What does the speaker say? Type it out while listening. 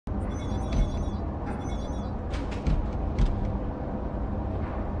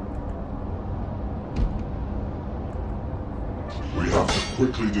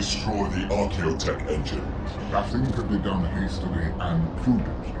quickly destroy the archaeotech engine. Nothing can be done hastily and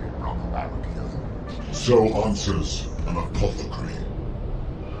prudently, Brother Barakil. So answers an apothecary.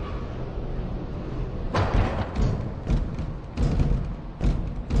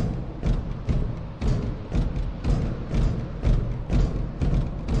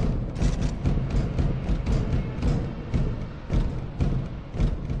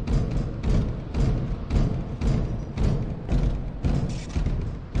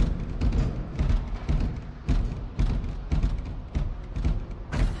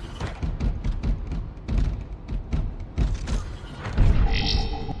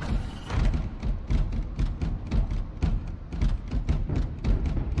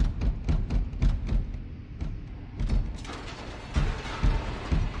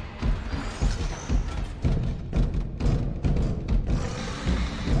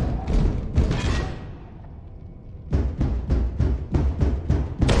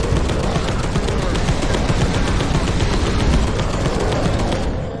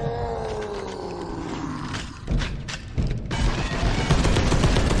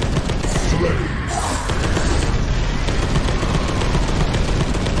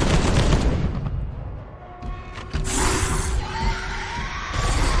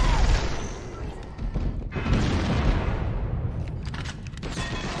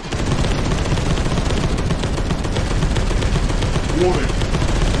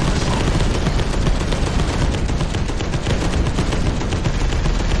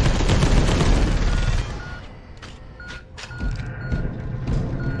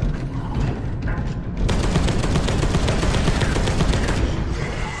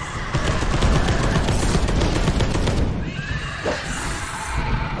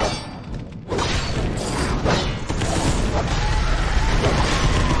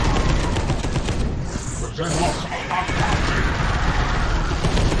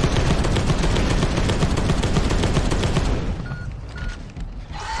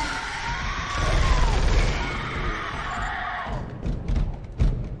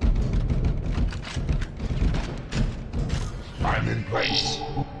 I'm in place.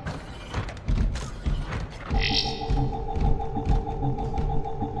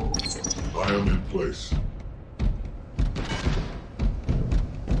 I am in place.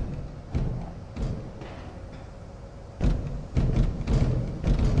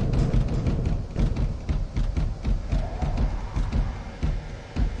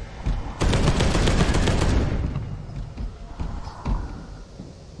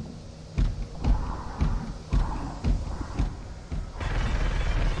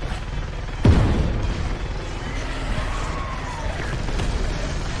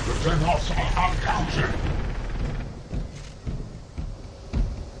 Xenos are uncounted.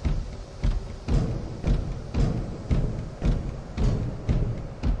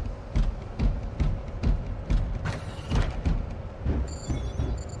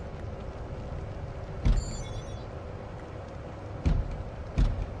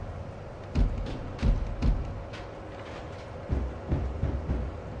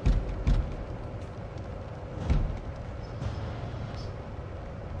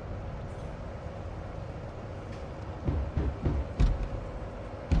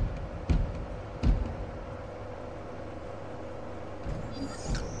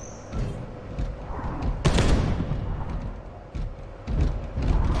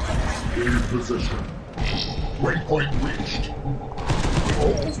 In position. Waypoint reached.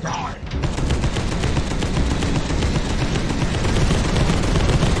 All die.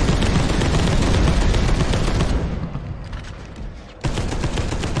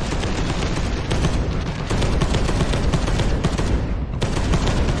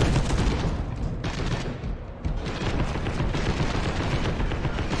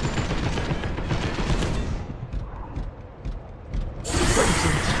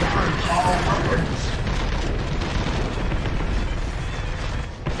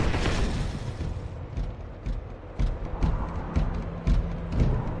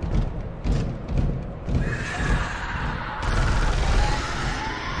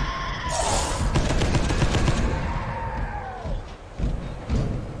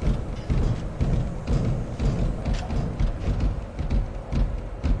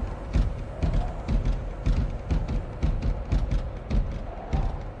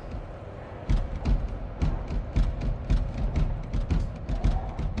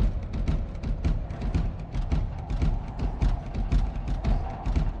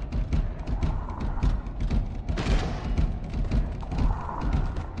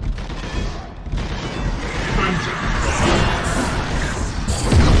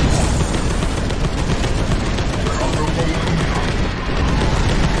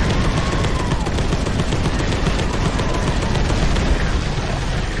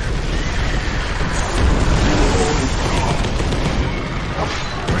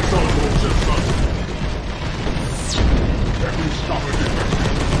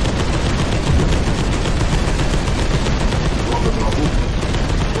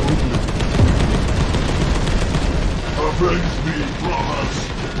 Brothers!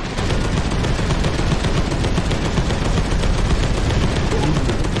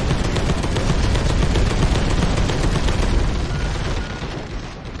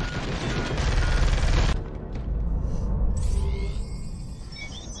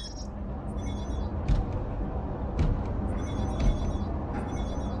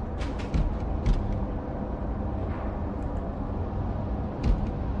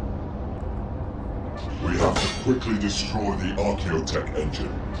 We have to quickly destroy the Archaeotech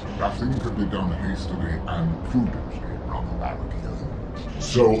engine. Nothing could be done hastily and prudently, Brother Barricade.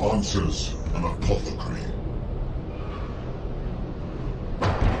 So answers an apothecary.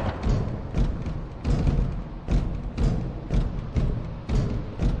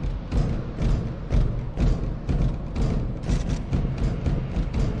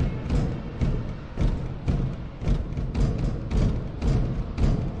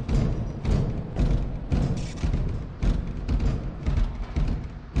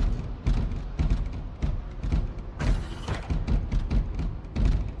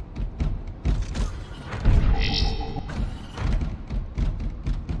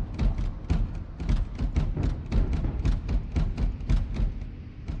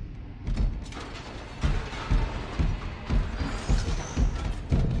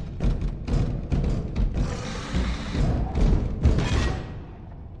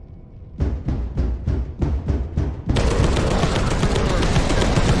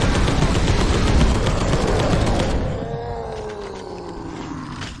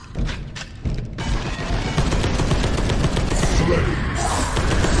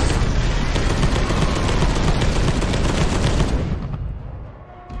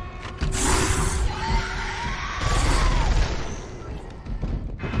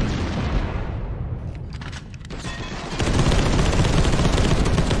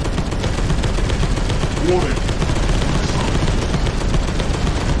 Warning!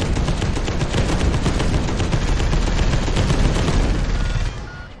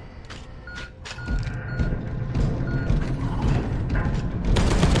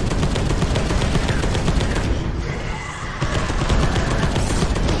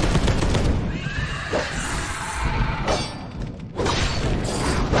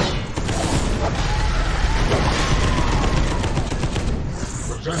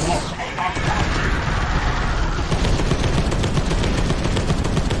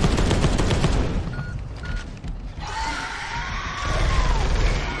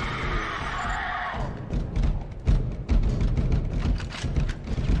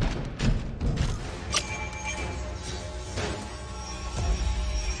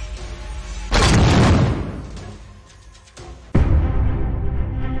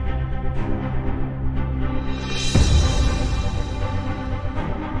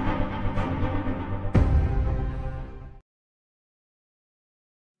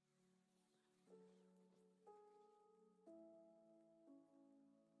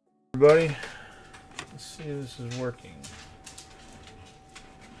 Everybody, let's see if this is working.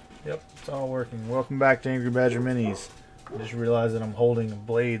 Yep, it's all working. Welcome back to Angry Badger Minis. I just realized that I'm holding a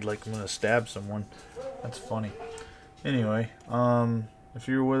blade like I'm gonna stab someone. That's funny. Anyway, if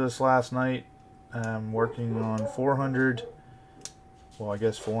you were with us last night, I'm working on 400. Well, I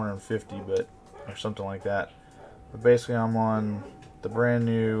guess 450, but or something like that. But basically, I'm on the brand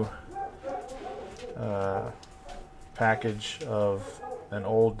new package of an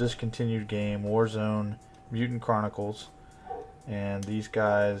old discontinued game, Warzone Mutant Chronicles, and these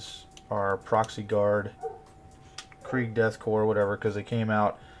guys are Proxy Guard, Krieg Death Corps, whatever, because they came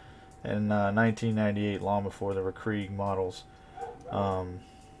out in 1998, long before there were Krieg models.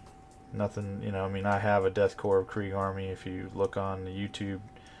 Nothing, you know, I mean, I have a Death Corps of Krieg Army. If you look on the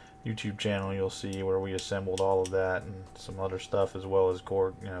YouTube channel, you'll see where we assembled all of that and some other stuff, as well as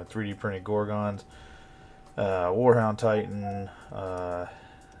 3D printed Gorgons, Warhound Titan,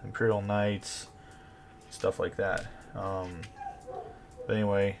 Imperial Knights, stuff like that. But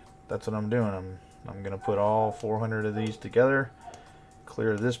anyway, that's what I'm doing. I'm gonna put all 400 of these together,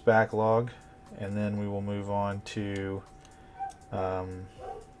 clear this backlog, and then we will move on to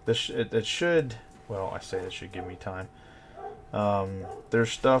it should, well, I say it should give me time.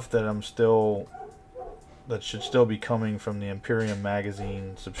 There's stuff that that should still be coming from the Imperium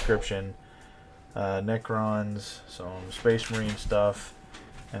magazine subscription. Necrons, some Space Marine stuff,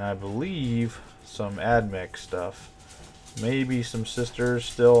 and I believe some AdMech stuff. Maybe some Sisters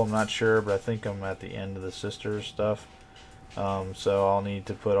still, I'm not sure, but I think I'm at the end of the Sisters stuff. So I'll need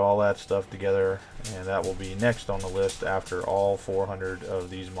to put all that stuff together, and that will be next on the list after all 400 of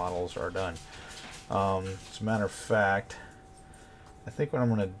these models are done. As a matter of fact, I think what I'm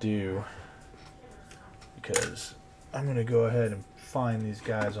going to do, because I'm going to go ahead and find these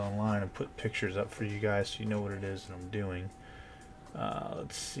guys online and put pictures up for you guys so you know what it is that I'm doing.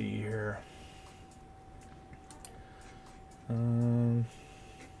 Let's see here.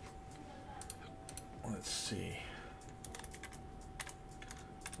 Let's see.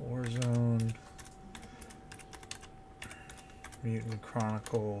 Warzone. Mutant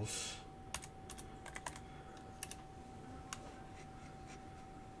Chronicles.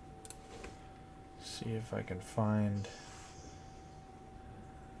 See if I can find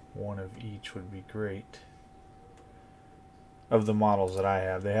one of each would be great. Of the models that I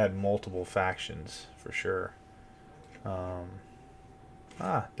have, they had multiple factions for sure.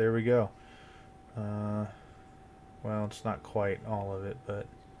 There we go. Well, it's not quite all of it, but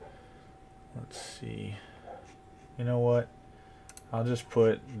let's see. You know what? I'll just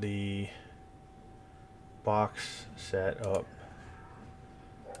put the box set up,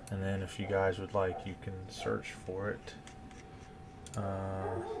 and then if you guys would like, you can search for it.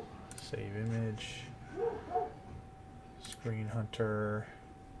 Save image, Screen Hunter.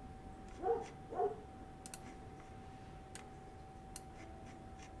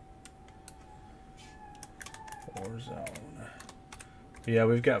 Warzone. Yeah,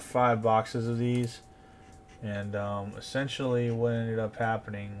 we've got 5 boxes of these, and essentially what ended up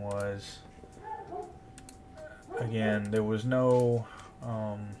happening was, again, there were no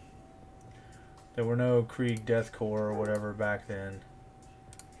Krieg Death Corps or whatever back then,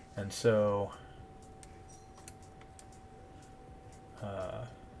 and so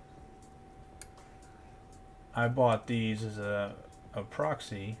I bought these as a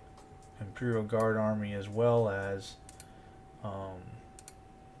proxy Imperial Guard Army, as well as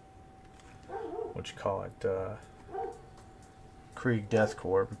Krieg Death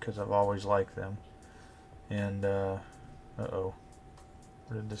Corps, because I've always liked them. And uh-oh,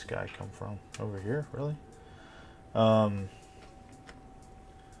 where did this guy come from? Over here, really?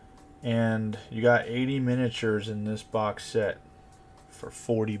 And you got 80 miniatures in this box set for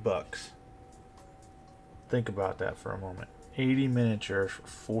 40 bucks. Think about that for a moment. 80 miniatures for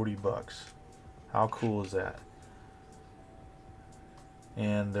 40 bucks. How cool is that?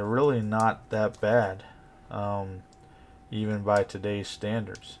 And they're really not that bad, even by today's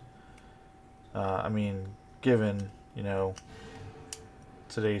standards. I mean, given, you know,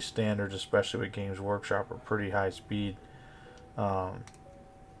 today's standards, especially with Games Workshop, are pretty high speed. And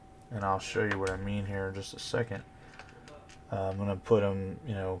I'll show you what I mean here in just a second. I'm going to put them,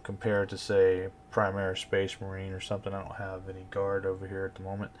 you know, compared to, say, Primary Space Marine or something. I don't have any guard over here at the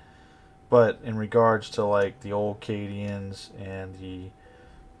moment. But in regards to, like, the old Cadians and the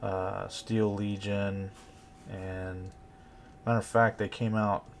Steel Legion, and matter of fact, they came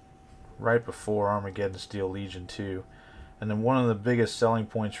out right before Armageddon Steel Legion 2. And then one of the biggest selling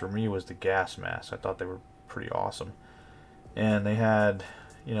points for me was the gas mask. I thought they were pretty awesome. And they had,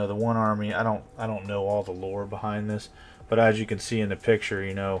 you know, the one army, I don't know all the lore behind this, but as you can see in the picture,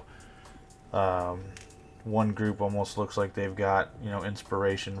 you know, one group almost looks like they've got, you know,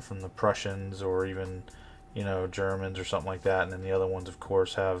 inspiration from the Prussians or even, you know, Germans or something like that, and then the other ones, of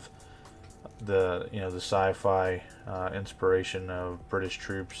course, have the, you know, the sci-fi inspiration of British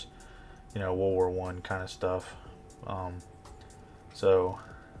troops, you know, World War I kind of stuff. So,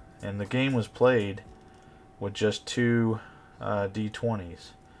 and the game was played with just 2 D20s.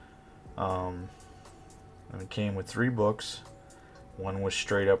 And it came with 3 books. One was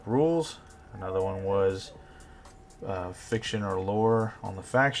straight up rules, another one was fiction or lore on the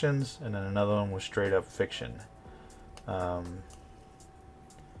factions, and then another one was straight up fiction. Let's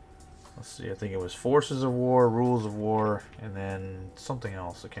see, I think it was Forces of War, Rules of War, and then something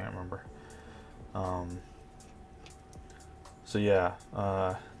else, I can't remember. So yeah,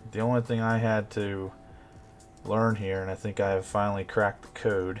 the only thing I had to learn here, and I think I have finally cracked the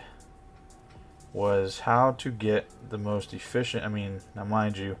code, was how to get the most efficient. I mean, now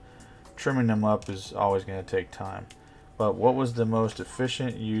mind you, trimming them up is always going to take time, but what was the most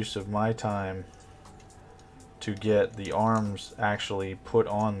efficient use of my time to get the arms actually put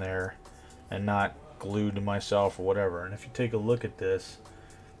on there and not glued to myself or whatever? And if you take a look at this,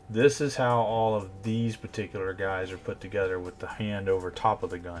 this is how all of these particular guys are put together, with the hand over top of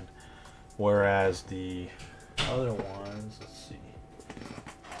the gun, whereas the other ones, let's see,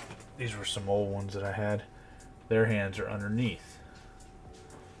 these were some old ones that I had, their hands are underneath.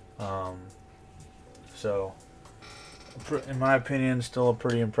 So in my opinion, still a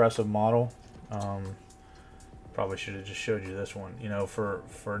pretty impressive model. Probably should have just showed you this one. You know, for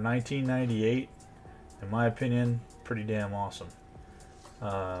 1998, in my opinion, pretty damn awesome.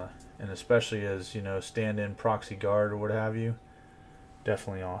 And especially as, you know, stand-in proxy guard or what have you,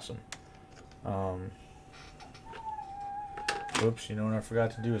 definitely awesome. Whoops, you know what I forgot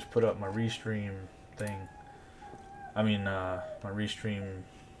to do is put up my restream thing. I mean, my restream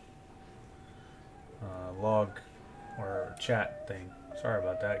log or chat thing. Sorry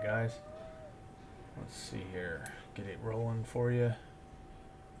about that, guys. Let's see here. Get it rolling for you.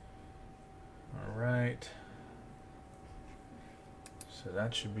 Alright. So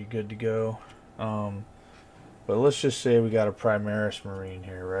that should be good to go. But let's just say we got a Primaris Marine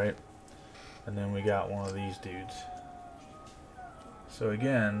here, right? And then we got one of these dudes. So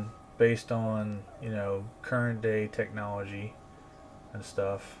again, based on, you know, current day technology and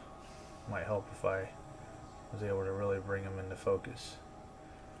stuff, might help if I was able to really bring them into focus.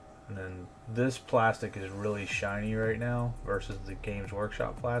 And then this plastic is really shiny right now versus the Games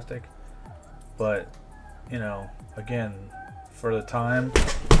Workshop plastic. But, you know, again, for the time,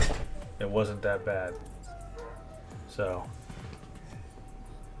 it wasn't that bad. So,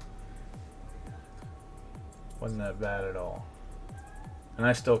 wasn't that bad at all. And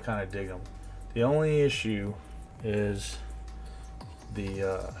I still kind of dig them. The only issue is the,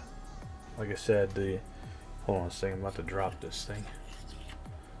 like I said, hold on a second, I'm about to drop this thing.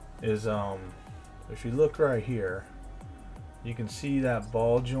 Is, if you look right here, you can see that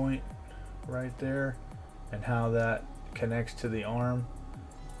ball joint right there and how that connects to the arm.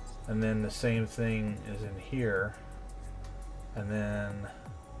 And then the same thing is in here. And then,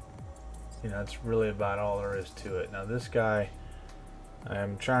 you know, that's really about all there is to it. Now this guy,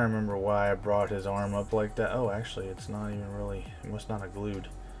 I'm trying to remember why I brought his arm up like that. Oh, actually, it's not even really, it must not have glued.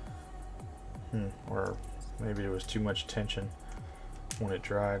 Or maybe there was too much tension when it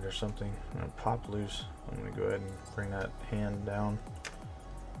dried or something. And it popped loose. I'm going to go ahead and bring that hand down.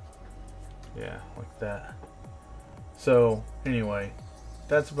 Yeah, like that. So, anyway,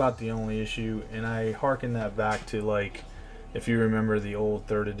 that's about the only issue. And I hearken that back to, like, if you remember the old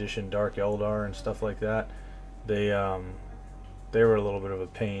 3rd edition Dark Eldar and stuff like that, they were a little bit of a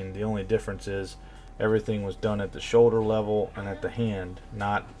pain. The only difference is everything was done at the shoulder level and at the hand,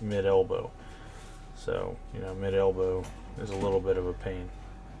 not mid-elbow. So, you know, mid-elbow is a little bit of a pain.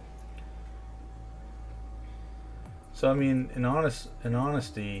 So, I mean, in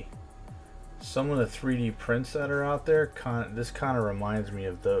honesty, some of the 3D prints that are out there, this kind of reminds me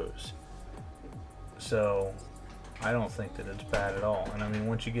of those. So, I don't think that it's bad at all. And I mean,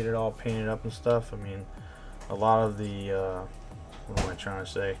 once you get it all painted up and stuff, I mean, a lot of the, what am I trying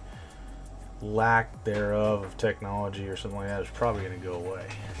to say, lack thereof of technology or something like that is probably going to go away.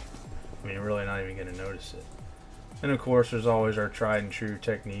 I mean, you're really not even going to notice it. And of course, there's always our tried and true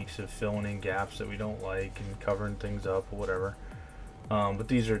techniques of filling in gaps that we don't like and covering things up or whatever. But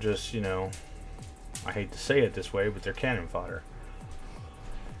these are just, you know, I hate to say it this way, but they're cannon fodder.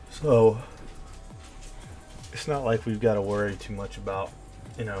 So, it's not like we've got to worry too much about,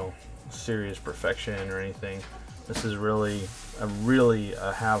 you know, serious perfection or anything. This is really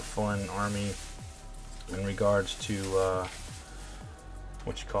a have fun army in regards to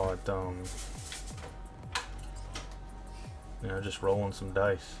what you call it, you know, just rolling some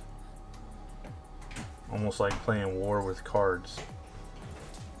dice, almost like playing war with cards.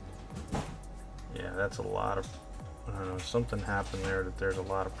 Yeah, that's a lot of, I don't know, something happened there that there's a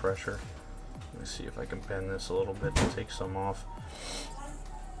lot of pressure. Let me see if I can bend this a little bit to take some off.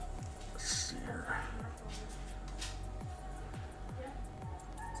 Let's see here.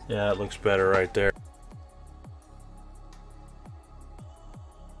 Yeah, it looks better right there.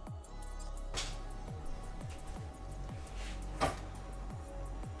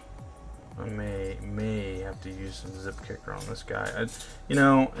 I may have to use some zip kicker on this guy. You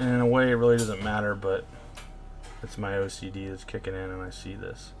know, in a way it really doesn't matter, but it's my OCD that's kicking in and I see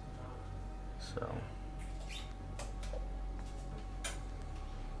this. So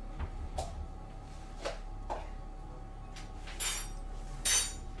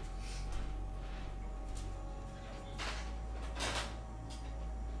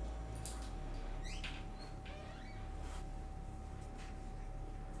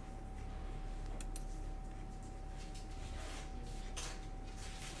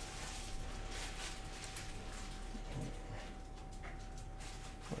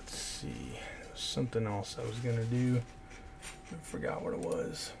something else I was gonna do. I forgot what it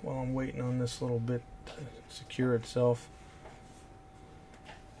was while I'm waiting on this little bit to secure itself.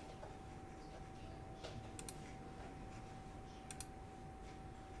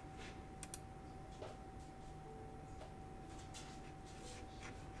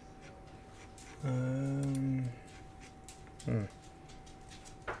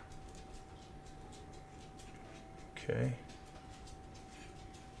 Okay.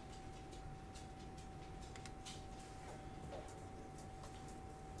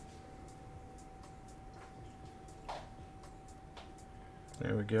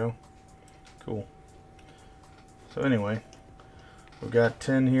 There we go. Cool. So anyway, we've got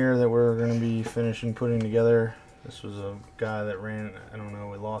 10 here that we're going to be finishing putting together. This was a guy that ran, I don't know,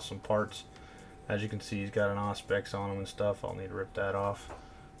 we lost some parts. As you can see, he's got an Auspex on him and stuff. I'll need to rip that off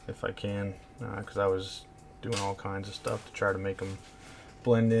if I can, because I was doing all kinds of stuff to try to make them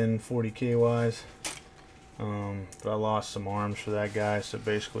blend in 40k wise. But I lost some arms for that guy, so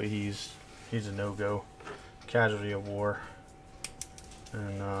basically he's a no-go, casualty of war,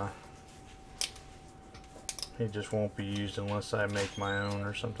 and he just won't be used unless I make my own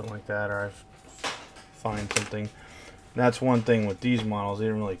or something like that, or I find something. That's one thing with these models, they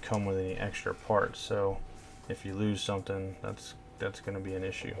don't really come with any extra parts, so if you lose something, that's going to be an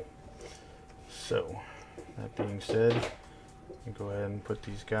issue. So that being said, I'll go ahead and put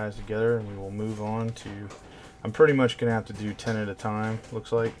these guys together, and we will move on to, I'm pretty much going to have to do 10 at a time,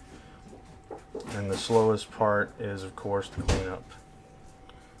 looks like. And the slowest part is, of course, the cleanup.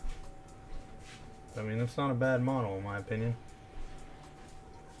 I mean, it's not a bad model in my opinion.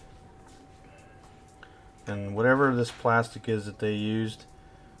 And whatever this plastic is that they used,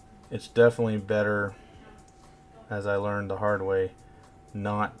 it's definitely better, as I learned the hard way,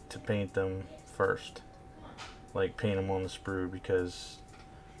 not to paint them first. Like paint them on the sprue, because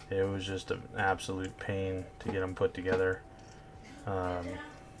it was just an absolute pain to get them put together. Of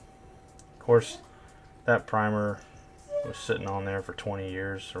course, that primer was sitting on there for 20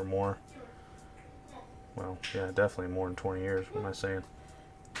 years or more. Well, yeah, definitely more than 20 years, what am I saying?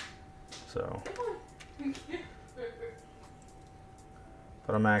 So,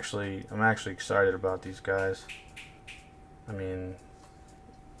 but I'm actually excited about these guys. I mean,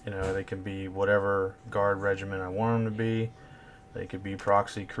 you know, they can be whatever guard regiment I want them to be. They could be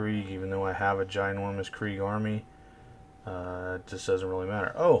Proxy Krieg, even though I have a ginormous Krieg army. It just doesn't really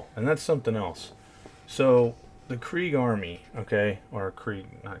matter. Oh, and that's something else. So the Krieg army, okay, or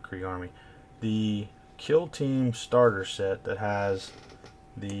Krieg, not Krieg army, the Kill Team starter set that has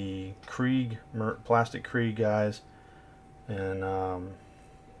the Krieg, plastic Krieg guys, and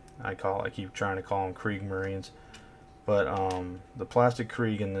I keep trying to call them Krieg Marines, but the plastic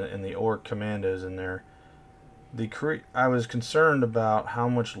Krieg and the Orc Commandos in there. The Krieg, I was concerned about how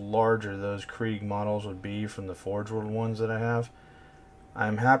much larger those Krieg models would be from the Forge World ones that I have.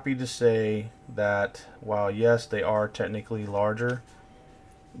 I'm happy to say that while yes, they are technically larger,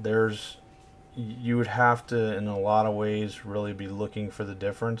 you would have to, in a lot of ways, really be looking for the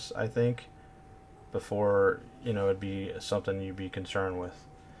difference, I think, before, you know, it'd be something you'd be concerned with.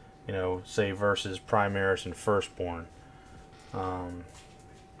 You know, say versus Primaris and Firstborn.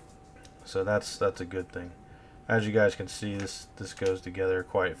 So that's a good thing. As you guys can see, this goes together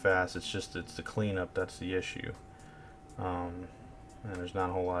quite fast. It's the cleanup that's the issue. And there's not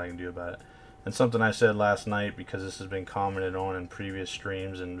a whole lot I can do about it. And something I said last night, because this has been commented on in previous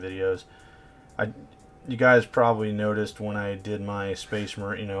streams and videos, you guys probably noticed when I did my Space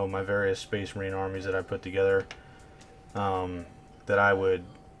Marine, you know, my various Space Marine armies that I put together, that I would,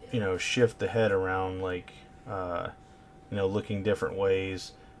 you know, shift the head around, like, you know, looking different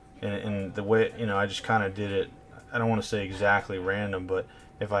ways, and the way, you know, I just kind of did it. I don't want to say exactly random, but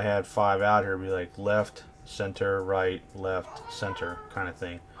if I had 5 out here, it'd be like left, center, right, left, center kind of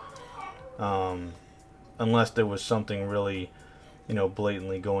thing. Unless there was something really, you know,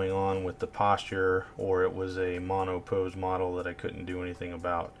 blatantly going on with the posture, or it was a mono pose model that I couldn't do anything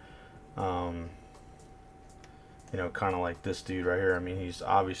about. You know, kind of like this dude right here. I mean, he's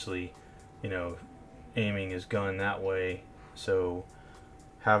obviously, you know, aiming his gun that way, so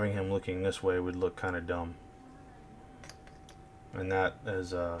having him looking this way would look kind of dumb. And that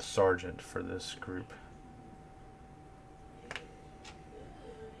is a sergeant for this group,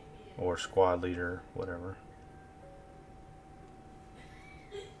 or squad leader, whatever.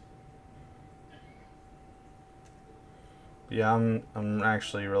 Yeah, I'm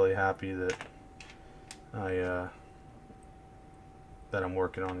actually really happy that I'm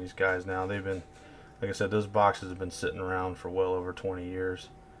working on these guys now. They've been, like I said, those boxes have been sitting around for well over 20 years,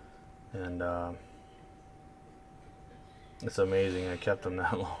 and it's amazing I kept them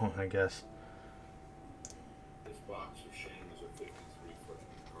that long, I guess. This box of shame is a 53-foot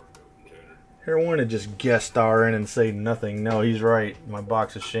cargo container. Here, I want to just guest star in and say nothing. No, he's right. My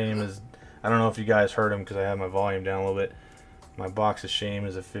box of shame is, I don't know if you guys heard him because I had my volume down a little bit. My box of shame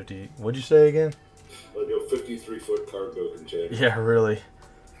is a 50, what'd you say again? Like a 53-foot cargo container. Yeah, really.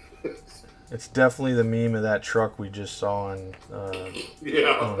 It's definitely the meme of that truck we just saw on,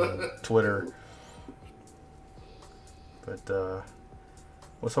 on Twitter. But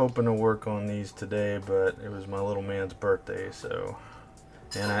was hoping to work on these today, but it was my little man's birthday, so,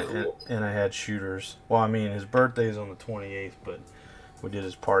 and I had shooters. Well, I mean, his birthday is on the 28th, but We did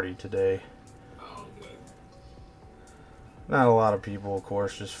his party today. Oh, good. Not a lot of people, of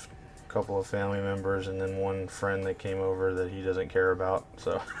course, just a couple of family members and then one friend that came over that he doesn't care about.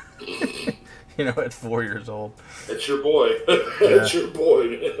 So, you know, at 4 years old. It's your boy. It's your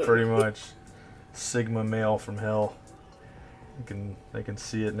boy. Pretty much. Sigma male from hell. I can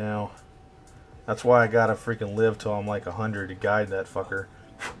see it now. That's why I gotta freaking live till I'm like 100 to guide that fucker.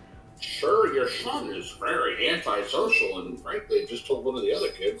 Sure, your son is very antisocial and frankly just told one of the other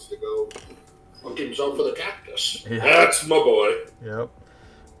kids to go hook himself with a cactus. Yeah. That's my boy. Yep.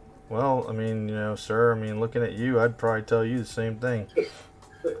 Well, I mean, you know, sir, I mean, looking at you, I'd probably tell you the same thing.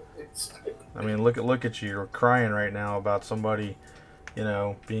 I mean, look at you. You're crying right now about somebody, you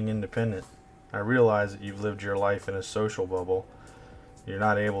know, being independent. I realize that you've lived your life in a social bubble. You're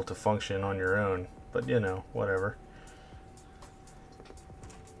not able to function on your own, but you know, whatever.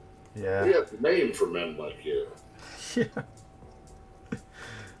 Yeah. We have a name for men like you. Yeah.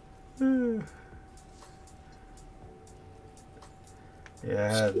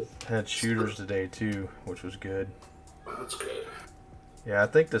 Yeah, I had shooters today too, which was good. That's good. Yeah, I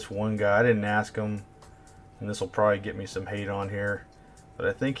think this one guy, I didn't ask him, and this will probably get me some hate on here, but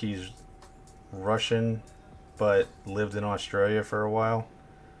I think he's Russian, but lived in Australia for a while,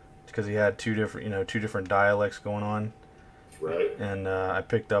 because he had two different dialects going on. Right. And I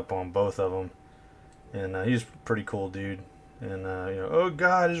picked up on both of them, and he's a pretty cool dude. And you know, oh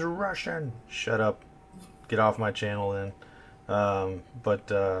God, he's Russian. Shut up, get off my channel then.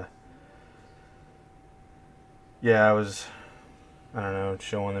 Yeah, I was, I don't know,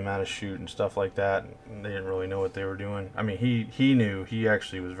 showing them how to shoot and stuff like that. And they didn't really know what they were doing. I mean, he knew. He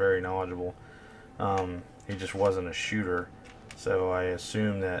actually was very knowledgeable. He just wasn't a shooter, so I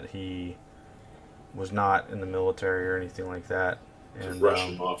assumed that he was not in the military or anything like that. And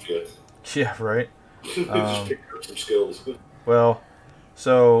Russian mafia. yeah, right. Just pick up some skills. Well,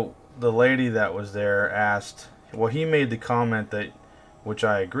 so the lady that was there asked, well, he made the comment that, which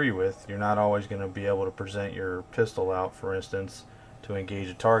I agree with, you're not always going to be able to present your pistol out, for instance, to engage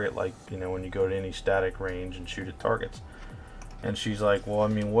a target, like, you know, when you go to any static range and shoot at targets. And she's like, well, I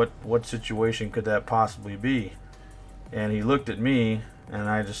mean, what situation could that possibly be? And he looked at me, and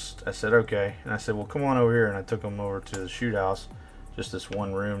I said, okay. And I said, well, come on over here. And I took him over to the shoot house, just this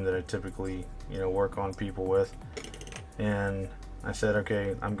one room that I typically, you know, work on people with. And I said,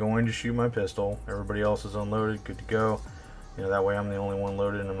 okay, I'm going to shoot my pistol. Everybody else is unloaded, good to go. You know, that way I'm the only one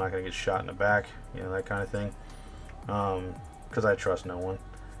loaded and I'm not going to get shot in the back, you know, that kind of thing. Because I trust no one.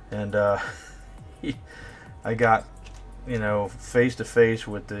 And I got, you know, face to face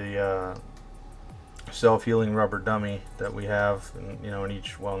with the self-healing rubber dummy that we have, you know, in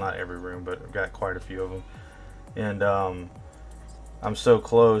each, well, not every room, but I've got quite a few of them. And I'm so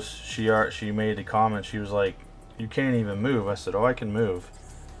close. She made the comment. She was like, "You can't even move." I said, "Oh, I can move."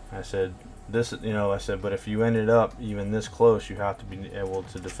 I said, "This, you know," I said, "but if you ended up even this close, you have to be able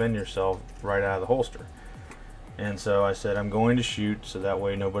to defend yourself right out of the holster." And so I said, "I'm going to shoot, so that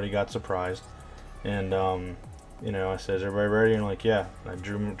way nobody got surprised." And you know, I said, "Is everybody ready?" And like, yeah. I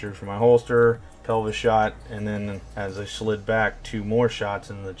drew from my holster, pelvis shot, and then as I slid back, 2 more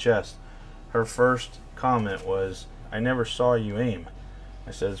shots in the chest. Her first comment was, "I never saw you aim."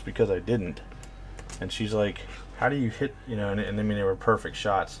 I said, "It's because I didn't." And she's like, "How do you hit?" You know, and I mean, they were perfect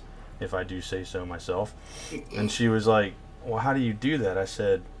shots, if I do say so myself. And she was like, "Well, how do you do that?" I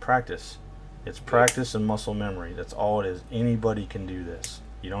said, "Practice. It's practice and muscle memory. That's all it is. Anybody can do this.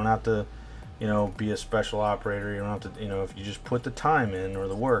 You don't have to, you know, be a special operator. You don't have to, you know, if you just put the time in or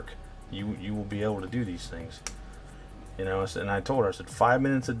the work, you will be able to do these things." You know, and I told her, I said, 5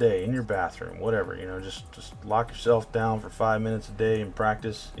 minutes a day in your bathroom, whatever, you know, just lock yourself down for 5 minutes a day and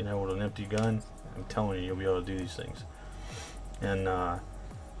practice, you know, with an empty gun. I'm telling you, you'll be able to do these things. And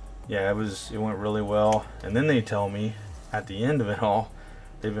yeah, it went really well. And then they tell me at the end of it all,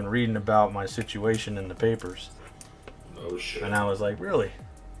 they've been reading about my situation in the papers. Oh shit. And I was like, really?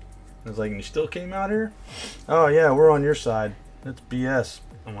 I was like, and you still came out here? Oh yeah, we're on your side. That's BS.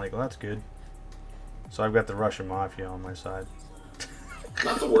 I'm like, well, that's good. So I've got the Russian mafia on my side.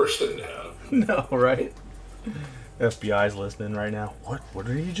 Not the worst thing to have. No, right? FBI's listening right now. What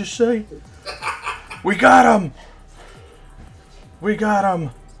did he just say? We got him! We got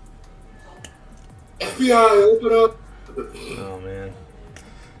him! FBI, open up! Oh man.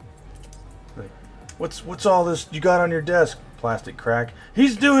 Like, what's all this you got on your desk? Plastic crack.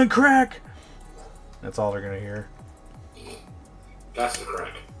 He's doing crack! That's all they're gonna hear. That's the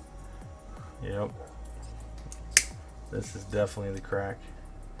crack. Yep. This is definitely the crack.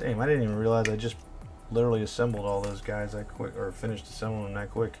 Damn, I didn't even realize I just literally assembled all those guys that quick, or finished assembling them that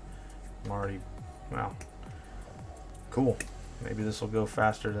quick. I'm already, wow. Cool. Maybe this will go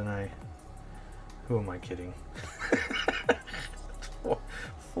faster than I... Who am I kidding?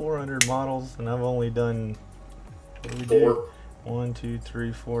 400 models, and I've only done... What do we do? 1, 2,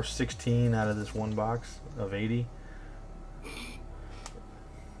 3, 4, 16 out of this one box of 80. You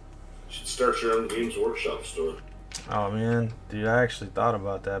should start your own Games Workshop store. Oh man, dude, I actually thought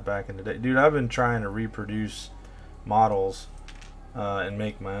about that back in the day. Dude, I've been trying to reproduce models and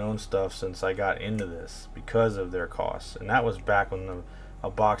make my own stuff since I got into this because of their costs. And that was back when a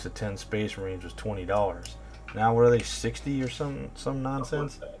box of 10 Space Marines was $20. Now what are they, 60 or some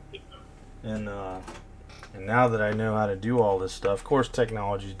nonsense? And now that I know how to do all this stuff, of course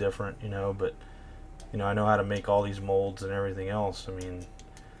technology's different, you know, but you know, I know how to make all these molds and everything else. I mean,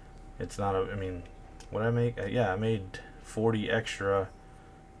 it's not a, I mean, what I make? Yeah, I made 40 extra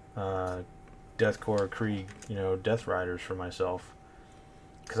Death Korps of Krieg, you know, Death Riders for myself.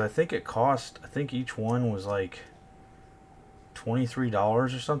 Because I think it cost, I think each one was like $23 or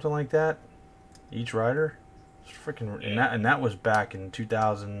something like that. Each rider. It's freaking, and that was back in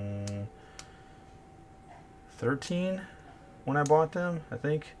 2013 when I bought them, I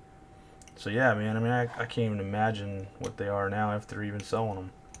think. So yeah, man, I mean, I can't even imagine what they are now if they're even selling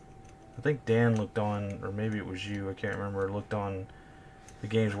them. I think Dan looked on, or maybe it was you, I can't remember, looked on the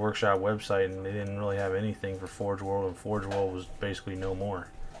Games Workshop website and they didn't really have anything for Forge World, and Forge World was basically no more.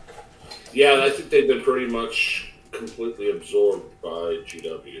 Yeah, I think they've been pretty much completely absorbed by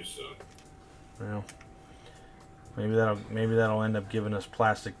GW, so. Well, maybe that'll end up giving us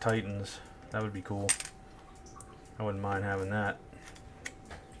plastic Titans. That would be cool. I wouldn't mind having that.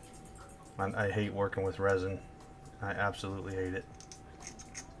 I hate working with resin. I absolutely hate it.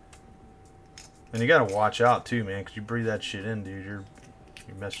 And you gotta watch out too, man, because you breathe that shit in, dude. You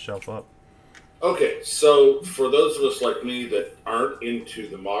mess yourself up. Okay, so for those of us like me that aren't into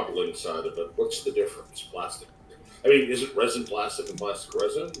the modeling side of it, what's the difference? Plastic? I mean, is it resin plastic and plastic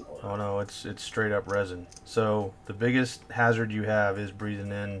resin? Or? Oh no, it's straight up resin. So the biggest hazard you have is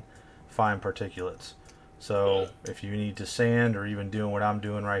breathing in fine particulates. So if you need to sand, or even doing what I'm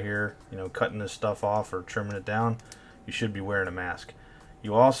doing right here, you know, cutting this stuff off or trimming it down, you should be wearing a mask.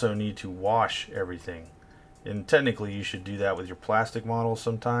 You also need to wash everything. And technically you should do that with your plastic models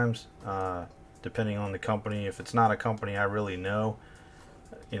sometimes, depending on the company. If it's not a company I really know,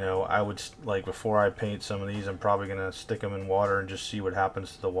 you know, I would, like, before I paint some of these, I'm probably going to stick them in water and just see what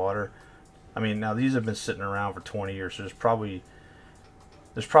happens to the water. I mean, now these have been sitting around for 20 years, so there's probably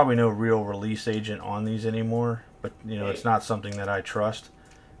no real release agent on these anymore, but you know, it's not something that I trust,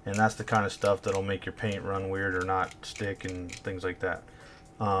 and that's the kind of stuff that'll make your paint run weird or not stick and things like that.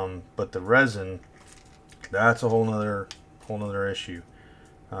 But the resin, that's a whole nother issue.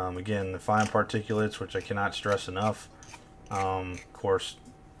 Again, the fine particulates, which I cannot stress enough. Of course,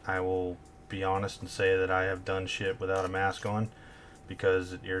 I will be honest and say that I have done shit without a mask on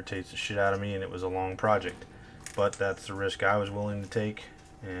because it irritates the shit out of me, and it was a long project. But that's the risk I was willing to take,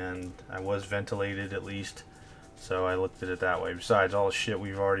 and I was ventilated at least, so I looked at it that way. Besides all the shit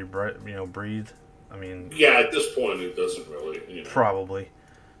we've already breathed, I mean, yeah, at this point it doesn't really, you know. Probably.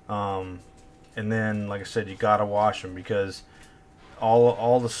 And then, like I said, you gotta wash them, because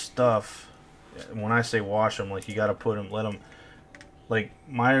all the stuff, when I say wash them, like, you gotta put them, let them, like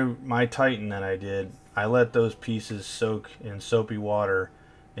my Titan that I did, I let those pieces soak in soapy water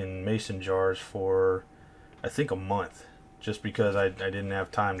in mason jars for I think a month, just because I didn't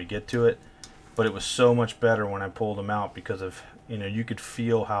have time to get to it. But it was so much better when I pulled them out, because of, you know, you could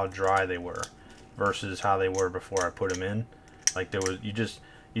feel how dry they were versus how they were before I put them in. Like, there was,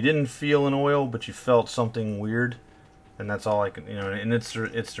 you didn't feel an oil, but you felt something weird, and that's all I can, you know. And it's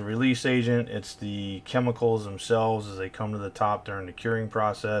the release agent, it's the chemicals themselves as they come to the top during the curing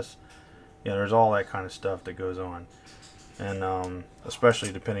process. You know, there's all that kind of stuff that goes on, and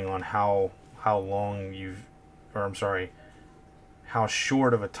especially depending on how long how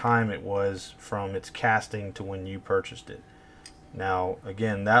short of a time it was from its casting to when you purchased it. Now,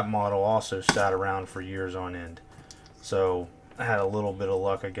 again, that model also sat around for years on end, so I had a little bit of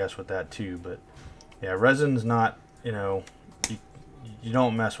luck, I guess, with that too. But yeah, resin's not, you know, you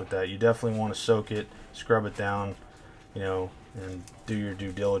don't mess with that. You definitely want to soak it, scrub it down, you know, and do your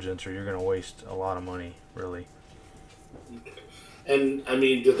due diligence, or you're going to waste a lot of money, really. And I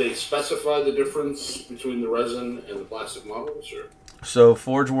mean, do they specify the difference between the resin and the plastic models, or? So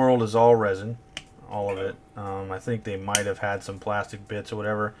Forge World is all resin, all of it. I think they might have had some plastic bits or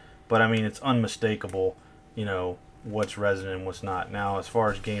whatever, but I mean, it's unmistakable, you know, what's resin and what's not. Now, as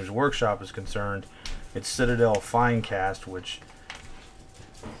far as Games Workshop is concerned, it's Citadel Fine Cast, which,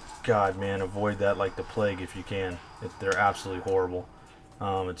 God, man, avoid that like the plague if you can. They're absolutely horrible.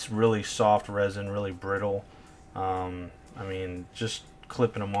 It's really soft resin, really brittle. I mean, just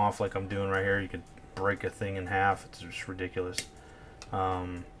clipping them off like I'm doing right here, you could break a thing in half. It's just ridiculous.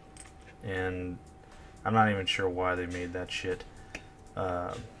 And I'm not even sure why they made that shit.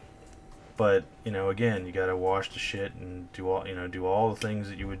 But you know, again, you gotta wash the shit and do all the things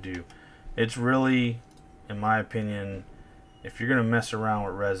that you would do. It's really, in my opinion, if you're gonna mess around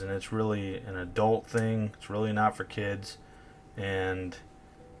with resin, it's really an adult thing. It's really not for kids, and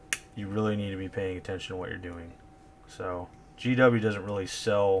you really need to be paying attention to what you're doing. So GW doesn't really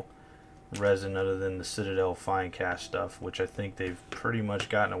sell resin other than the Citadel fine cast stuff, which I think they've pretty much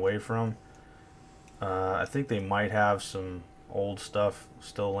gotten away from. I think they might have some old stuff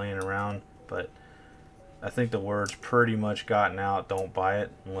still laying around, but I think the word's pretty much gotten out. Don't buy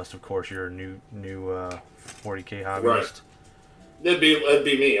it unless, of course, you're a new 40k hobbyist. Right. That'd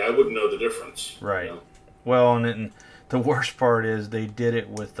be me. I wouldn't know the difference. Right. You know? Well, and the worst part is they did it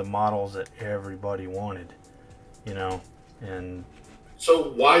with the models that everybody wanted. You know, and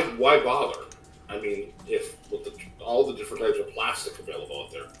so why bother? I mean, if with all the different types of plastic available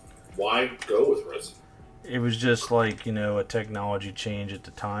out there, why go with resin? It was just like, you know, a technology change at the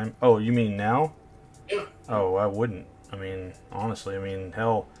time. Oh, you mean now? Yeah. Oh, I wouldn't. I mean, honestly, I mean,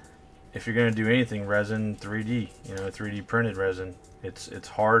 hell, if you're gonna do anything, resin, 3D, you know, 3D printed resin. It's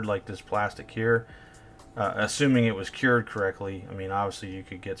hard like this plastic here. Assuming it was cured correctly. I mean, obviously you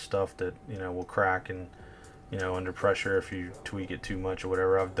could get stuff that, you know, will crack and, you know, under pressure if you tweak it too much or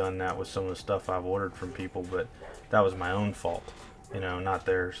whatever. I've done that with some of the stuff I've ordered from people, but that was my own fault, you know, not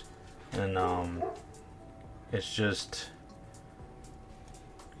theirs. And it's just,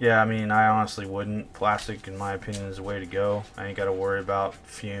 yeah, I mean, I honestly wouldn't. Plastic, in my opinion, is the way to go. I ain't got to worry about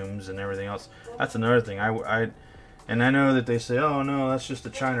fumes and everything else. That's another thing. And I know that they say, oh no, that's just a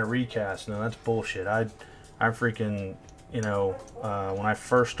China recast. No, that's bullshit. I freaking, you know, when I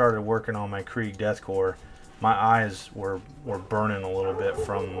first started working on my Krieg Deathcore, my eyes were burning a little bit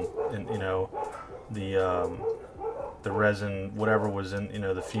from, you know, the resin, whatever was in, you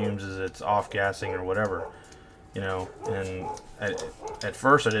know, the fumes as it's off gassing or whatever, you know. And at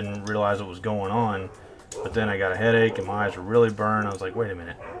first I didn't realize what was going on, but then I got a headache and my eyes were really burned. I was like, wait a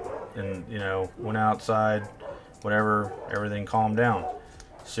minute, and you know, went outside, whatever, everything calmed down.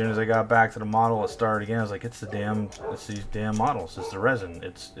 As soon as I got back to the model, it started again. I was like, it's these damn models. It's the resin.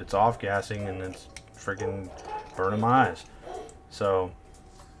 It's off gassing and it's freaking burning my eyes. So,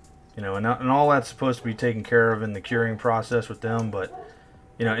 you know, and all that's supposed to be taken care of in the curing process with them. But,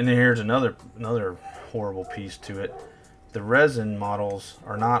 you know, and then here's another horrible piece to it. The resin models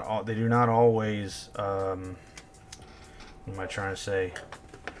are not, they do not always, what am I trying to say?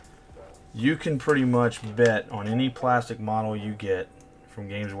 You can pretty much bet on any plastic model you get from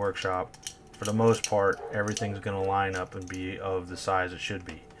Games Workshop, for the most part, everything's going to line up and be of the size it should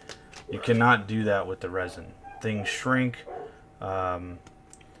be. You cannot do that with the resin. Things shrink. I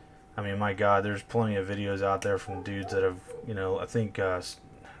mean, my God, there's plenty of videos out there from dudes that have, you know, I think, and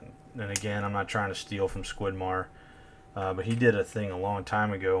again, I'm not trying to steal from Squidmar, but he did a thing a long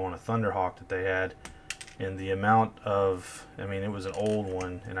time ago on a Thunderhawk that they had, and the amount of, I mean, it was an old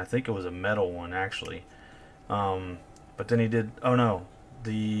one, and I think it was a metal one, actually. But then he did, oh no,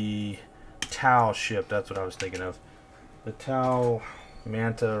 the Tau ship, that's what I was thinking of. The Tau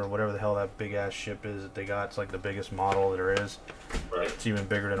Manta, or whatever the hell that big ass ship is that they got. It's like the biggest model that there is. Right. It's even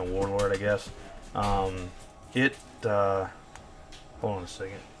bigger than a Warlord, I guess. Hold on a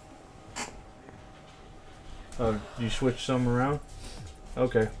second. You switch some around?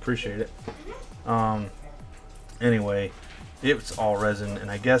 Okay, appreciate it. Anyway, it's all resin,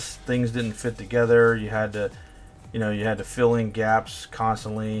 and I guess things didn't fit together. You had to, you know, you had to fill in gaps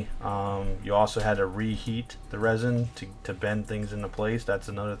constantly. You also had to reheat the resin to bend things into place. That's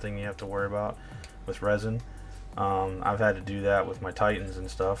another thing you have to worry about with resin. I've had to do that with my Titans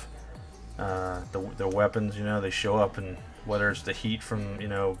and stuff. The weapons, you know, they show up, and whether it's the heat from, you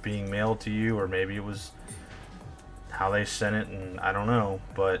know, being mailed to you, or maybe it was how they sent it, and I don't know,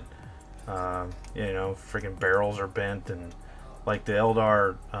 but you know, freaking barrels are bent, and like the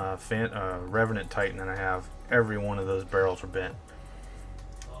Eldar Revenant Titan that I have, every one of those barrels were bent,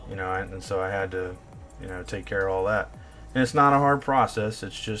 you know, and so I had to, you know, take care of all that. And it's not a hard process.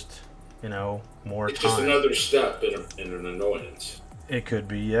 It's just, you know, more time. It's just another step in an annoyance. It could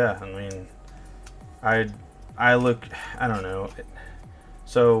be, yeah. I mean, I don't know.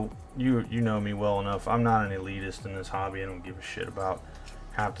 So you know me well enough. I'm not an elitist in this hobby. I don't give a shit about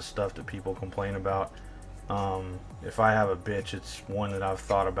half the stuff that people complain about. If I have a bitch, it's one that I've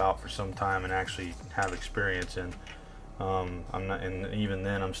thought about for some time and actually have experience in. I'm not, and even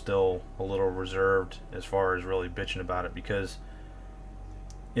then, I'm still a little reserved as far as really bitching about it, because,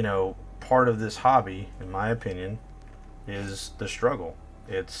 you know, part of this hobby, in my opinion, is the struggle.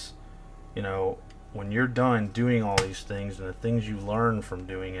 It's, you know, when you're done doing all these things and the things you learn from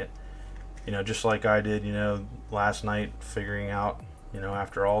doing it, you know, just like I did, you know, last night, figuring out, you know,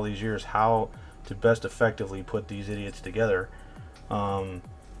 after all these years, how to best effectively put these idiots together.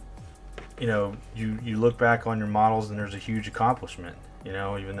 You know, you look back on your models and there's a huge accomplishment, you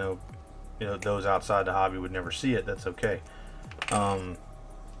know, even though, you know, those outside the hobby would never see it. That's okay.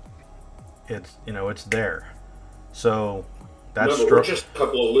 It's, you know, it's there. So that's we're just a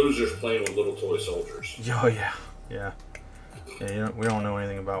couple of losers playing with little toy soldiers. Oh yeah, yeah. Yeah, you know, we don't know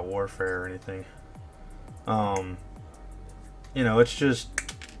anything about warfare or anything. You know, it's just,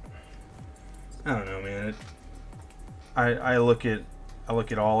 I don't know, man. I look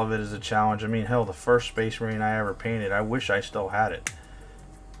at all of it as a challenge. I mean, hell, the first Space Marine I ever painted, I wish I still had it.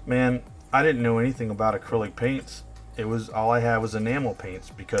 Man, I didn't know anything about acrylic paints. It was, all I had was enamel paints,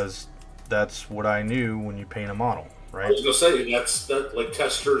 because that's what I knew when you paint a model, right? I was gonna say that's like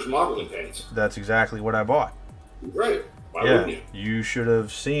Tester's modeling paints. That's exactly what I bought. Right. Why Yeah, wouldn't you? you should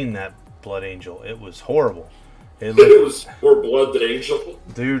have seen that Blood Angel. It was horrible. It was more blood than angel.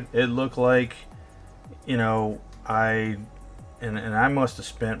 Dude, it looked like, you know, and I must have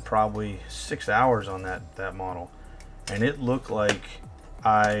spent probably 6 hours on that model, and it looked like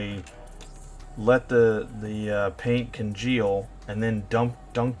I let the paint congeal and then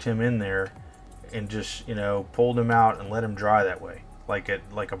dunked him in there and just, you know, pulled him out and let him dry that way, like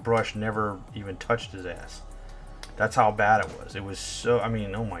a brush never even touched his ass. That's how bad it was. It was so, I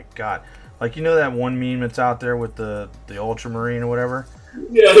mean, oh my god. Like, you know that one meme that's out there with the Ultramarine or whatever?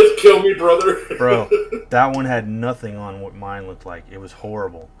 Yeah, kill me, brother. Bro, that one had nothing on what mine looked like. It was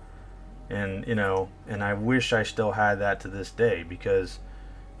horrible. And, you know, and I wish I still had that to this day, because,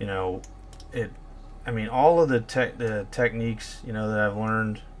 you know, I mean, all of the techniques, you know, that I've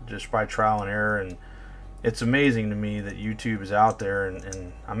learned just by trial and error, and it's amazing to me that YouTube is out there,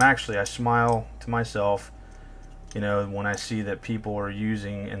 and I smile to myself, you know, when I see that people are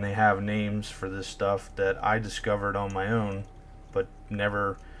using, and they have names for this stuff that I discovered on my own, but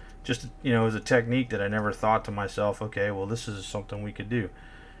never, just, you know, as a technique that I never thought to myself, okay, well, this is something we could do,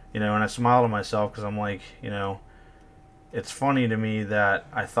 you know. And I smile to myself, because I'm like, you know, it's funny to me that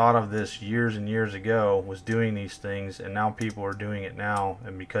I thought of this years and years ago, was doing these things, and now people are doing it now,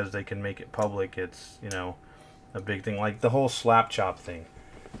 and because they can make it public, it's, you know, a big thing. Like the whole slap chop thing,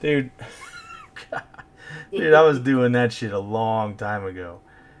 dude. Dude, I was doing that shit a long time ago,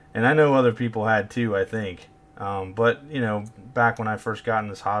 and I know other people had too, I think. But, you know, back when I first got in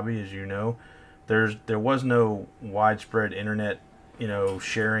this hobby, as you know, there was no widespread internet, you know,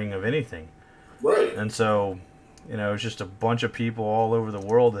 sharing of anything. Right. And so, you know, it was just a bunch of people all over the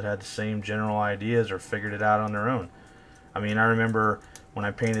world that had the same general ideas or figured it out on their own. I mean, I remember when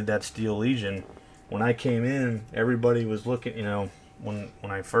I painted that Steel Legion, when I came in, everybody was looking, you know, when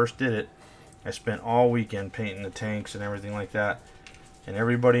I first did it, I spent all weekend painting the tanks and everything like that. And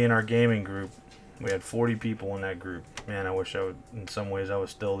everybody in our gaming group, we had 40 people in that group. Man, I wish in some ways I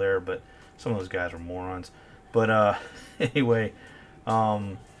was still there, but some of those guys were morons. But anyway,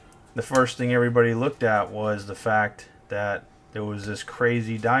 the first thing everybody looked at was the fact that there was this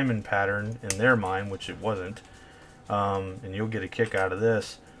crazy diamond pattern in their mind, which it wasn't. And you'll get a kick out of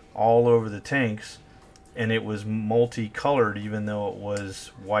this, all over the tanks. And it was multicolored, even though it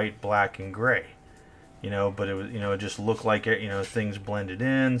was white, black, and gray. You know, but it was, you know, it just looked like, you know, things blended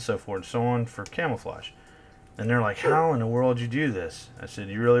in, so forth and so on, for camouflage. And they're like, how in the world did you do this? I said,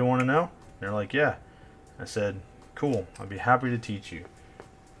 you really want to know? And they're like, yeah. I said, cool, I'd be happy to teach you.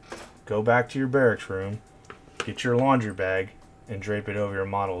 Go back to your barracks room, get your laundry bag, and drape it over your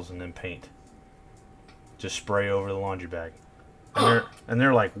models, and then paint. Just spray over the laundry bag. And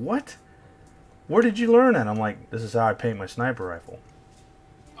they're like, what? Where did you learn that? I'm like, this is how I paint my sniper rifle.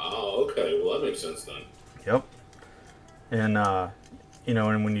 Oh, okay. Well, that makes sense then. Yep. And, you know,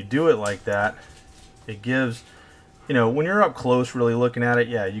 and when you do it like that, it gives, you know, when you're up close really looking at it,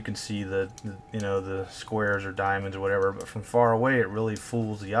 yeah, you can see the you know, the squares or diamonds or whatever, but from far away it really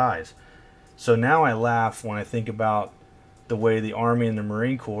fools the eyes. So now I laugh when I think about the way the Army and the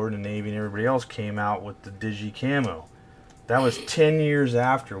Marine Corps and the Navy and everybody else came out with the digi camo. That was 10 years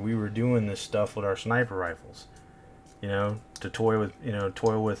after we were doing this stuff with our sniper rifles. You know, to toy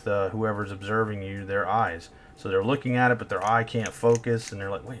with whoever's observing you, their eyes. So they're looking at it, but their eye can't focus, and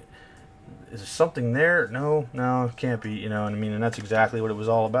they're like, wait, is there something there? No, it can't be, you know, and I mean, and that's exactly what it was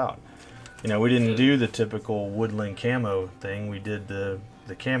all about. You know, we didn't do the typical woodland camo thing. We did the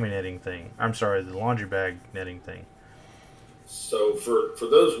cami netting thing. I'm sorry, the laundry bag netting thing. So for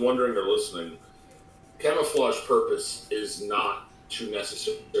those wondering or listening, camouflage purpose is not to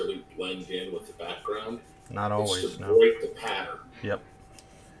necessarily blend in with the background. Not always. It's to no. break the pattern. Yep.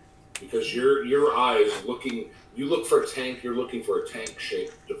 Because your eyes looking, you look for a tank, you're looking for a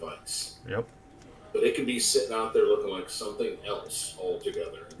tank-shaped device. Yep. But it can be sitting out there looking like something else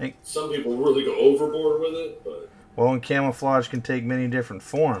altogether. Hey. Some people really go overboard with it, but well, and camouflage can take many different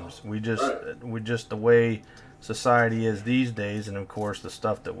forms. We just the way society is these days, and of course the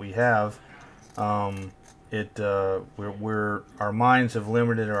stuff that we have, our minds have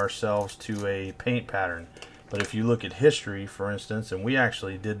limited ourselves to a paint pattern. But if you look at history, for instance, and we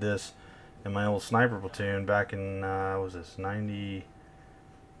actually did this in my old sniper platoon back in, what was this,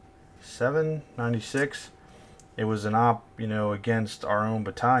 97, 96? It was an op, against our own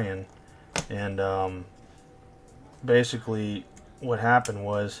battalion. And basically what happened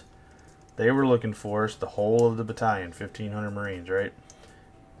was they were looking for us, the whole of the battalion, 1,500 Marines, right?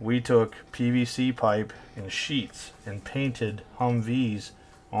 We took PVC pipe and sheets and painted Humvees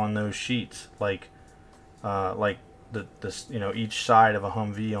on those sheets, like each side of a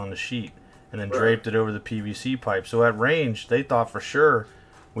Humvee on the sheet, and then draped it over the PVC pipe. So at range, they thought for sure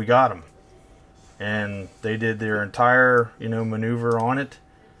we got them, and they did their entire maneuver on it.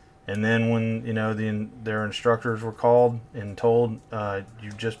 And then when their instructors were called and told,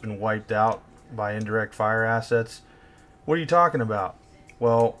 you've just been wiped out by indirect fire assets, what are you talking about?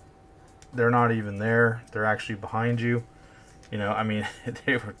 Well, they're not even there. They're actually behind you. They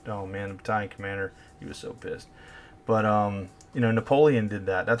were, oh man, the battalion commander, he was so pissed. But Napoleon did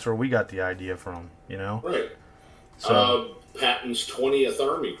that. That's where we got the idea from. Right. So Patton's 20th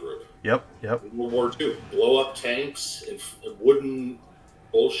Army Group. Yep. World War II. Blow up tanks and wooden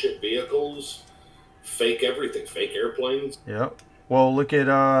bullshit vehicles, fake everything, fake airplanes. Yep. Well, look at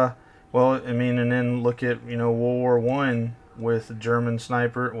and then look at World War I with German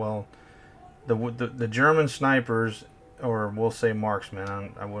sniper. Well, the German snipers, or we'll say marksmen. I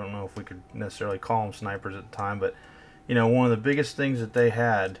don't know if we could necessarily call them snipers at the time, but one of the biggest things that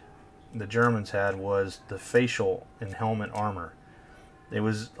the Germans had, was the facial and helmet armor. It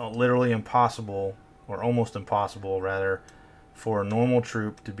was literally impossible, or almost impossible rather, for a normal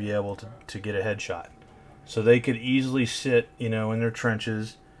troop to be able to get a headshot. So they could easily sit, in their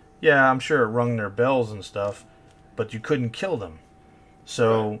trenches. Yeah, I'm sure it rung their bells and stuff, but you couldn't kill them.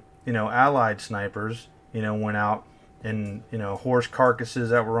 So, Allied snipers, went out and, horse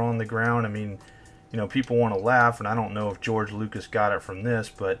carcasses that were on the ground. I mean, people want to laugh, and I don't know if George Lucas got it from this,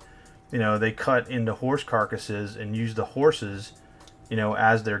 but, they cut into horse carcasses and used the horses,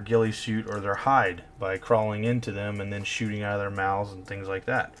 as their ghillie suit or their hide, by crawling into them and then shooting out of their mouths and things like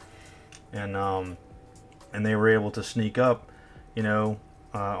that. And they were able to sneak up,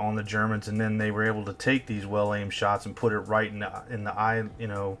 on the Germans, and then they were able to take these well-aimed shots and put it right in the eye,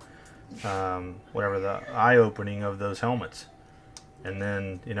 whatever the eye opening of those helmets. And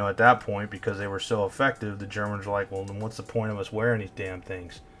then, at that point, because they were so effective, the Germans were like, well, then what's the point of us wearing these damn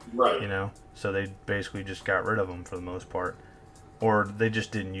things? Right. So they basically just got rid of them for the most part. Or they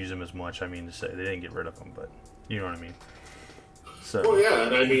just didn't use them as much, I mean to say. They didn't get rid of them, but you know what I mean. So. Well, yeah,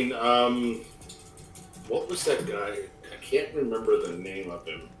 and I mean, what was that guy? I can't remember the name of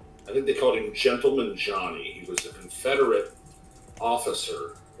him. I think they called him Gentleman Johnny. He was a Confederate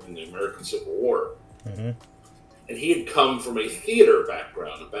officer in the American Civil War. Mm-hmm. And he had come from a theater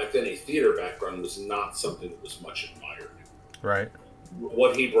background. And back then, a theater background was not something that was much admired. Right.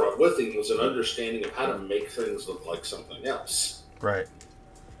 What he brought with him was an understanding of how to make things look like something else. Right.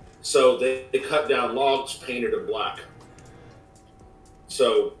 So they cut down logs, painted them black.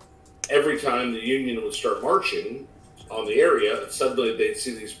 So every time the Union would start marching on the area, suddenly they'd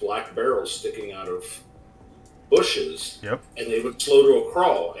see these black barrels sticking out of bushes. Yep. And they would slow to a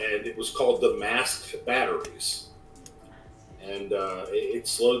crawl, and it was called the masked batteries. And it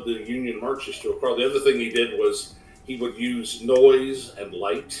slowed the Union marches to a crawl. The other thing he did was he would use noise and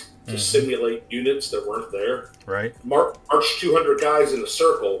light to simulate units that weren't there. Right. March 200 guys in a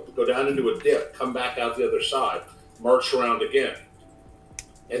circle, go down into a dip, come back out the other side, march around again.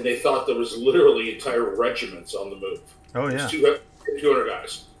 And they thought there was literally entire regiments on the move. Oh, yeah. 200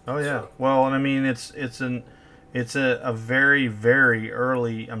 guys. Oh, yeah. Well, and I mean, it's a very, very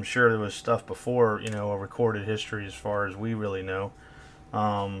early, I'm sure there was stuff before, a recorded history as far as we really know.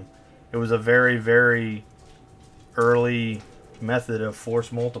 It was a very, very early method of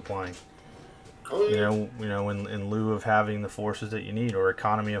force multiplying. Oh, yeah. In lieu of having the forces that you need, or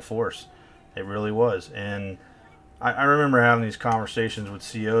economy of force. It really was. And I remember having these conversations with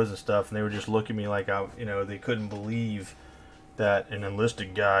COs and stuff, and they would just look at me like they couldn't believe that an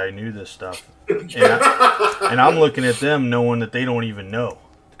enlisted guy knew this stuff. And I'm looking at them knowing that they don't even know,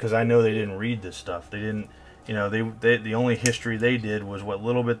 because I know they didn't read this stuff. They didn't, You know, the only history they did was what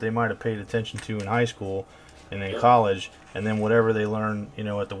little bit they might have paid attention to in high school and in college, and then whatever they learned, you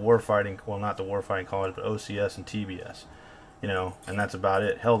know, at the warfighting, well, not the warfighting college, but OCS and TBS, you know, and that's about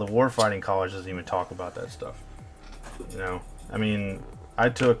it. Hell, the warfighting college doesn't even talk about that stuff. You know, I mean, I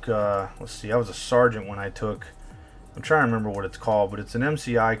took, let's see, I was a sergeant when I took, I'm trying to remember what it's called, but it's an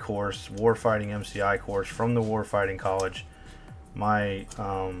MCI course, warfighting MCI course from the warfighting college. My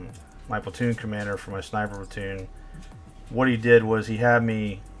my platoon commander for my sniper platoon, what he did was he had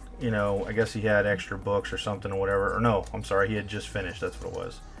me, you know, I guess he had extra books or something or whatever, or no, I'm sorry, he had just finished, that's what it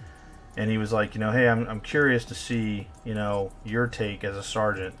was. And he was like, you know, hey, I'm curious to see, you know, your take as a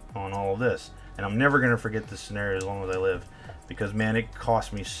sergeant on all of this. And I'm never going to forget this scenario as long as I live, because, man, it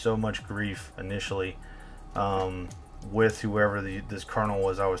cost me so much grief initially with whoever this colonel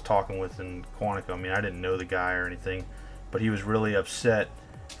was I was talking with in Quantico. I mean, I didn't know the guy or anything, but he was really upset.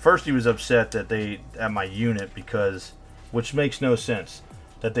 First, he was upset that at my unit, because, which makes no sense,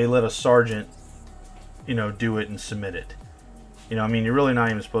 that they let a sergeant, you know, do it and submit it. You know, I mean, you're really not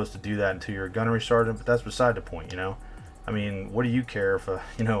even supposed to do that until you're a gunnery sergeant, but that's beside the point, you know. I mean, what do you care if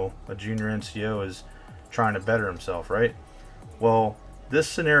you know, a junior NCO is trying to better himself, right? Well, this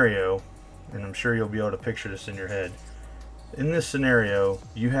scenario, and I'm sure you'll be able to picture this in your head. In this scenario,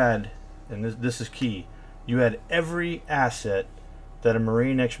 you had, and this is key, you had every asset that a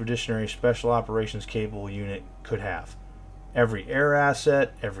Marine Expeditionary Special Operations capable unit could have. Every air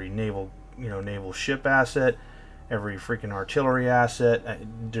asset, every naval ship asset, every freaking artillery asset.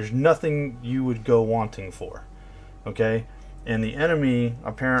 There's nothing you would go wanting for. Okay? And the enemy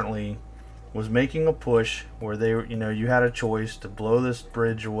apparently was making a push where they, you know, you had a choice to blow this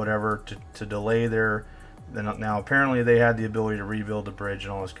bridge or whatever to delay their. Now apparently they had the ability to rebuild the bridge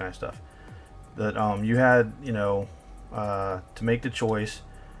and all this kind of stuff. That you had, you know, to make the choice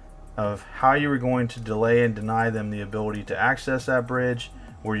of how you were going to delay and deny them the ability to access that bridge.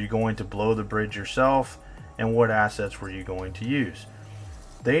 Were you going to blow the bridge yourself? And what assets were you going to use?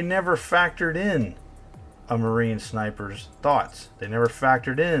 They never factored in a Marine sniper's thoughts. They never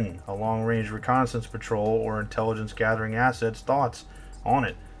factored in a long-range reconnaissance patrol or intelligence gathering assets thoughts on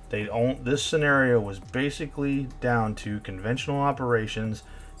it. This scenario was basically down to conventional operations,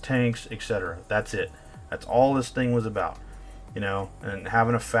 tanks, etc. That's it. That's all this thing was about. You know, and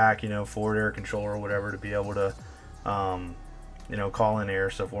having a FAC, you know, forward air controller or whatever to be able to, you know, call in air,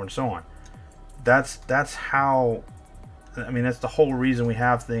 so forth and so on. That's how, I mean, that's the whole reason we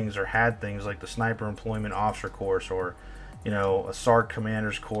have things or had things like the Sniper Employment Officer course, or, you know, a SARC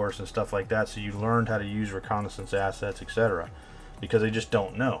Commander's course and stuff like that, so you learned how to use reconnaissance assets, etc. Because they just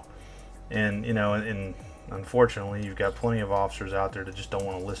don't know. And, you know, and unfortunately, you've got plenty of officers out there that just don't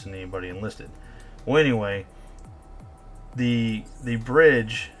want to listen to anybody enlisted. Well, anyway, the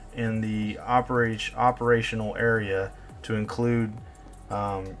bridge in the operational area to include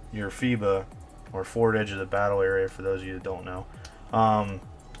your FIBA, or forward edge of the battle area, for those of you that don't know,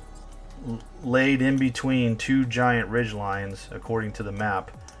 laid in between two giant ridge lines, according to the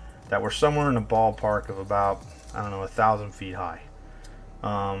map, that were somewhere in a ballpark of about, I don't know, 1,000 feet high.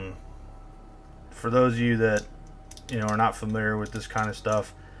 For those of you that, you know, are not familiar with this kind of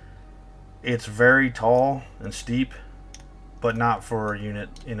stuff, it's very tall and steep, but not for a unit,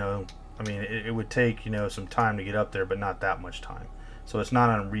 you know. I mean, it would take, you know, some time to get up there, but not that much time. So it's not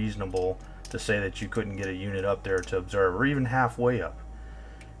unreasonable to say that you couldn't get a unit up there to observe, or even halfway up,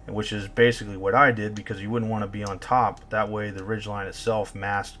 which is basically what I did, because you wouldn't want to be on top. That way the ridgeline itself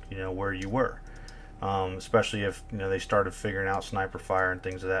masked, you know, where you were, especially if, you know, they started figuring out sniper fire and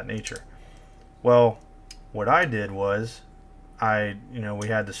things of that nature. Well, what I did was, you know, we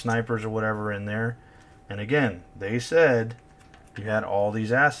had the snipers or whatever in there, and again, they said you had all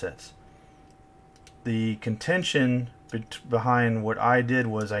these assets. The contention behind what I did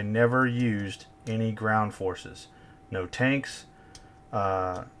was I never used any ground forces. No tanks.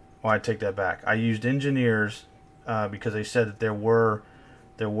 Well, I take that back. I used engineers because they said that there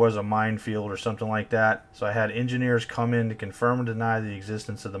was a minefield or something like that. So I had engineers come in to confirm and deny the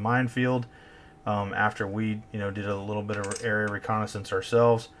existence of the minefield after we, you know, did a little bit of area reconnaissance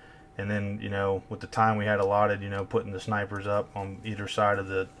ourselves. And then, you know, with the time we had allotted, you know, putting the snipers up on either side of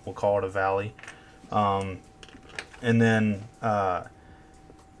the, we'll call it a valley. And then I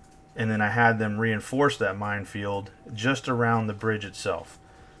had them reinforce that minefield just around the bridge itself.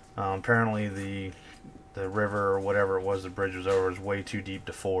 Apparently the river or whatever it was the bridge was over was way too deep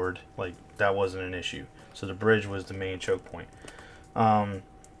to ford. Like, that wasn't an issue. So the bridge was the main choke point.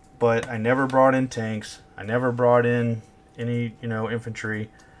 But I never brought in tanks. I never brought in any, you know, infantry.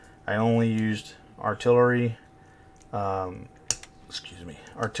 I only used artillery,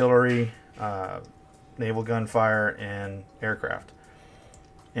 naval gunfire, and aircraft.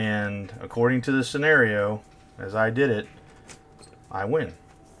 And according to the scenario, as I did it, I win.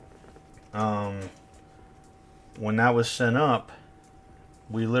 When that was sent up,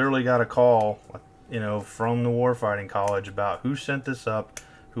 we literally got a call, from the warfighting college about who sent this up,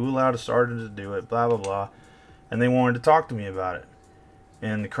 who allowed a sergeant to do it, blah, blah, blah. And they wanted to talk to me about it.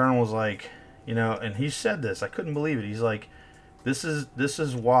 And the colonel was like, and he said this, I couldn't believe it. He's like, this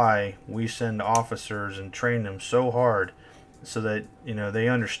is why we send officers and train them so hard, so that, they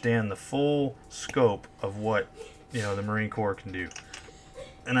understand the full scope of what, the Marine Corps can do.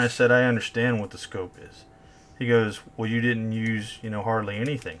 And I said, I understand what the scope is. He goes, well, you didn't use, hardly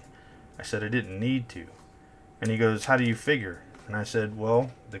anything. I said, I didn't need to. And he goes, how do you figure? And I said, well,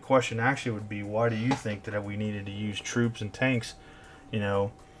 the question actually would be, why do you think that we needed to use troops and tanks,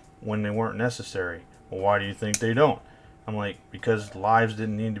 when they weren't necessary? Well, why do you think they don't? I'm like, because lives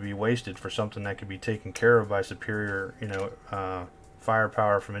didn't need to be wasted for something that could be taken care of by superior,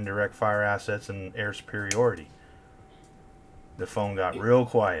 firepower from indirect fire assets and air superiority. The phone got real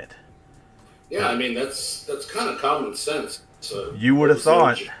quiet. Yeah, I mean, that's kind of common sense. So you would have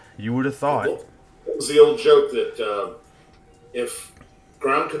thought. You would have thought. It was the old joke that if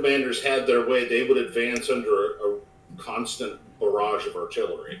ground commanders had their way, they would advance under a constant barrage of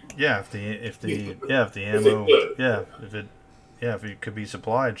artillery. Yeah, if the ammo, if it could be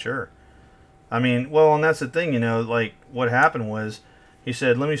supplied, sure. I mean, well, and that's the thing, like what happened was, he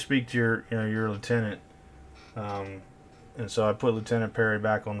said, "Let me speak to your lieutenant." And so I put Lieutenant Perry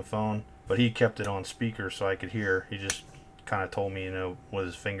back on the phone, but he kept it on speaker so I could hear. He just kind of told me, with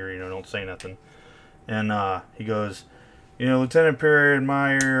his finger, don't say nothing. And he goes, Lieutenant Perry,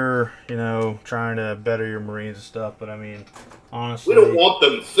 admire your, trying to better your Marines and stuff, but I mean, honestly, we don't want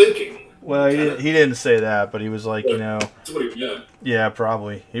them thinking. Well, he didn't say that, but he was like, That's what he meant. Yeah,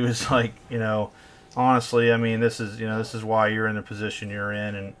 probably. He was like, honestly, I mean, this is why you're in the position you're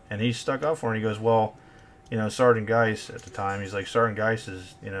in, and he stuck up for it. And he goes, well, Sergeant Geis at the time, he's like, Sergeant Geis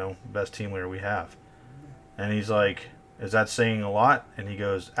is, the best team leader we have. And he's like, is that saying a lot? And he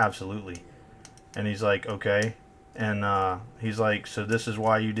goes, absolutely. And he's like, okay. And he's like, so this is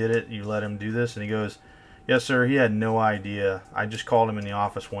why you did it? You let him do this? And he goes, yes, sir. He had no idea. I just called him in the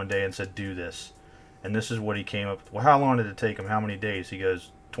office one day and said, do this. And this is what he came up with. Well, how long did it take him? How many days? He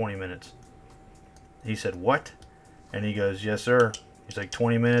goes, 20 minutes. He said, what? And he goes, yes, sir. He's like,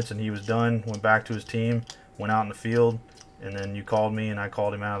 20 minutes, and he was done, went back to his team, went out in the field, and then you called me, and I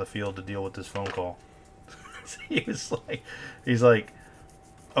called him out of the field to deal with this phone call. He's like,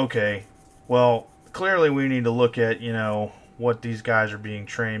 okay, well, clearly we need to look at, what these guys are being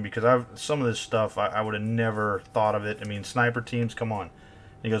trained, because some of this stuff, I would have never thought of it. I mean, sniper teams, come on. And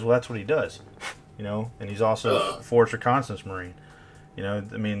he goes, well, that's what he does, and he's also a Force Reconnaissance Marine. I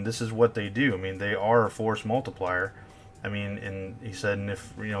mean, this is what they do. I mean, they are a force multiplier. I mean, and he said, and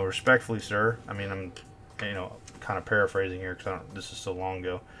if, respectfully, sir, I mean, I'm, kind of paraphrasing here because this is so long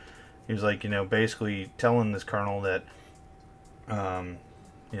ago. He was like, basically telling this colonel that,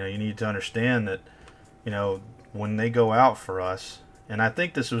 you need to understand that, when they go out for us, and I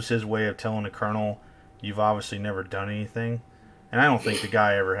think this was his way of telling the colonel, you've obviously never done anything. And I don't think the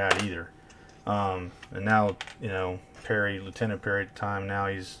guy ever had either. And now, Perry, Lieutenant Perry at the time, now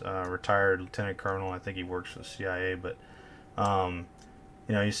he's retired lieutenant colonel. I think he works for the CIA, but,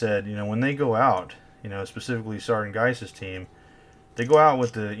 he said, when they go out, specifically Sergeant Geis's team, they go out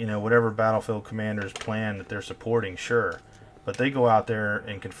with the, whatever battlefield commander's plan that they're supporting, sure. But they go out there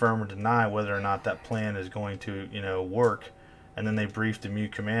and confirm or deny whether or not that plan is going to, work. And then they brief the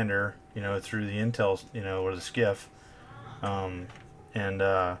mute commander, through the intel, or the skiff. And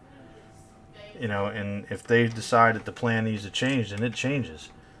if they decide that the plan needs to change, then it changes.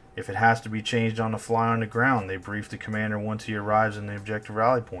 If it has to be changed on the fly on the ground, they brief the commander once he arrives in the objective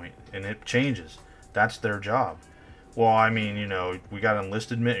rally point, and it changes. That's their job. Well, I mean, we got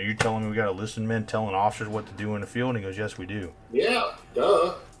enlisted men. Are you telling me we got enlisted men telling officers what to do in the field? And he goes, yes, we do. Yeah,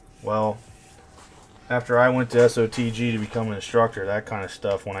 duh. Well, after I went to SOTG to become an instructor, that kind of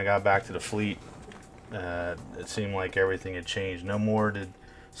stuff, when I got back to the fleet, it seemed like everything had changed. No more did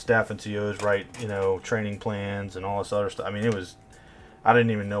staff and COs write, training plans and all this other stuff. I mean, I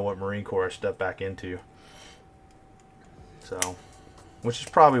didn't even know what Marine Corps I stepped back into. So, which is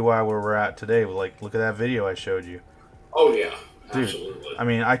probably why where we're at today. Like, look at that video I showed you. Oh, yeah. Dude, absolutely. I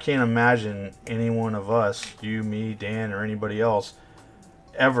mean, I can't imagine any one of us, you, me, Dan, or anybody else,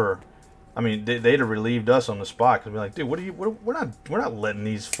 ever. I mean, they'd have relieved us on the spot because we're like, dude, we're not letting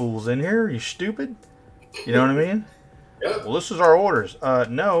these fools in here. Are you stupid? You know what I mean? Yeah. Well, this is our orders.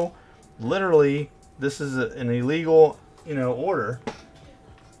 No, literally, this is an illegal, order.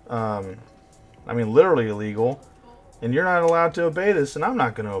 I mean, literally illegal. And you're not allowed to obey this, and I'm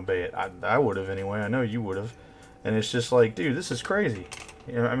not going to obey it. I would have anyway. I know you would have. And it's just like, dude, this is crazy.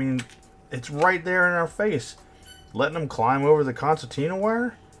 You know, I mean, it's right there in our face. Letting them climb over the concertina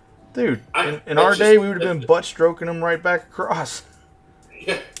wire? Dude, in our day, we would have been butt stroking them right back across.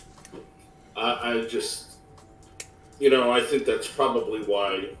 Yeah. I just, you know, I think that's probably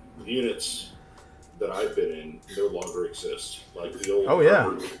why units that I've been in no longer exist. Like the old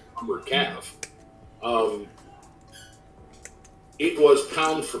armored calf. It was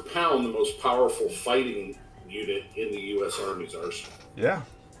pound for pound the most powerful fighting unit in the U.S. Army's arsenal. Yeah.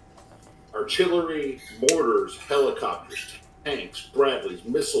 Artillery, mortars, helicopters, tanks, Bradleys,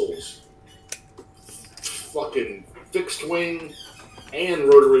 missiles, fucking fixed wing and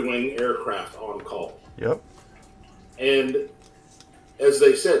rotary wing aircraft on call. Yep. And as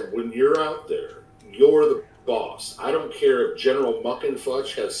they said, when you're out there, you're the boss. I don't care if General Muck and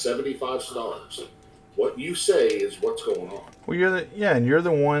Fudge has 75 stars. What you say is what's going on. Well, and you're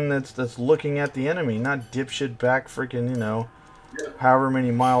the one that's looking at the enemy, not dipshit back freaking, you know, however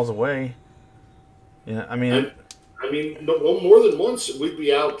many miles away. Yeah, I mean, more than once we'd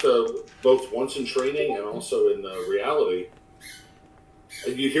be out both once in training and also in reality,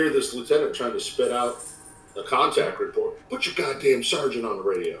 and you hear this lieutenant trying to spit out a contact report. Put your goddamn sergeant on the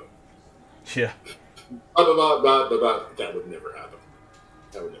radio. Yeah. That would never happen.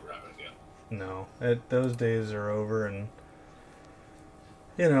 That would never happen again. No, those days are over, and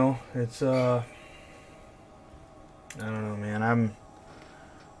you know, it's I don't know, man.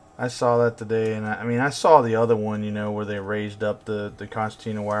 I saw that today, and I mean, I saw the other one, you know, where they raised up the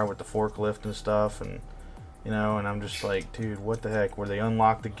concertina wire with the forklift and stuff, and you know, and I'm just like, dude, what the heck? Where they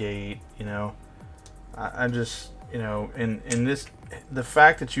unlocked the gate, you know? I just, you know, and this, the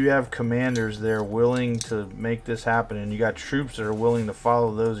fact that you have commanders there willing to make this happen, and you got troops that are willing to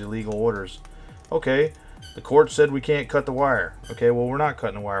follow those illegal orders. Okay, the court said we can't cut the wire. Okay, well, we're not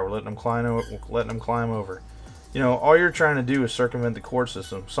cutting the wire. We're letting them climb over. You know, all you're trying to do is circumvent the court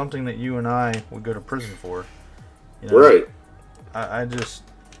system, something that you and I would go to prison for. You know, right. I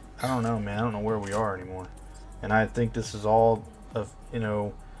don't know, man. I don't know where we are anymore. And I think this is all of, you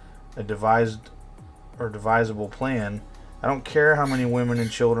know, a devised or devisable plan. I don't care how many women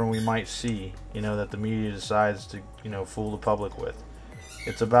and children we might see, you know, that the media decides to, you know, fool the public with.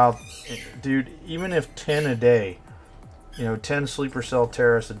 It's about, dude, even if 10 a day, you know, 10 sleeper cell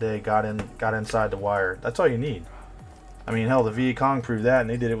terrorists a day got inside the wire, that's all you need. I mean, hell, the Viet Cong proved that, and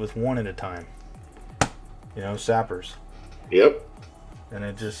they did it with one at a time. You know, sappers. Yep. And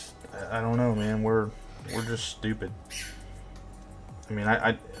it just, I don't know, man. We're just stupid. I mean,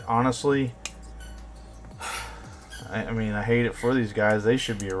 I honestly, I mean, I hate it for these guys. They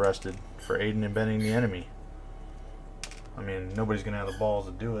should be arrested for aiding and abetting the enemy. I mean, nobody's going to have the balls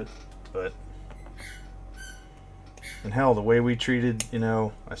to do it, but... And hell, the way we treated, you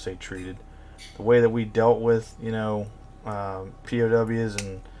know, I say treated, the way that we dealt with, you know, POWs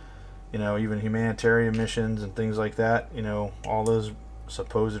and, you know, even humanitarian missions and things like that, you know, all those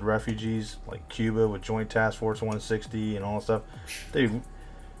supposed refugees, like Cuba with Joint Task Force 160 and all that stuff. Dude,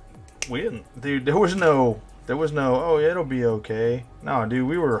 there was no, oh, it'll be okay. No, dude,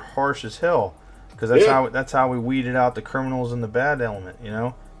 we were harsh as hell. Because that's how we weeded out the criminals and the bad element, you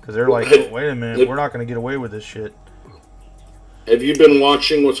know? Because they're like, oh, wait a minute, we're not going to get away with this shit. Have you been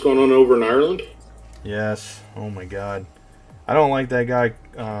watching what's going on over in Ireland? Yes. Oh my God. I don't like that guy.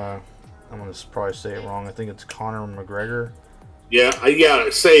 I'm going to probably say it wrong. I think it's Conor McGregor. Yeah,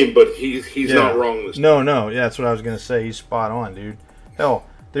 same, but he's not wrong this time. No, yeah, that's what I was going to say. He's spot on, dude. Hell,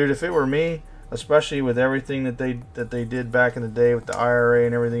 dude, if it were me, especially with everything that they did back in the day with the IRA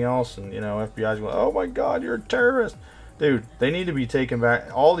and everything else, and, you know, FBI's going, oh my God, you're a terrorist. Dude, they need to be taken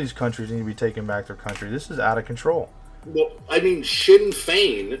back. All these countries need to be taken back their country. This is out of control. Well, I mean, Sinn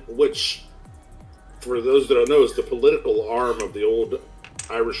Féin, which, for those that don't know, is the political arm of the old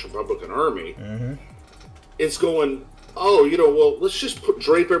Irish Republican Army, is going, oh, you know, well, let's just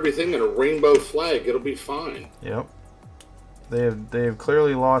drape everything in a rainbow flag. It'll be fine. Yep. They have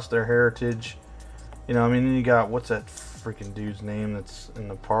clearly lost their heritage. You know, I mean, you got, what's that freaking dude's name that's in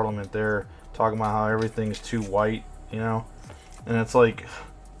the parliament there talking about how everything's too white, you know? And it's like...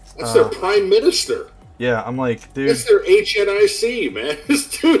 That's their prime minister. Yeah, I'm like, dude... That's their HNIC, man. This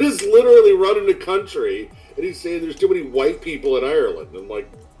dude is literally running the country, and he's saying there's too many white people in Ireland. I'm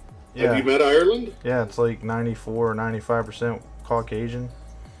like, have you met Ireland? Yeah, it's like 94 or 95% Caucasian.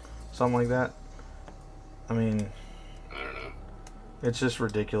 Something like that. I mean... I don't know. It's just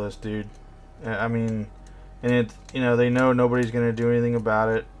ridiculous, dude. I mean, and it, you know, they know nobody's going to do anything about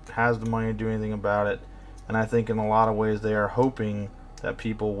it, has the money to do anything about it, and I think in a lot of ways they are hoping that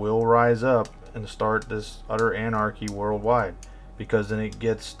people will rise up and start this utter anarchy worldwide, because then it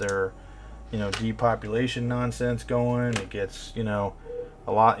gets their, you know, depopulation nonsense going. It gets, you know,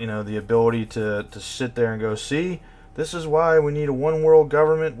 a lot, you know, the ability to sit there and go, see, this is why we need a one world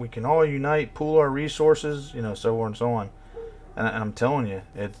government. We can all unite, pool our resources, you know, so on and so on. And I'm telling you,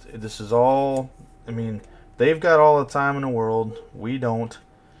 this is all, I mean, they've got all the time in the world. We don't,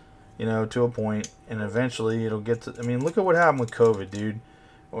 you know, to a point, and eventually it'll get to, I mean, look at what happened with COVID, dude.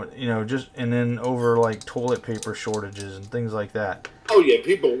 Or, you know, just, and then over like toilet paper shortages and things like that. Oh yeah,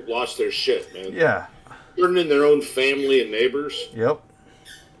 people lost their shit, man. Yeah. Turning their own family and neighbors. Yep.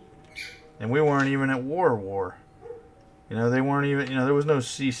 And we weren't even at war. You know, they weren't even, you know, there was no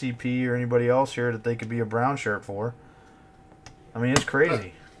CCP or anybody else here that they could be a brown shirt for. I mean, it's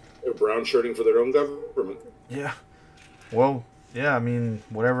crazy. They're brown shirting for their own government. Yeah. Well, yeah, I mean,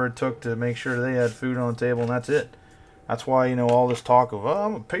 whatever it took to make sure they had food on the table, and that's it. That's why, you know, all this talk of, oh,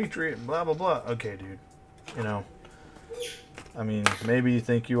 I'm a patriot, blah, blah, blah. Okay, dude. You know, I mean, maybe you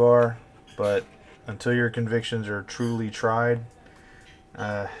think you are, but until your convictions are truly tried,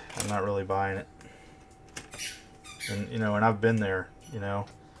 I'm not really buying it. And, you know, and I've been there, you know.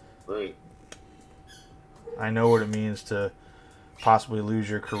 Right. I know what it means to possibly lose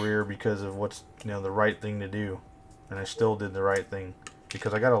your career because of what's, you know, the right thing to do. And I still did the right thing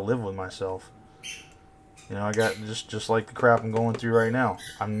because I got to live with myself. You know, I got just like the crap I'm going through right now.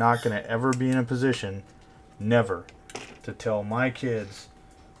 I'm not going to ever be in a position, never, to tell my kids,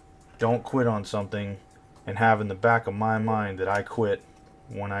 don't quit on something, and have in the back of my mind that I quit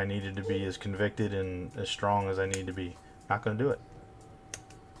when I needed to be as convicted and as strong as I need to be. Not going to do it.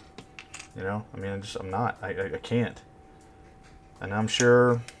 You know, I mean, I'm not. I can't. And I'm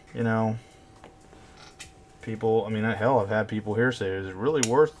sure, you know, people, I mean, hell, I've had people here say, is it really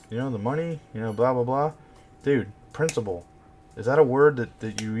worth, you know, the money, you know, blah, blah, blah. Dude, principle. Is that a word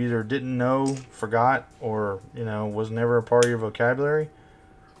that you either didn't know, forgot, or, you know, was never a part of your vocabulary?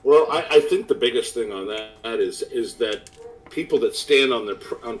 Well, I think the biggest thing on that is that people that stand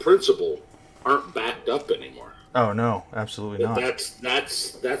on principle aren't backed up anymore. Oh, no, absolutely not.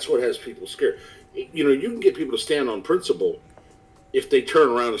 That's what has people scared. You know, you can get people to stand on principle if they turn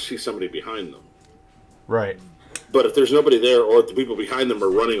around and see somebody behind them. Right. But if there's nobody there, or if the people behind them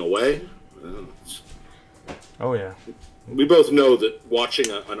are running away, oh yeah. We both know that watching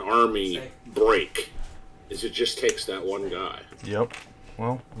an army break is it just takes that one guy. Yep.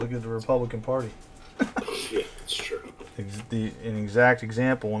 Well, look at the Republican Party. Yeah, that's true. An exact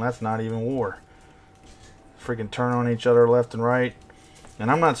example, and that's not even war. Freaking turn on each other left and right. And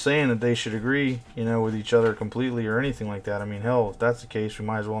I'm not saying that they should agree, you know, with each other completely or anything like that. I mean, hell, if that's the case, we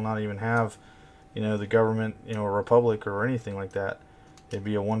might as well not even have, you know, the government, you know, a republic or anything like that. It'd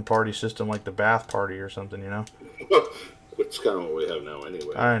be a one-party system like the Ba'ath Party or something, you know? It's kind of what we have now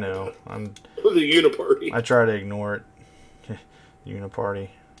anyway. I know. The Uniparty. I try to ignore it. Uniparty.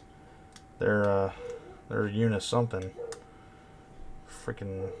 They're Unis something.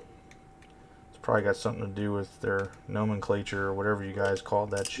 Freaking... Probably got something to do with their nomenclature or whatever you guys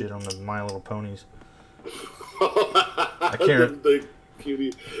called that shit on the My Little Ponies. I can't. The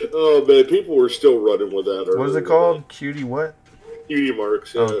cutie. Oh man, people were still running with that. What is it called? Cutie what? Cutie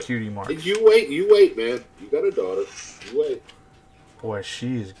marks. Oh, cutie marks. You wait, man. You got a daughter. You wait. Boy,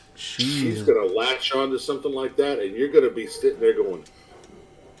 she's gonna latch on to something like that, and you're gonna be sitting there going,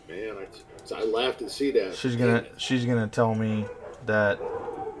 "Man, I laughed to see that." She's gonna tell me that,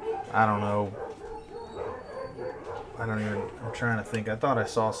 I don't know. I'm trying to think. I thought I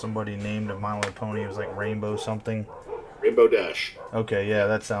saw somebody named a My Little Pony. It was like Rainbow something. Rainbow Dash. Okay, yeah,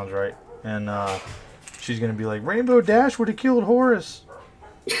 that sounds right. And she's going to be like, Rainbow Dash would have killed Horus.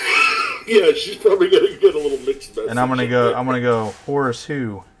 Yeah, she's probably going to get a little mixed message. And I'm going to go, Horus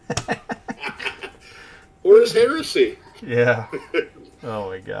who? Horus Heresy. Yeah. Oh,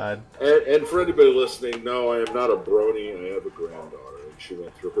 my God. And for anybody listening, no, I am not a brony. I have a granddaughter. She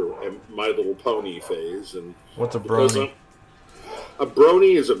went through her My Little Pony phase. And what's a brony? A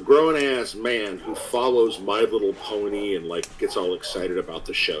brony is a grown-ass man who follows My Little Pony and, like, gets all excited about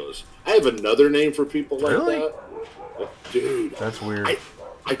the shows. I have another name for people like that. Oh, dude. That's weird.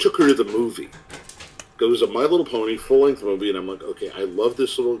 I took her to the movie. It was a My Little Pony full-length movie, and I'm like, okay, I love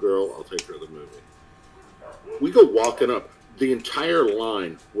this little girl. I'll take her to the movie. We go walking up. The entire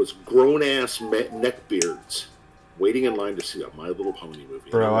line was grown-ass neckbeards waiting in line to see a My Little Pony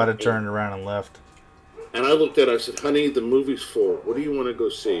movie. Bro, I'd have turned around and left. And I looked at her, I said, honey, the movie's full. What do you want to go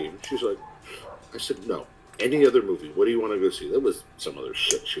see? And she's like, I said, no, any other movie. What do you want to go see? There was some other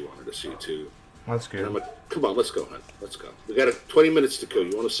shit she wanted to see, too. That's good. And I'm like, come on, let's go, hon. Let's go. We got 20 minutes to kill.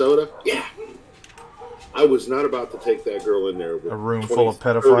 You want a soda? Yeah. I was not about to take that girl in there with a room full of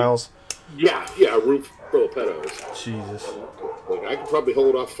pedophiles. Yeah, a room full of pedos. Jesus. Like, I could probably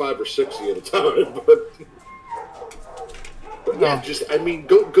hold off 5 or 6 at a time, but yeah, just I mean,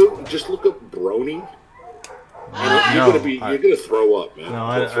 go, just look up Brony. You're gonna throw up, man. No,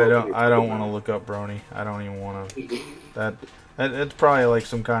 I don't want to look up Brony. I don't even want to. It's probably like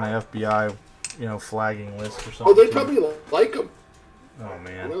some kind of FBI, flagging list or something. Oh, they probably like them. Oh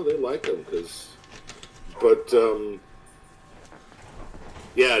man. They like them but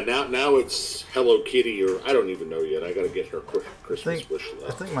yeah, now it's Hello Kitty, or I don't even know yet. I got to get her Christmas wish list.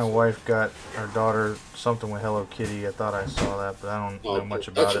 I think my wife got her daughter something with Hello Kitty. I thought I saw that, but I don't know much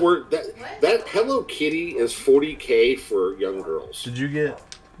about it. Where that Hello Kitty is $40K for young girls. Did you get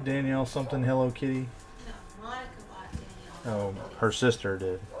Danielle something Hello Kitty? No, Monica bought Danielle. Oh, her sister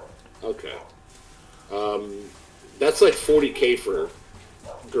did. Okay. That's like $40K for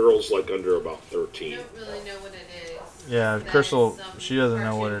girls like under about 13. I don't really know what it is. Yeah, Crystal, she doesn't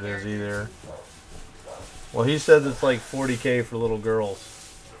know what it is either. Well, he says it's like $40K for little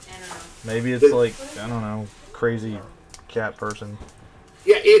girls. I don't know. Maybe it's like, I don't know, crazy cat person.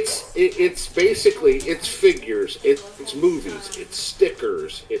 Yeah, it's basically, it's figures, it's movies, it's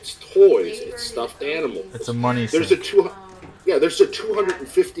stickers, it's toys, it's stuffed animals. It's a money There's sink. there's a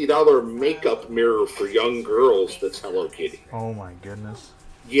 $250 makeup mirror for young girls that's Hello Kitty. Oh my goodness.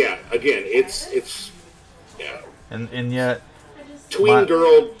 Yeah, again, it's yeah. And yet, tween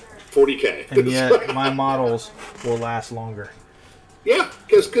girl, $40K. And yet, my models will last longer. Yeah,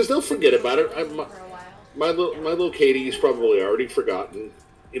 because they'll forget about it. My little Katie's probably already forgotten.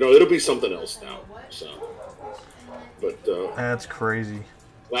 It'll be something else now. So, but that's crazy.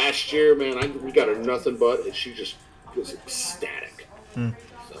 Last year, man, we got her nothing but, and she just was ecstatic. So.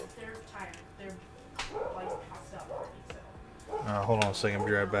 Hold on a second, I'll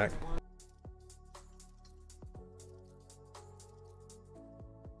be right back.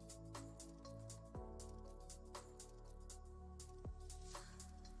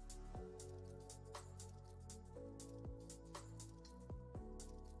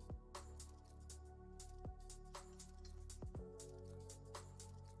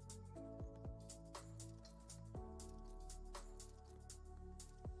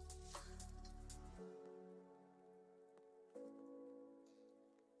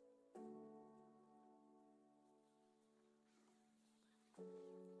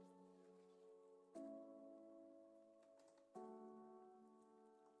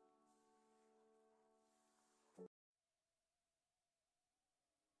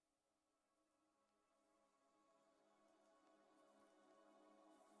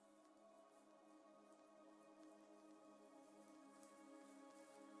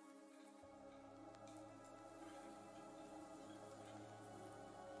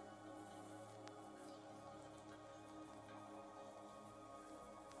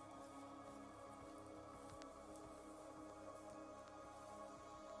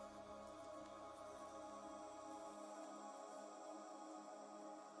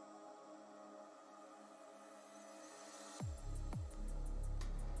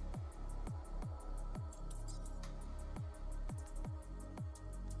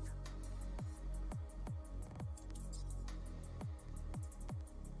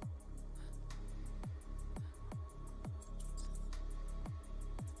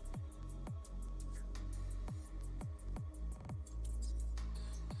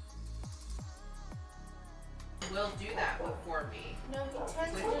 Will do that before me. No, he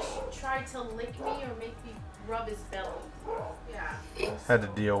tends to just try to lick me or make me rub his belly. Yeah. Had to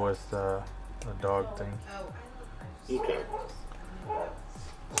deal with a dog thing. Oh. Okay.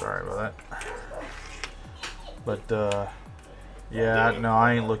 Sorry about that. But yeah, no,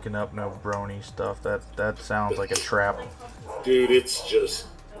 I ain't looking up no Brony stuff. That sounds like a trap. Dude, it's just,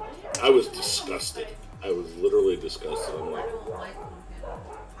 I was disgusted. I was literally disgusted. I'm like,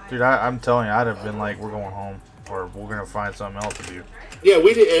 Dude, I'm telling you, I'd have been like, we're going home, or we're gonna find something else to do. yeah,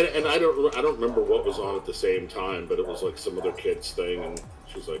 we did, and I don't remember what was on at the same time, but it was like some other kid's thing, and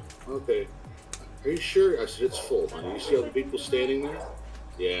she's like, okay, are you sure? I said, it's full, honey. You see all the people standing there?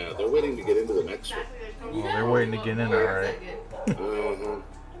 Yeah, they're waiting to get into the next one. Well, they're waiting to get in, all right.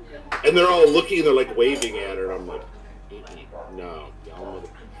 And they're all looking, they're like waving at her, and I'm like, no.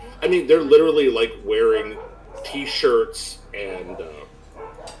 I mean, they're literally like wearing t-shirts and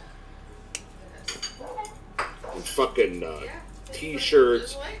fucking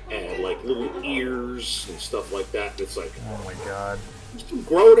t-shirts and like little ears and stuff like that. It's like, Oh my god. some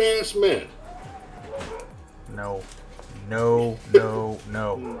grown-ass men. No. No, no,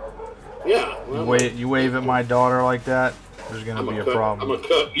 no. Yeah. Well, You wave at my daughter like that, there's gonna be a problem. I'm gonna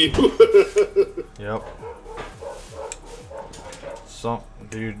cut you. Yep.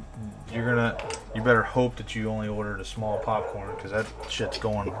 dude, you better hope that you only ordered a small popcorn, because that shit's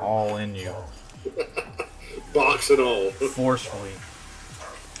going all in you. Box and all. Forcefully.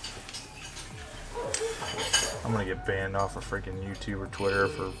 I'm gonna get banned off of freaking YouTube or Twitter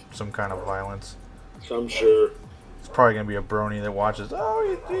for some kind of violence. I'm sure. It's probably gonna be a brony that watches.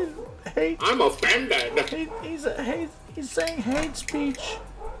 Oh, he hates. I'm offended. He's saying hate speech.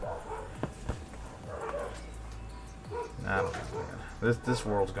 I don't know, man. This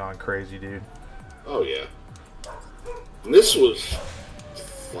world's gone crazy, dude. Oh yeah. And this was,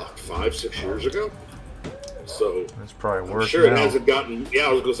 what, 5-6 years ago. So It's probably worse I'm sure now. it hasn't gotten. Yeah,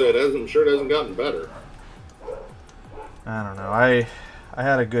 I was gonna say it hasn't. I'm sure it hasn't gotten better. I don't know. I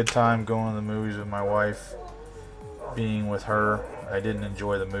had a good time going to the movies with my wife. Being with her, I didn't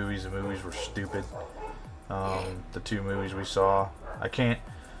enjoy the movies. The movies were stupid. The 2 movies we saw, I can't.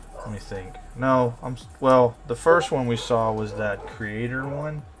 Let me think. No, well, the first one we saw was that Creator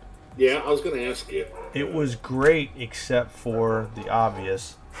one. Yeah, I was gonna ask you. It was great, except for the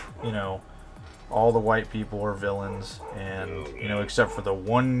obvious. You know, all the white people are villains, and you know, except for the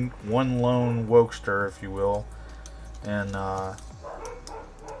one lone wokester, if you will. And I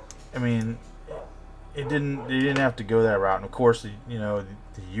mean, they didn't have to go that route. And of course, the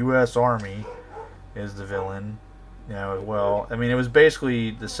U.S. Army is the villain. You know, well, I mean, it was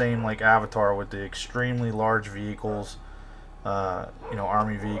basically the same like Avatar with the extremely large vehicles,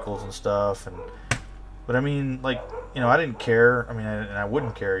 Army vehicles and stuff. But I mean, like, I didn't care. I mean, I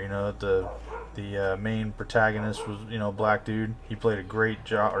wouldn't care. The main protagonist was, black dude. He played a great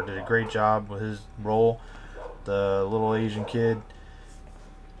job, or did a great job with his role. The little Asian kid,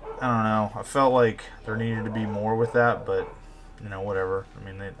 I don't know. I felt like there needed to be more with that, but whatever. I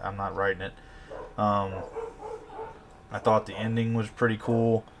mean, I'm not writing it. I thought the ending was pretty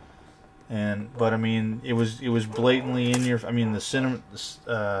cool, but I mean, it was blatantly in your. I mean, the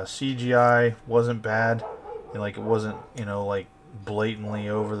CGI wasn't bad, like it wasn't like blatantly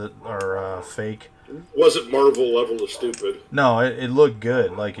fake. Wasn't Marvel level of stupid. No, it looked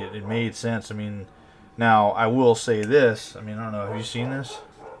good. Like it made sense. I mean, now I will say this. I mean, I don't know. Have you seen this?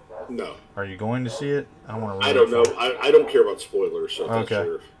 No. Are you going to see it? I don't want to. I don't know. I don't care about spoilers. So okay.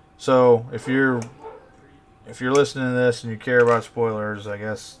 Sure. So if you're listening to this and you care about spoilers, I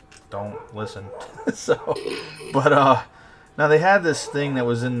guess don't listen. But now they had this thing that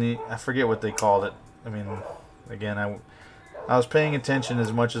was in I forget what they called it. I mean, again, I was paying attention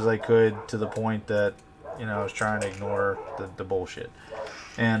as much as I could to the point that I was trying to ignore the bullshit.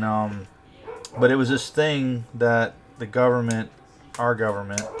 And but it was this thing that our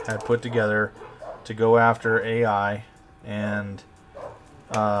government had put together to go after AI and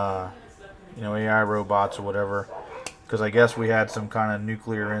AI robots or whatever, because I guess we had some kind of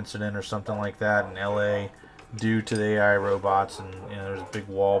nuclear incident or something like that in LA due to the AI robots, and there's a big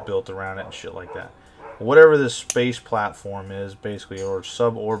wall built around it and shit like that. Whatever this space platform is, basically, or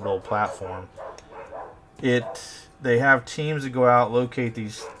suborbital platform, they have teams that go out, locate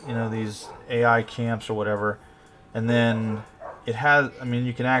these these AI camps or whatever, and then it has, I mean,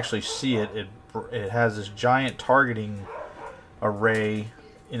 you can actually see it. It has this giant targeting array.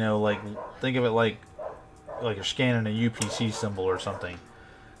 Like, think of it like you're scanning a UPC symbol or something,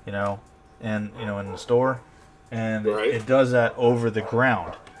 and in the store, and right. it does that over the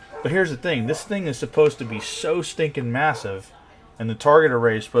ground. But here's the thing: this thing is supposed to be so stinking massive, and the target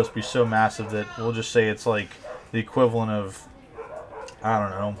array is supposed to be so massive that we'll just say it's like the equivalent of, I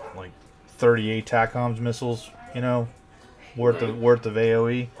don't know, like 38 TACOMs missiles, worth of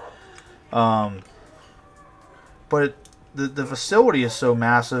AOE. But the facility is so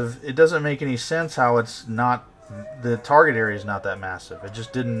massive, it doesn't make any sense how it's not, the target area is not that massive. It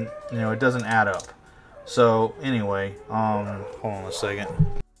just didn't, it doesn't add up. So anyway, hold on a second.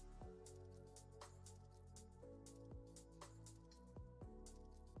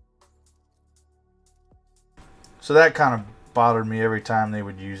 So that kind of bothered me every time they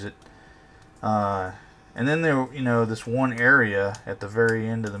would use it. And then there, this one area at the very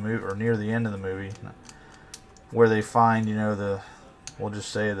end of the movie, or near the end of the movie, where they find, we'll just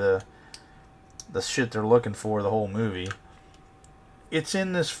say the shit they're looking for the whole movie. It's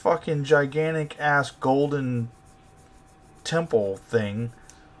in this fucking gigantic ass golden temple thing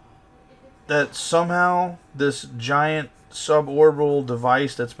that somehow this giant suborbital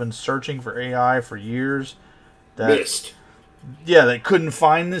device that's been searching for AI for years missed. Yeah, that couldn't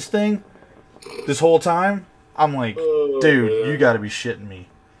find this thing this whole time. I'm like, dude, you gotta be shitting me.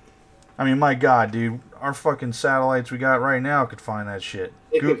 I mean, my God, dude, our fucking satellites we got right now could find that shit.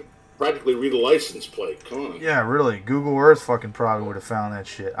 They could practically read a license plate. Come on. Yeah, really. Google Earth fucking probably would have found that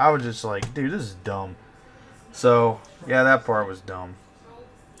shit. I was just like, dude, this is dumb. So, yeah, that part was dumb.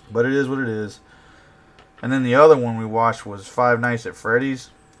 But it is what it is. And then the other one we watched was Five Nights at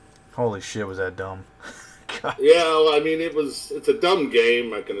Freddy's. Holy shit, was that dumb. God. Yeah, well, I mean, it's a dumb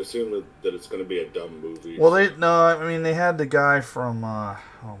game. I can assume that it's going to be a dumb movie. Well, they had the guy from, oh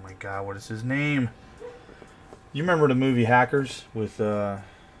my god, what is his name? You remember the movie Hackers with,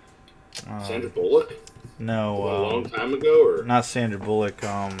 Sandra Bullock? No. A long time ago, or? Not Sandra Bullock,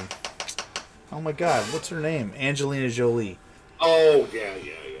 oh my god, what's her name? Angelina Jolie. Oh, yeah.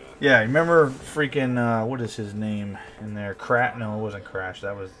 Yeah, remember freaking, what is his name in there? No, it wasn't Crash.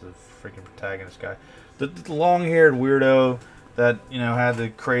 That was the freaking protagonist guy. The long-haired weirdo that, had the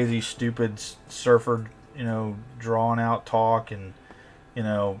crazy, stupid surfer, drawn-out talk, and, he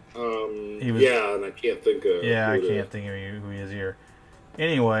was... Yeah, and I can't think of... Yeah, I can't think of who he is here.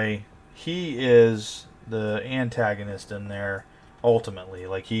 Anyway, he is the antagonist in there, ultimately.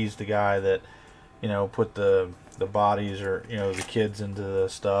 Like, he's the guy that, put the bodies or the kids into the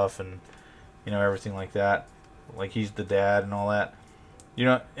stuff and everything like that. Like, he's the dad and all that,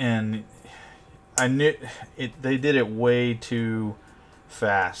 and I knew it. They did it way too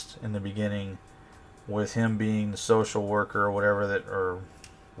fast in the beginning with him being the social worker or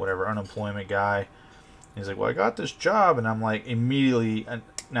whatever unemployment guy. He's like, well, I got this job, and I'm like, immediately.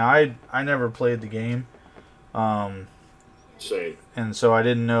 Now I never played the game. Same. And so I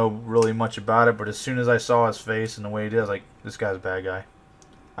didn't know really much about it, but as soon as I saw his face and the way he did, I was like, this guy's a bad guy.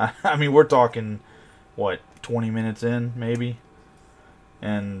 I mean, we're talking, 20 minutes in, maybe?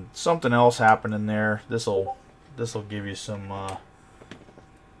 And something else happened in there. This'll give you some, what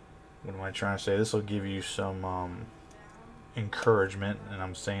am I trying to say? This'll give you some, encouragement, and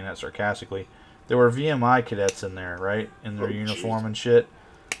I'm saying that sarcastically. There were VMI cadets in there, right? In their uniform and shit.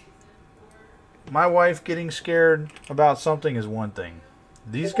 My wife getting scared about something is one thing.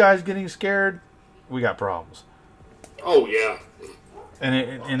 These guys getting scared, we got problems. Oh yeah.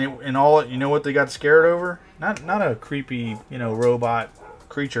 And all, you know what they got scared over? Not a creepy, robot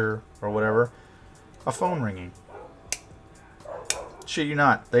creature or whatever. A phone ringing. Shit you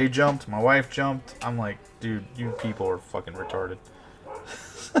not. They jumped. My wife jumped. I'm like, dude, you people are fucking retarded.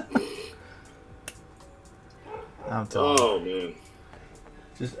 I'm telling you. Oh man.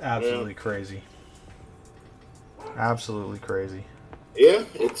 Just absolutely crazy. Absolutely crazy. Yeah,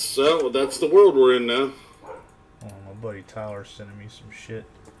 it's well, that's the world we're in now. Oh, my buddy Tyler's sending me some shit.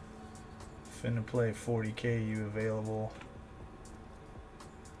 Finna play 40k, you available?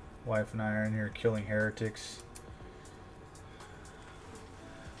 Wife and I are in here killing heretics.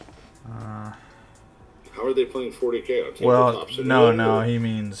 How are they playing 40k on Well, tabletops? no, he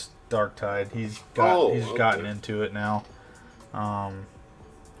means Dark Tide. He's gotten into it now. I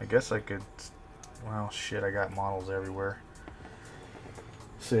guess I could. Well, shit, I got models everywhere.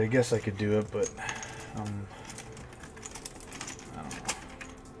 So I guess I could do it, but I don't know.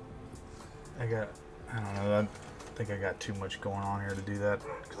 I don't know. I think I got too much going on here to do that,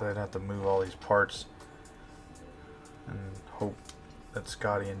 because I'd have to move all these parts and hope that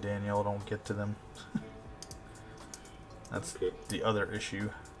Scotty and Danielle don't get to them. That's the other issue.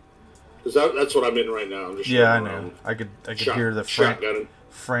 Because that's what I'm in right now. I'm just I know. I could hear the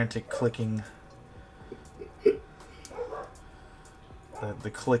frantic clicking,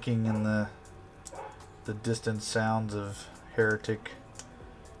 the clicking and the distant sounds of heretic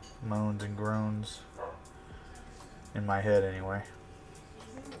moans and groans in my head, anyway.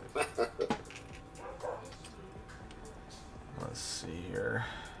 Let's see here.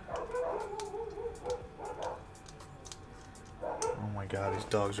 Oh my god, these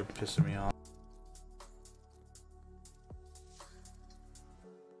dogs are pissing me off.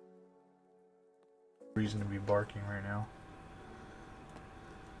 Reason to be barking right now.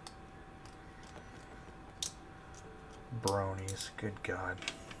 Bronies, good god.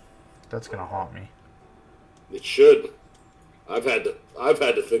 That's gonna haunt me. It should. I've had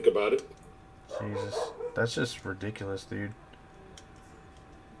to think about it. Jesus. That's just ridiculous, dude.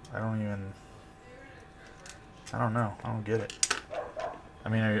 I don't know. I don't get it. I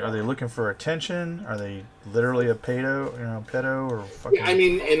mean, are they looking for attention? Are they literally a pedo, or fucking... Yeah, I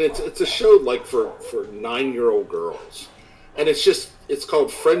mean, and it's a show like for 9-year-old girls, and it's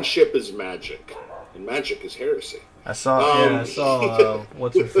called Friendship is Magic, and magic is heresy. I saw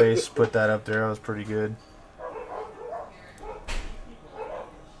what's her face put that up there. That was pretty good.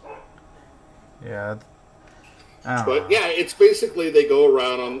 Yeah. But yeah, it's basically they go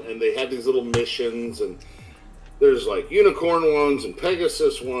around and they have these little missions, and there's like unicorn ones and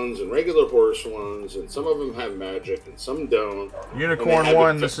Pegasus ones and regular horse ones, and some of them have magic and some don't. Unicorn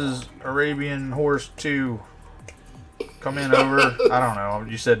 1, this is Arabian Horse 2. come in over. I don't know.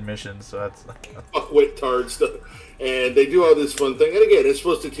 You said missions, so that's. Wit tard stuff, and they do all this fun thing. And again, it's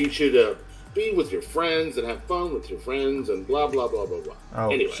supposed to teach you to be with your friends and have fun with your friends and blah blah blah blah blah. Oh,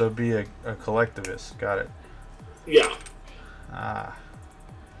 anyway. So be a collectivist. Got it. Yeah. Ah.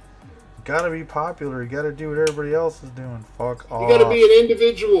 Gotta be popular. You gotta do what everybody else is doing. Fuck off. You gotta be an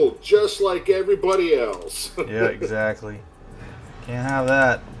individual, just like everybody else. Yeah, exactly. Can't have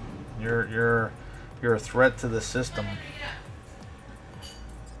that. You're a threat to the system.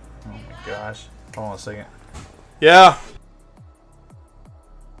 Oh my gosh. Hold on a second. Yeah.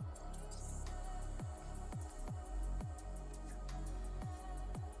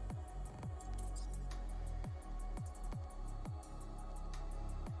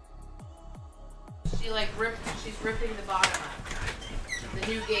 She's ripping the bottom up. The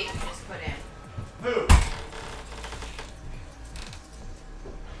new gate you just put in. Who?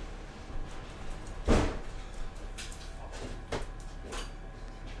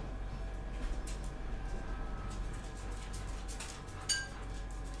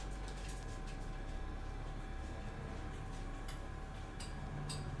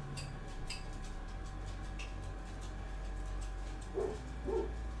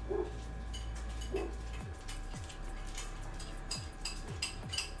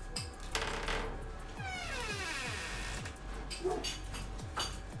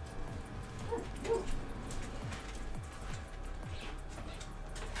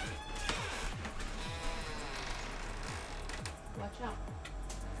 Watch out.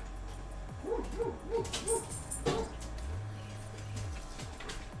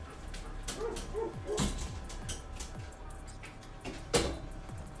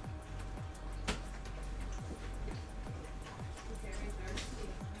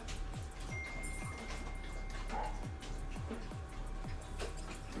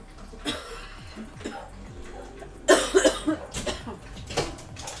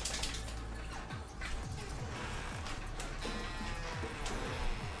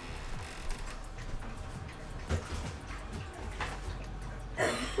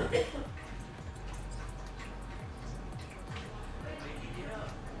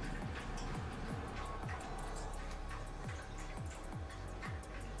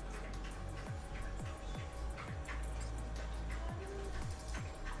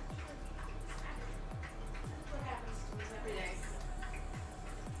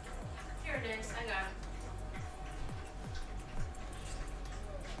 I got it.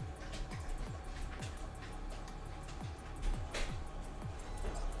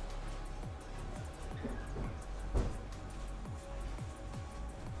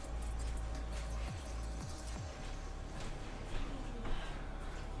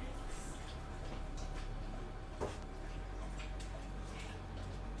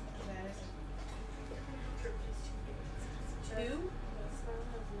 Two?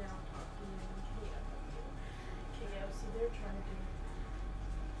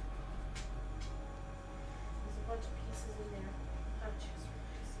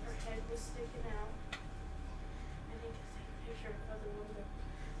 Sticking out. I need to take a picture of the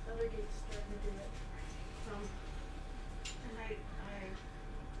other gate's starting to do it. And I can't.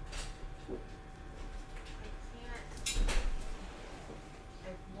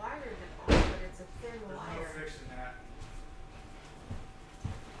 I've wired it all, but it's a thin wire. Fixing that.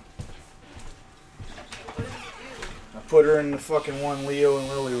 What did you do? I put her in the fucking one Leo and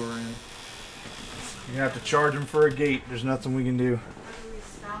Lily were in. You're gonna have to charge them for a gate. There's nothing we can do. How do we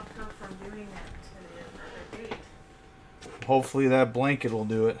stop her from doing that to the other gate? Hopefully that blanket will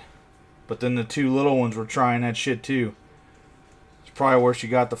do it. But then the two little ones were trying that shit too. It's probably where she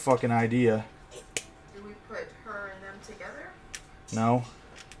got the fucking idea. Do we put her and them together? No.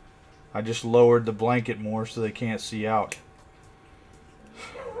 I just lowered the blanket more so they can't see out.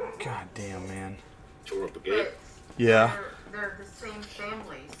 God damn, man. Tore up a gate. Yeah. They're the same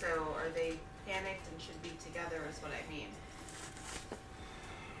family, so are they panicked and should be together is what I mean.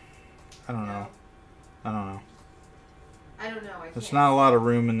 I don't know. I don't know. I don't know. There's not a lot of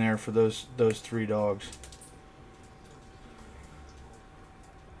room in there for those three dogs.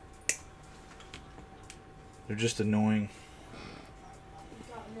 They're just annoying.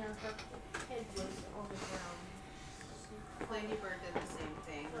 Head was on the ground. Lady Bird did the same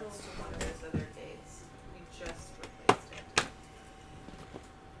thing. That's to one of those other gates. We just replaced it.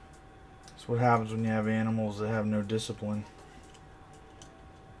 That's what happens when you have animals that have no discipline.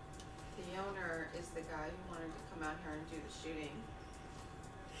 The owner is the guy who wanted to come out here and do the shooting.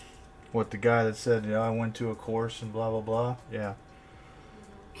 What, the guy that said, yeah, I went to a course and blah, blah, blah? Yeah.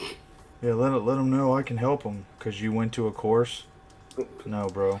 Yeah, let him know I can help him because you went to a course. No,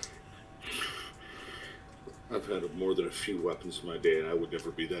 bro. I've had more than a few weapons in my day, and I would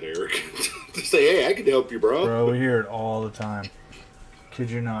never be that arrogant to say, "Hey, I can help you, bro." Bro, we hear it all the time. Kid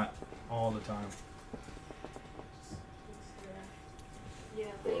you not, all the time. Yeah.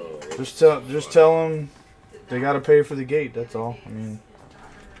 Just tell them they got to pay for the gate. That's all. I mean,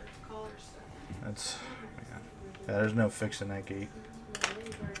 that's yeah. There's no fixing that gate.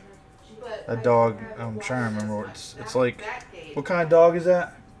 That dog. I'm trying to remember. It's like. What kind of dog is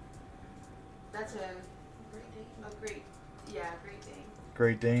that? That's a Great Dane.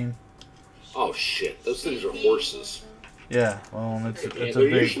 Great Dane. Oh shit! Those things are horses. Yeah. Well, it's a They're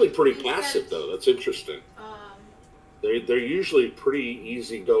big. usually pretty passive, though. That's interesting. They're usually pretty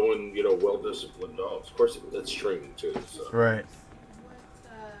easygoing, you know, well-disciplined dogs. Of course, that's training too. So. Right.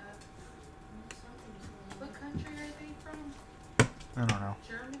 What country are they from? I don't know.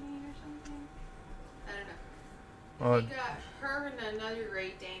 Germany or something? I don't know. Well, They got her and another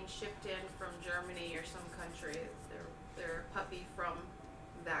Great Dane shipped in from Germany or some country. They're a puppy from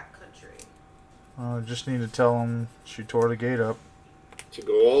that country. just need to tell them she tore the gate up. To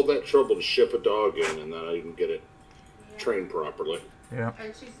go all that trouble to ship a dog in and then I didn't get it trained properly. Yeah.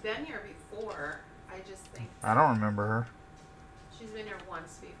 And she's been here before. I just think I don't remember her. she's been here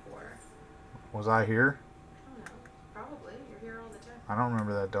once before. Was I here? I don't know. Probably. You're here all the time. I don't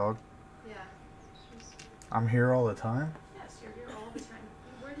remember that dog. Yeah. She's, I'm here all the time. yes, you're here all the time.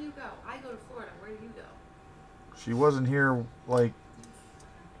 Where do you go? I go to Florida. Where do you go? She wasn't here, like...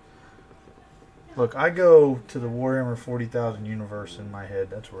 Look, I go to the Warhammer 40,000 universe in my head.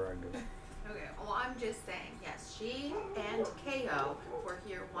 That's where I go. Okay, well, I'm just saying, yes, she and KO were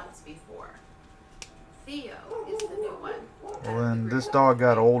here once before. Theo is the new one. Well, then this dog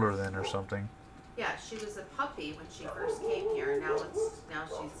got older then or something. Yeah, she was a puppy when she first came here. Now she's,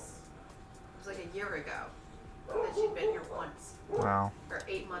 it was like a year ago that she'd been here once. Wow. Or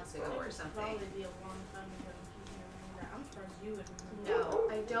 8 months ago or something. Probably be a long time ago if you remember that. I'm surprised you would remember. No,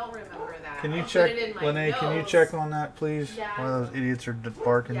 I don't remember that. Can you I check, put it in my Lene, can you notes. check on that, please? Yeah. One of those idiots are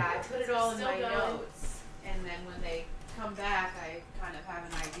barking. Yeah, I put it all in Still my going. notes. And then when they come back, I kind of have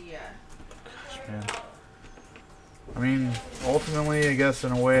an idea. Gosh, man. I mean, ultimately, I guess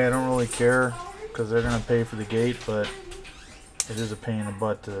in a way, I don't really care because they're going to pay for the gate, but it is a pain in the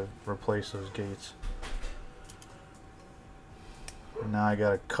butt to replace those gates. And now I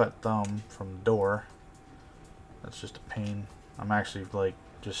got a cut thumb from the door. That's just a pain. I'm actually like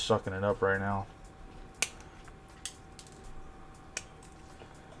just sucking it up right now.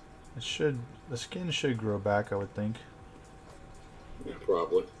 The skin should grow back, I would think. Yeah,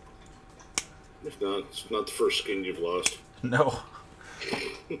 probably. If not, it's not the first skin you've lost. No.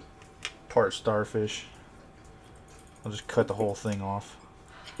 Part starfish. I'll just cut the whole thing off.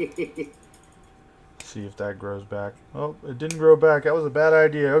 See if that grows back. Oh, it didn't grow back. That was a bad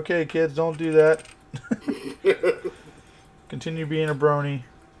idea. Okay, kids, don't do that. Continue being a brony.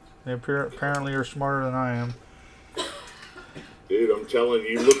 They apparently are smarter than I am. Dude, I'm telling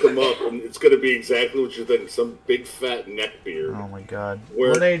you, look them up, and it's going to be exactly what you think. Some big fat neck beard. Oh my God.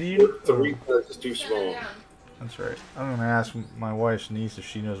 Where Lene, do you? the retard is too small. That's right. I'm gonna ask my wife's niece if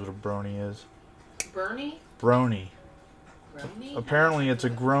she knows what a brony is. Bernie? Brony. Brony? Apparently, it's a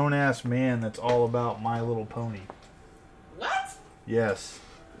grown-ass man that's all about My Little Pony. What? Yes.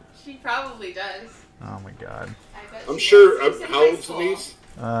 She probably does. Oh my God. I bet I'm she sure. does. She's in How high old's the school. niece?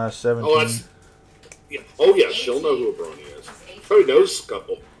 17. Oh, that's. Yeah. Oh, yeah. She'll know who a brony is. Probably knows a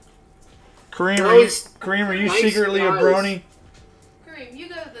couple. Kareem, They're are you nice secretly a guys. brony? Kareem, you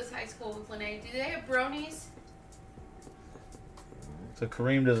go to this high school with Lene. Do they have bronies? So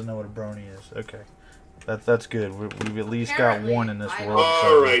Kareem doesn't know what a brony is. Okay. That's good. We've at least Apparently, got one in this I world. don't-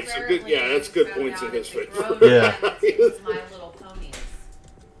 so- All right. So good. Yeah, that's good Apparently, points in found his out if favor. they grow Yeah. it's My Little Ponies.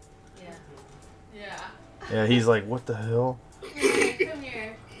 Yeah. Yeah. Yeah, he's like, what the hell? Come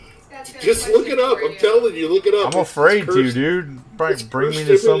here. Scott's got a Just look question it up. for I'm you. telling you, look it up. I'm afraid It's to, cursed- dude. it's Bring me to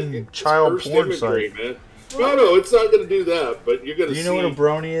cursed some imagery. It's child cursed porn imagery, site. man. No, it's not going to do that. But you're going Do to you see. know what a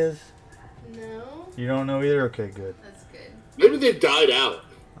brony is? No. You don't know either? Okay, good. That's good. Maybe they died out.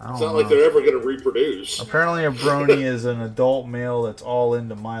 I don't It's not know. like they're ever going to reproduce. Apparently a brony is an adult male that's all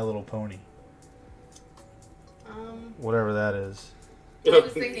into My Little Pony. Whatever that is. I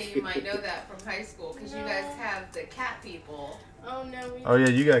was thinking you might know that from high school because you guys have the cat people. Oh no. We Oh yeah,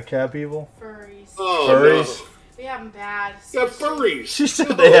 you got cat people? furries. Oh, Furries? no. We have them bad. You got furries. She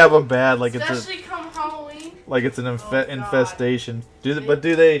said they have a bad like it's Especially come Halloween. an Oh, God. infestation. Do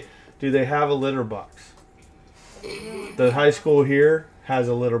they have a litter box? The high school here has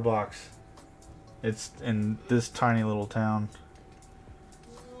a litter box. It's in this tiny little town.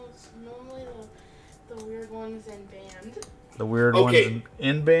 No, it's normally the weird ones in band. The weird Okay. ones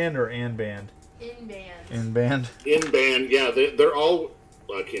in band or an band? In band. In band? In band, yeah. They're all...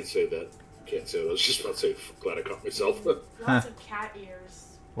 Well, I can't say that. Can't say that. I was just about to say, glad I caught myself. Lots of cat ears.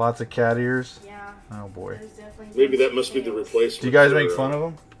 Lots of cat ears? Yeah. Oh, boy. There's definitely Maybe that must be the replacement. Do you guys make fun of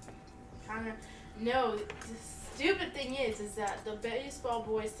them? Kind of. No, the stupid thing is that the baseball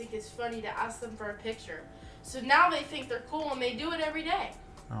boys think it's funny to ask them for a picture. So now they think they're cool and they do it every day.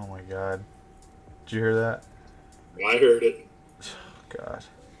 Oh, my God. Did you hear that? I heard it. God.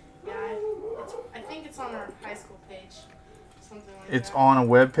 Yeah, I think it's on our high school page. Something like It's that. on a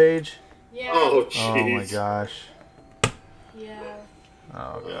web page? Yeah. Oh, jeez. Oh, my gosh. Yeah.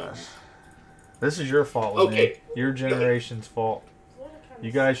 Oh, gosh. This is your fault, Okay. Lene. Your generation's fault. What a kind You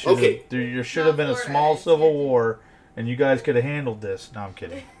of- guys should have. Okay. There should have been a Florida small is civil different. war, and you guys could have handled this. No, I'm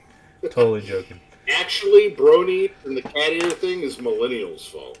kidding. Totally joking. Actually, Brony and the cat ear thing is millennials'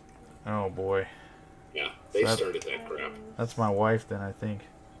 fault. Oh boy, Yeah, they That- started that crap. that's my wife then. I think.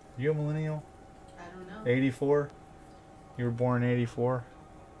 You a millennial? I don't know. 84. You were born in 84.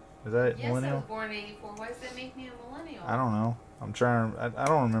 Is that Yes, I millennial? was born in '84. Why does that make me a millennial? I don't know. I'm trying. I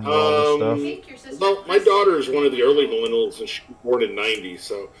don't remember all this I stuff. think your sister. Well, my Kristen daughter is one of the early millennial. millennials, and she was born in '90.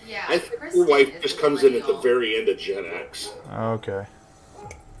 So Yeah, I think Kristen your wife is just a comes in at the millennial. very end of Gen X. Okay.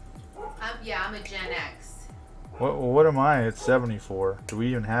 I'm a Gen X. What am I at 74? Do we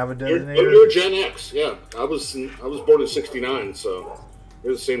even have a You're designator? Gen X, yeah. I was born in '69, so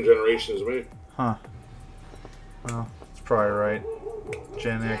you're the same generation as me. Huh. Well, it's probably right.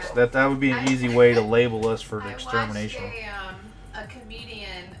 Gen X. That would be an easy way to label us for extermination. I watched a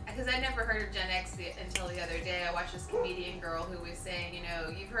comedian, because I never heard of Gen X until the other day. I watched this comedian girl who was saying, you know,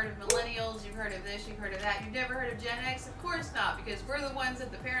 you've heard of millennials, you've heard of this, you've heard of that. You've never heard of Gen X? Of course not, because we're the ones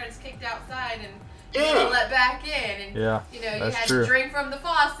that the parents kicked outside and let back in. And, Yeah, you know, you that's had true. to drink from the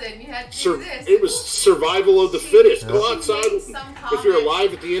faucet and you had to do this. It was survival of the fittest. Go She outside. made some If you're comment.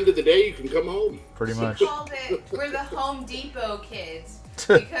 alive at the end of the day, you can come home. Pretty She much. called it, we're the Home Depot kids.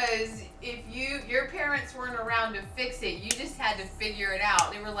 Because if your parents weren't around to fix it, you just had to figure it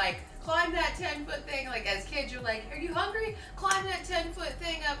out. They were like, climb that 10-foot thing. Like, as kids, you're like, are you hungry? Climb that 10-foot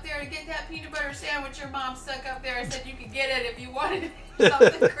thing up there to get that peanut butter sandwich your mom stuck up there. I said you could get it if you wanted it.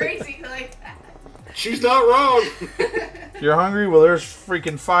 Something crazy like that. She's not wrong. You're hungry? Well, there's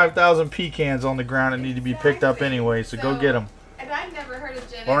freaking 5,000 pecans on the ground that need to be picked up Exactly. anyway, so go So- get them. And I've never heard of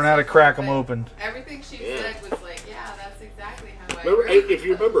Gen X. Learn how to before, crack them but open. Everything she Yeah. said was like, yeah, that's exactly how I Remember, grew. if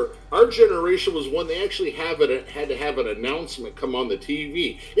you remember, our generation was one they actually had to have an announcement come on the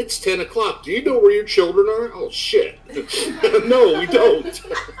TV. It's 10 o'clock. Do you know where your children are? Oh shit! No, we don't.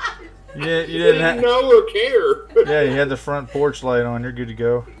 You We didn't didn't have, know or care. yeah, you had the front porch light on. You're good to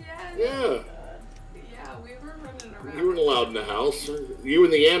go. Yeah, Yeah, yeah, we were running around. you weren't allowed in the house. You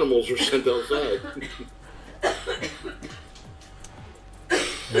and the animals were sent outside.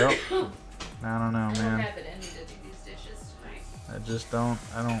 Yep. I don't know, I don't man. have it in me to do these dishes tonight. I just don't.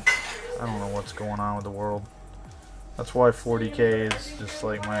 I don't know what's going on with the world. That's why 40k is just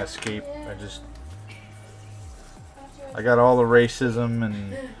like my escape. I got all the racism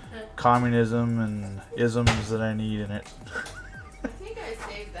and communism and isms that I need in it. I think I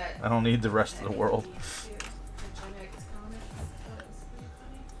saved that. I don't need the rest of the world. The Gen X comment. I thought it was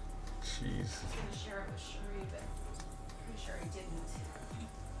pretty funny. Jeez. I was gonna share it with Sheree, but I'm pretty sure I didn't.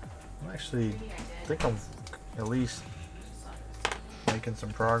 I'm actually, Maybe I I did. think I'm at least making some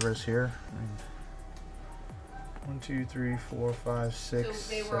progress here. 1, 2, 3, 4, 5, 6, So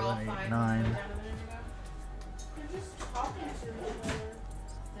they were all 7, 8, fine. 9. Down a minute ago? They're just talking to each other.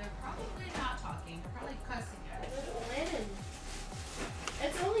 They're probably not talking. They're probably cussing at it. With Lennon.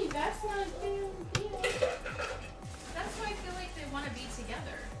 It's only that's not a deal. That's why I feel like they want to be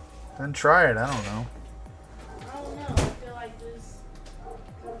together. Then try it. I don't know. I don't know. I feel like there's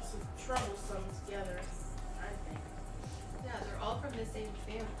some troublesome together. I think Yeah, they're all from the same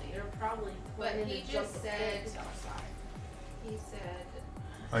family. they're probably But planning he to jump just the said- fence outside. He said.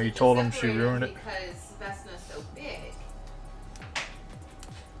 Oh, you to told him she separate ruined them it? because Vesna's so big.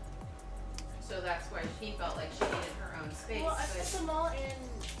 So that's why she felt like she needed her own space. Well, I put But them all in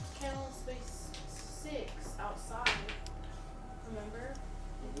kennel space 6 outside. Remember?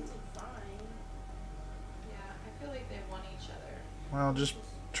 They did fine. yeah, I feel like they want each other. Well, just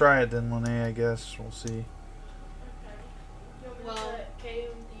try it then, Lene, I guess. We'll see. Okay. You want me Well- to put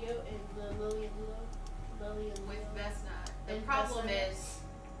Keo and Theo and the Lily and Lilo? Lily and With Lilo? Vesna, the And problem Vesna. is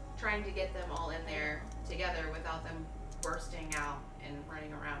trying to get them all in there together without them bursting out and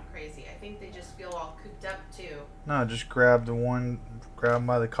running around crazy. I think they just feel all cooped up too. No, just grab grab him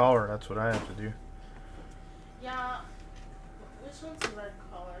by the collar. That's what I have to do. Yeah. Which one's the red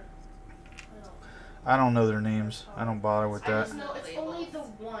collar? I don't. I don't know their names. I don't bother with I that. just know it's only the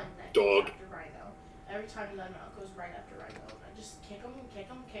one that Dog. you have to write Every time you let him out, it goes right after Rhino. And I just kick him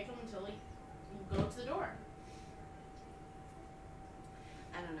until he go to the door.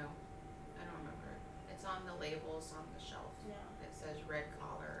 I don't know. I don't remember. It's on the labels on the shelf. Yeah. It says red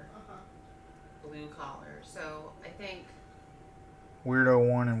collar, Uh-huh. blue collar. So I think Weirdo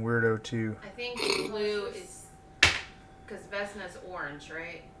 1 and Weirdo 2. I think blue is because Vesna's orange,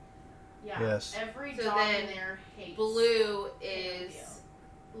 right? Yeah. Yes. Every So dog then in there hates. Blue is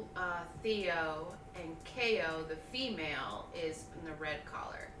Theo, and KO, the female, is in the red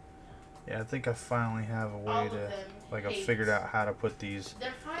collar. Yeah, I think I finally have a All way of to, them like, I hate figured out how to put these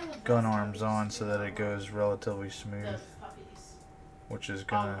They're fine with gun Vesna, arms but on just so that it goes relatively smooth, those puppies. which is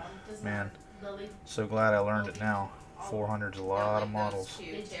All of gonna, them. Does man, not- Lily, so glad I learned it now. all of 400's a Don't lot like of models. Those They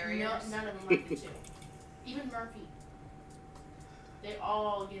two do terriers. none of them like the two. Even Murphy. They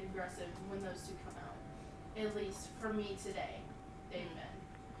all get aggressive when those two come out. At least for me today, they've been.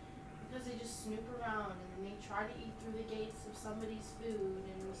 Because they just snoop around and then they try to eat through the gates of somebody's food,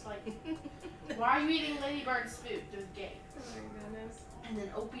 and it's like, why are you eating Ladybird's food through the gate? Oh my goodness. And then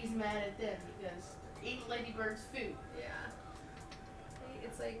Opie's mad at them because they're eating Ladybird's food. Yeah.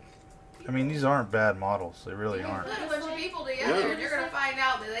 It's like I mean, these aren't bad models. They really aren't. put a bunch of people together, Yeah. and you're gonna find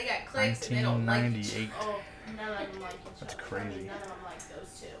out that they got clicks and they don't like each 1998. Oh, none of them like each That's other. I crazy. mean, none of them like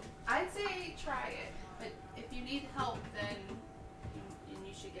those two. I'd say try it, but if you need help, then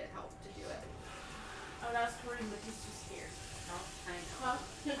you should get help to do it. Oh, that's Corinne, but he's too scared. No, I know.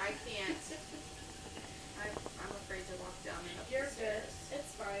 I can't. I'm afraid to walk down and up You're the good. stairs.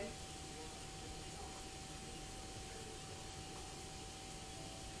 It's fine.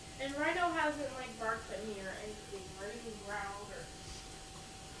 And Rhino hasn't like barked at me or anything, or even growled or.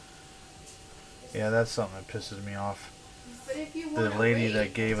 Yeah, that's something that pisses me off. But if you The wanna lady wait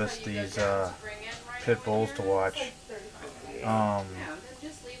that gave until us you go these down to bring in Rhino pit in bulls here, to It's watch, like 35 minutes. um, yeah, then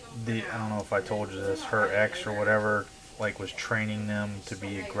just leave 'em for the now. I don't know if I told you this, her ex or whatever, like, was training them to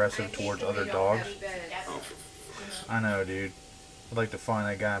be aggressive towards other dogs. Yes. I know, dude. I'd like to find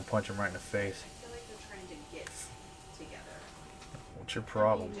that guy and punch him right in the face. I feel like they're trying to get together. What's your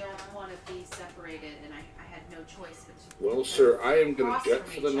problem? You don't want to be separated, and I had no choice but to. Well, sir, I am going Across to jet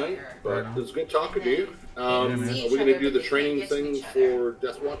from for the each night, other. but Right on. it was good talking to you. Yeah, Are man. we See each going to other, do but the they training can't get to thing each other. for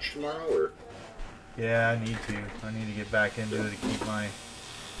Death Watch tomorrow, or? Yeah, I need to. I need to get back into it to keep my,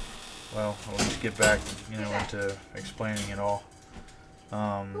 well, at least get back, into explaining it all.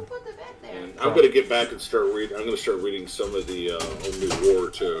 Who put the bed there? And I'm going to get back and start reading. I'm going to start reading some of the Old New War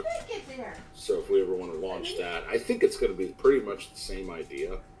too. Bed get there. So if we ever want to launch that, I think it's going to be pretty much the same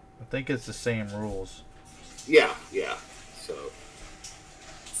idea. I think it's the same rules. Yeah. So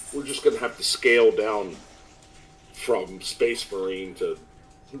we're just going to have to scale down from Space Marine to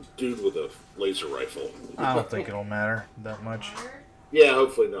dude with a laser rifle. I don't think it'll matter that much. Water? Yeah,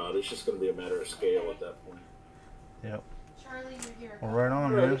 hopefully not. It's just going to be a matter of scale at that point. Yep. Charlie, you're here. Well, right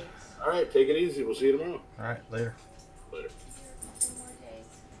on, man. All right, take it easy. We'll see you tomorrow. All right, later. Later. Here for 2 more days.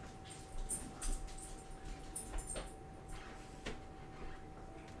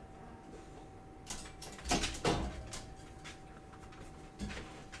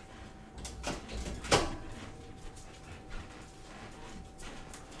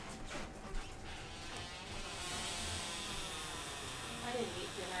 I didn't eat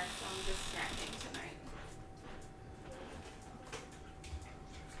dinner, so I'm just snacking tonight.